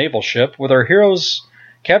then on a naval ship, with our heroes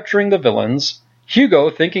capturing the villains, Hugo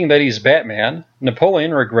thinking that he's Batman,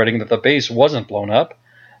 Napoleon regretting that the base wasn't blown up,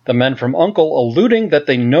 the men from U.N.C.L.E. alluding that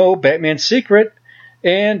they know Batman's secret,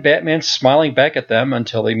 and Batman smiling back at them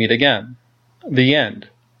until they meet again. The end.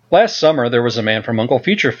 Last summer, there was a Man from U.N.C.L.E.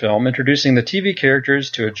 feature film introducing the TV characters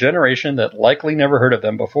to a generation that likely never heard of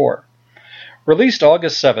them before. Released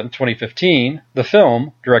August 7, 2015, the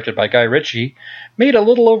film, directed by Guy Ritchie, made a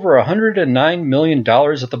little over $109 million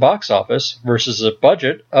at the box office versus a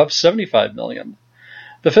budget of $75 million.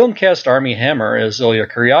 The film cast Armie Hammer as Ilya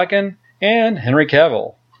Kuryakin and Henry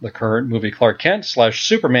Cavill, the current movie Clark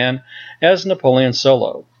Kent/Superman, as Napoleon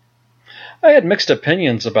Solo. I had mixed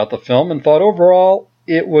opinions about the film and thought overall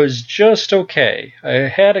it was just okay. I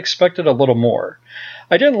had expected a little more.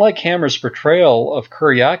 I didn't like Hammer's portrayal of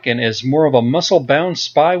Kuryakin as more of a muscle-bound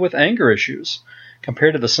spy with anger issues,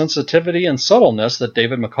 compared to the sensitivity and subtleness that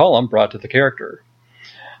David McCallum brought to the character.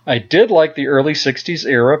 I did like the early 60s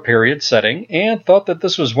era period setting, and thought that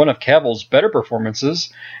this was one of Cavill's better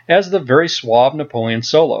performances as the very suave Napoleon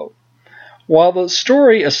Solo. While the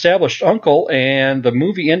story established U.N.C.L.E. and the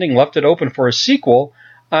movie ending left it open for a sequel,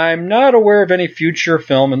 I'm not aware of any future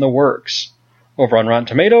film in the works. Over on Rotten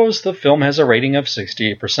Tomatoes, the film has a rating of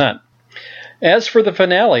 68%. As for the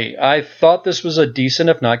finale, I thought this was a decent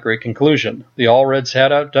if not great conclusion. The Allreds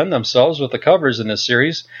had outdone themselves with the covers in this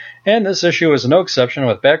series, and this issue is no exception,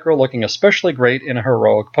 with Batgirl looking especially great in a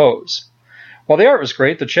heroic pose. While the art was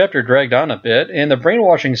great, the chapter dragged on a bit, and the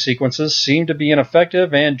brainwashing sequences seemed to be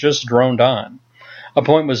ineffective and just droned on. A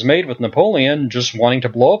point was made with Napoleon just wanting to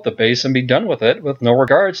blow up the base and be done with it, with no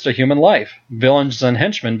regards to human life. Villains and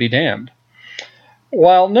henchmen be damned.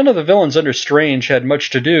 While none of the villains under Strange had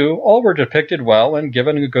much to do, all were depicted well and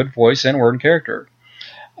given a good voice and word and character.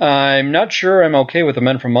 I'm not sure I'm okay with the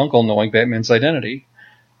men from U.N.C.L.E. knowing Batman's identity,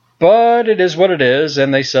 but it is what it is,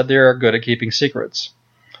 and they said they are good at keeping secrets.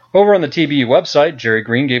 Over on the TBU website, Jerry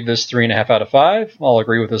Green gave this 3.5 out of 5. I'll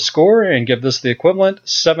agree with his score and give this the equivalent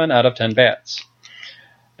 7 out of 10 bats.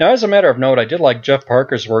 Now, as a matter of note, I did like Jeff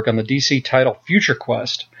Parker's work on the DC title Future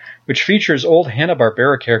Quest, which features old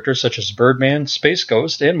Hanna-Barbera characters such as Birdman, Space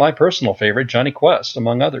Ghost, and my personal favorite, Johnny Quest,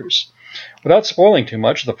 among others. Without spoiling too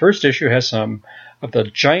much, the first issue has some of the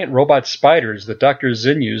giant robot spiders that Dr.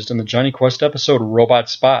 Zinn used in the Johnny Quest episode Robot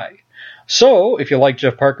Spy. So, if you like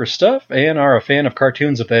Jeff Parker's stuff and are a fan of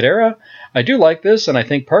cartoons of that era, I do like this, and I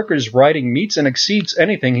think Parker's writing meets and exceeds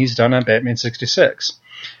anything he's done on Batman 66.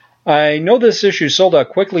 I know this issue sold out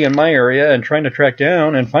quickly in my area, and trying to track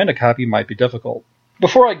down and find a copy might be difficult.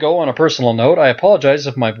 Before I go, on a personal note, I apologize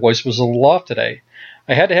if my voice was a little off today.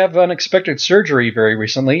 I had to have unexpected surgery very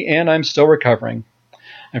recently, and I'm still recovering.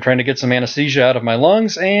 I'm trying to get some anesthesia out of my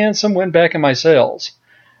lungs and some wind back in my sails.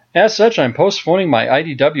 As such, I'm postponing my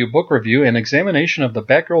IDW book review and examination of the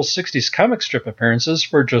Batgirl 60s comic strip appearances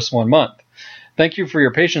for just 1 month. Thank you for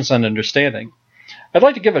your patience and understanding. I'd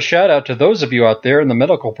like to give a shout out to those of you out there in the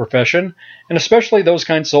medical profession, and especially those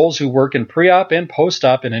kind souls who work in pre-op and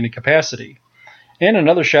post-op in any capacity. And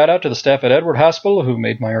another shout out to the staff at Edward Hospital who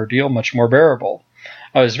made my ordeal much more bearable.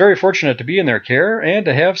 I was very fortunate to be in their care and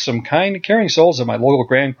to have some kind, caring souls at my local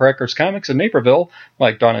Grand Crackers Comics in Naperville,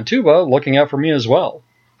 like Dawn and Tuba, looking out for me as well.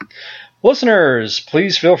 Listeners,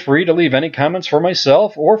 please feel free to leave any comments for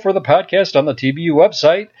myself or for the podcast on the TBU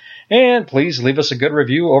website, and please leave us a good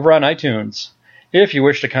review over on iTunes. If you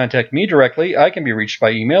wish to contact me directly, I can be reached by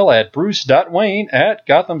email at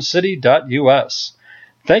bruce.wayne@gothamcity.us.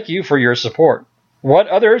 Thank you for your support. What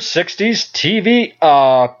other 60s TV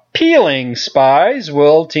appealing spies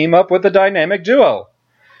will team up with the dynamic duo?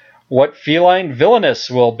 What feline villainess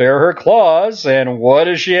will bear her claws, and what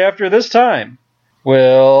is she after this time?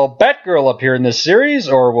 Will Batgirl appear in this series,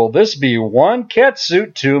 or will this be one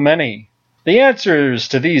catsuit too many? The answers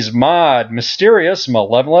to these mysterious,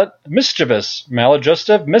 malevolent, mischievous,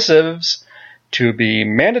 maladjustive missives to be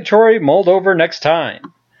mandatory mulled over next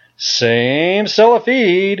time. Same Stella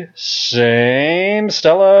feed, same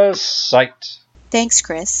Stella site. Thanks,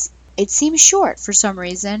 Chris. It seems short for some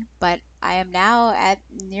reason, but I am now at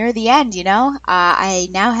near the end, I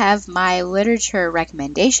now have my literature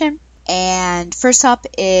recommendation. And first up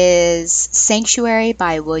is Sanctuary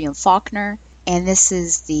by William Faulkner. And this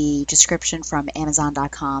is the description from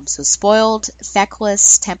Amazon.com. So, spoiled,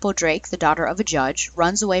 feckless Temple Drake, the daughter of a judge,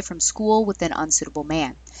 runs away from school with an unsuitable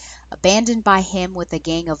man. Abandoned by him with a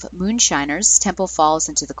gang of moonshiners, Temple falls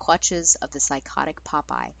into the clutches of the psychotic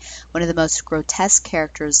Popeye, one of the most grotesque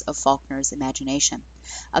characters of Faulkner's imagination.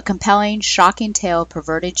 A compelling, shocking tale of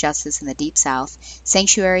perverted justice in the Deep South,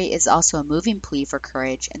 Sanctuary is also a moving plea for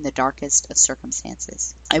courage in the darkest of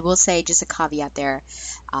circumstances. I will say, just a caveat there,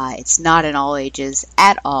 it's not in all ages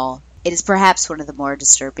at all. It is perhaps one of the more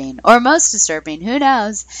disturbing, or most disturbing, who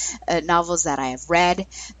knows, novels that I have read,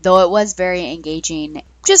 though it was very engaging.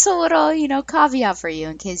 Just a little, caveat for you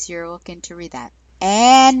in case you're looking to read that.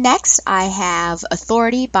 And next I have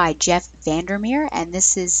Authority by Jeff Vandermeer, and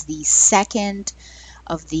this is the second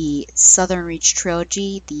of the Southern Reach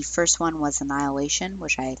trilogy. The first one was Annihilation,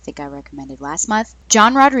 which I think I recommended last month.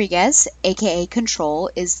 John Rodriguez, aka Control,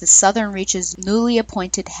 is the Southern Reach's newly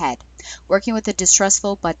appointed head. Working with a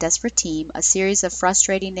distrustful but desperate team, a series of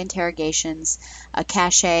frustrating interrogations, a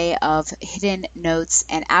cache of hidden notes,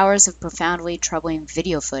 and hours of profoundly troubling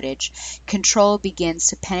video footage, Control begins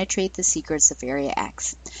to penetrate the secrets of Area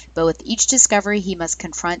X. But with each discovery, he must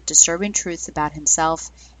confront disturbing truths about himself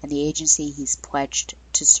and the agency he's pledged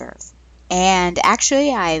to serve. And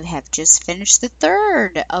actually, I have just finished the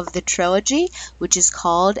third of the trilogy, which is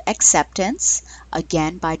called Acceptance,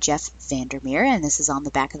 again by Jeff Vandermeer, and this is on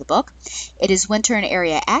the back of the book. It is winter in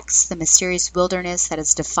Area X, the mysterious wilderness that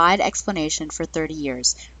has defied explanation for 30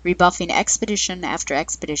 years, rebuffing expedition after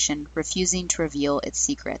expedition, refusing to reveal its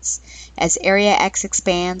secrets. As Area X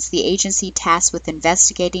expands, the agency tasked with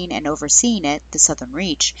investigating and overseeing it, the Southern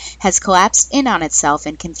Reach, has collapsed in on itself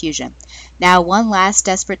in confusion. Now one last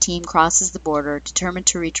desperate team crosses the border, determined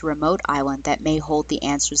to reach a remote island that may hold the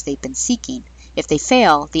answers they've been seeking. If they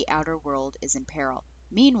fail, the outer world is in peril.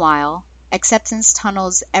 Meanwhile, Acceptance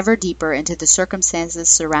tunnels ever deeper into the circumstances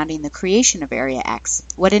surrounding the creation of Area X.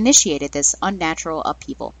 What initiated this unnatural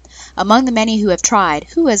upheaval? Among the many who have tried,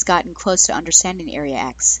 who has gotten close to understanding Area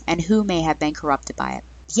X, and who may have been corrupted by it?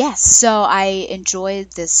 Yes, so I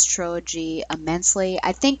enjoyed this trilogy immensely.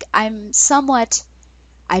 I think I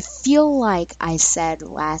feel like I said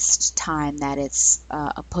last time that it's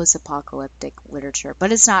a post-apocalyptic literature,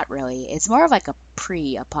 but it's not really. It's more of like a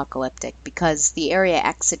pre-apocalyptic, because the Area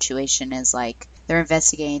X situation is like they're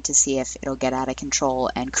investigating to see if it'll get out of control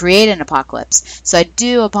and create an apocalypse. So I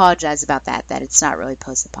do apologize about that it's not really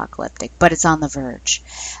post-apocalyptic, but it's on the verge.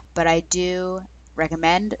 But I do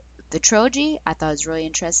recommend the trilogy. I thought it was really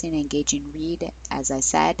interesting and engaging read, as I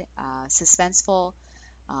said. Suspenseful,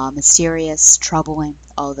 mysterious, troubling,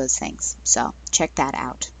 all those things. So check that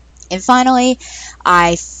out. And finally,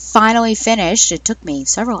 I finished, it took me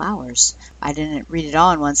several hours, I didn't read it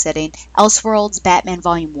all in one sitting, Elseworlds Batman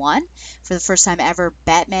Volume 1. For the first time ever,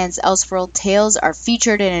 Batman's Elseworld tales are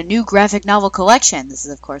featured in a new graphic novel collection. This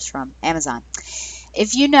is, of course, from Amazon.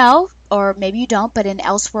 If you know, or maybe you don't, but in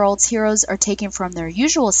Elseworlds, heroes are taken from their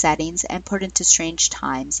usual settings and put into strange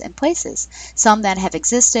times and places. Some that have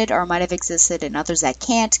existed or might have existed, and others that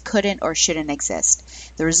can't, couldn't, or shouldn't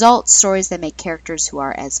exist. The result, stories that make characters who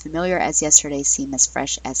are as familiar as yesterday seem as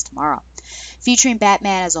fresh as tomorrow. Featuring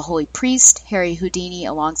Batman as a holy priest, Harry Houdini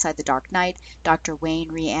alongside the Dark Knight, Dr.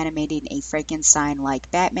 Wayne reanimating a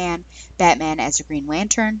Frankenstein-like Batman, Batman as a Green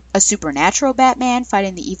Lantern, a supernatural Batman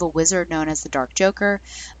fighting the evil wizard known as the Dark Joker,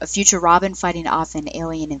 a future Robin fighting off an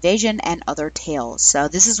alien invasion, and other tales. So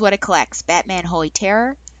this is what it collects: Batman Holy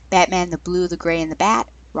Terror, Batman the Blue, the Gray, and the Bat,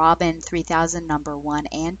 Robin 3000 number 1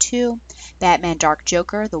 and 2, Batman Dark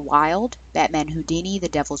Joker, The Wild, Batman Houdini, The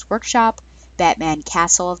Devil's Workshop, Batman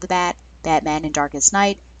Castle of the Bat, Batman and Darkest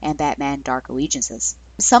Night, and Batman Dark Allegiances.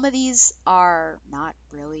 Some of these are not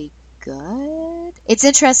really good. It's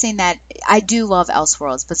interesting that I do love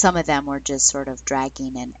Elseworlds, but some of them were just sort of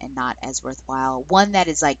dragging and not as worthwhile. One that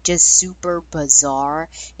is like just super bizarre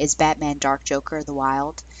is Batman Dark Joker, The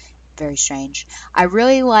Wild. Very strange. I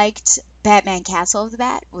really liked Batman Castle of the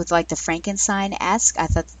Bat with like the Frankenstein-esque. I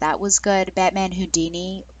thought that was good. Batman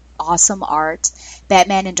Houdini, awesome art.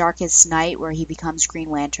 Batman in Darkest Night, where he becomes Green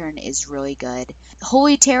Lantern, is really good.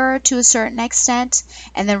 Holy Terror to a certain extent.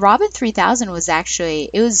 And then Robin 3000 was actually,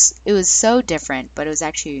 it was so different, but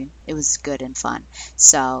it was good and fun.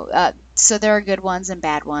 So there are good ones and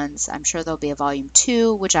bad ones. I'm sure there'll be a volume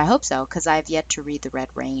 2, which I hope so, because I've yet to read the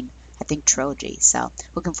Red Rain, I think, trilogy. So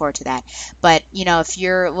looking forward to that. But, you know, if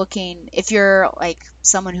you're like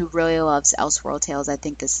someone who really loves Elseworld tales, I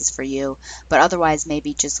think this is for you. But otherwise,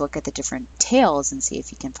 maybe just look at the different tales and see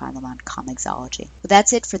if you can find them on Comixology. Well,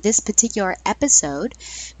 that's it for this particular episode.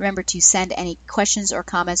 Remember to send any questions or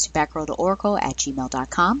comments to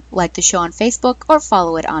batgirltooracle@gmail.com. Like the show on Facebook or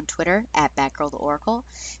follow it on Twitter @BatgirlToOracle.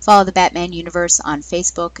 Follow the Batman Universe on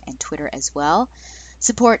Facebook and Twitter as well.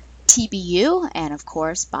 Support TBU, and of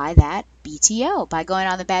course by that BTO, by going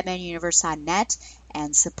on the BatmanUniverse.net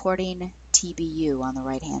and supporting TBU on the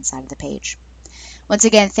right hand side of the page. Once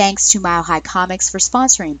again, thanks to Mile High Comics for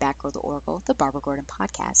sponsoring Batgirl to Oracle, the Barbara Gordon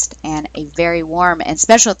podcast, and a very warm and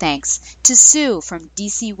special thanks to Sue from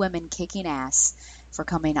DC Women Kicking Ass for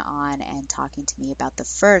coming on and talking to me about the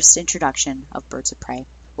first introduction of Birds of Prey.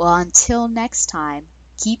 Well, until next time,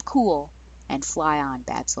 keep cool and fly on,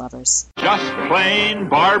 Babs lovers. Just plain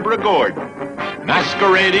Barbara Gordon,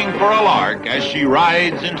 masquerading for a lark as she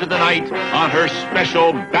rides into the night on her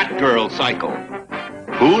special Batgirl cycle.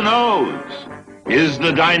 Who knows? Is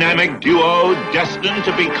the dynamic duo destined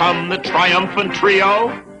to become the triumphant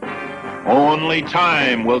trio? Only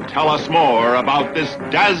time will tell us more about this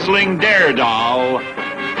dazzling daredoll.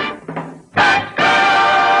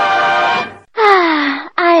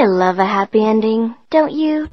 I love a happy ending, don't you?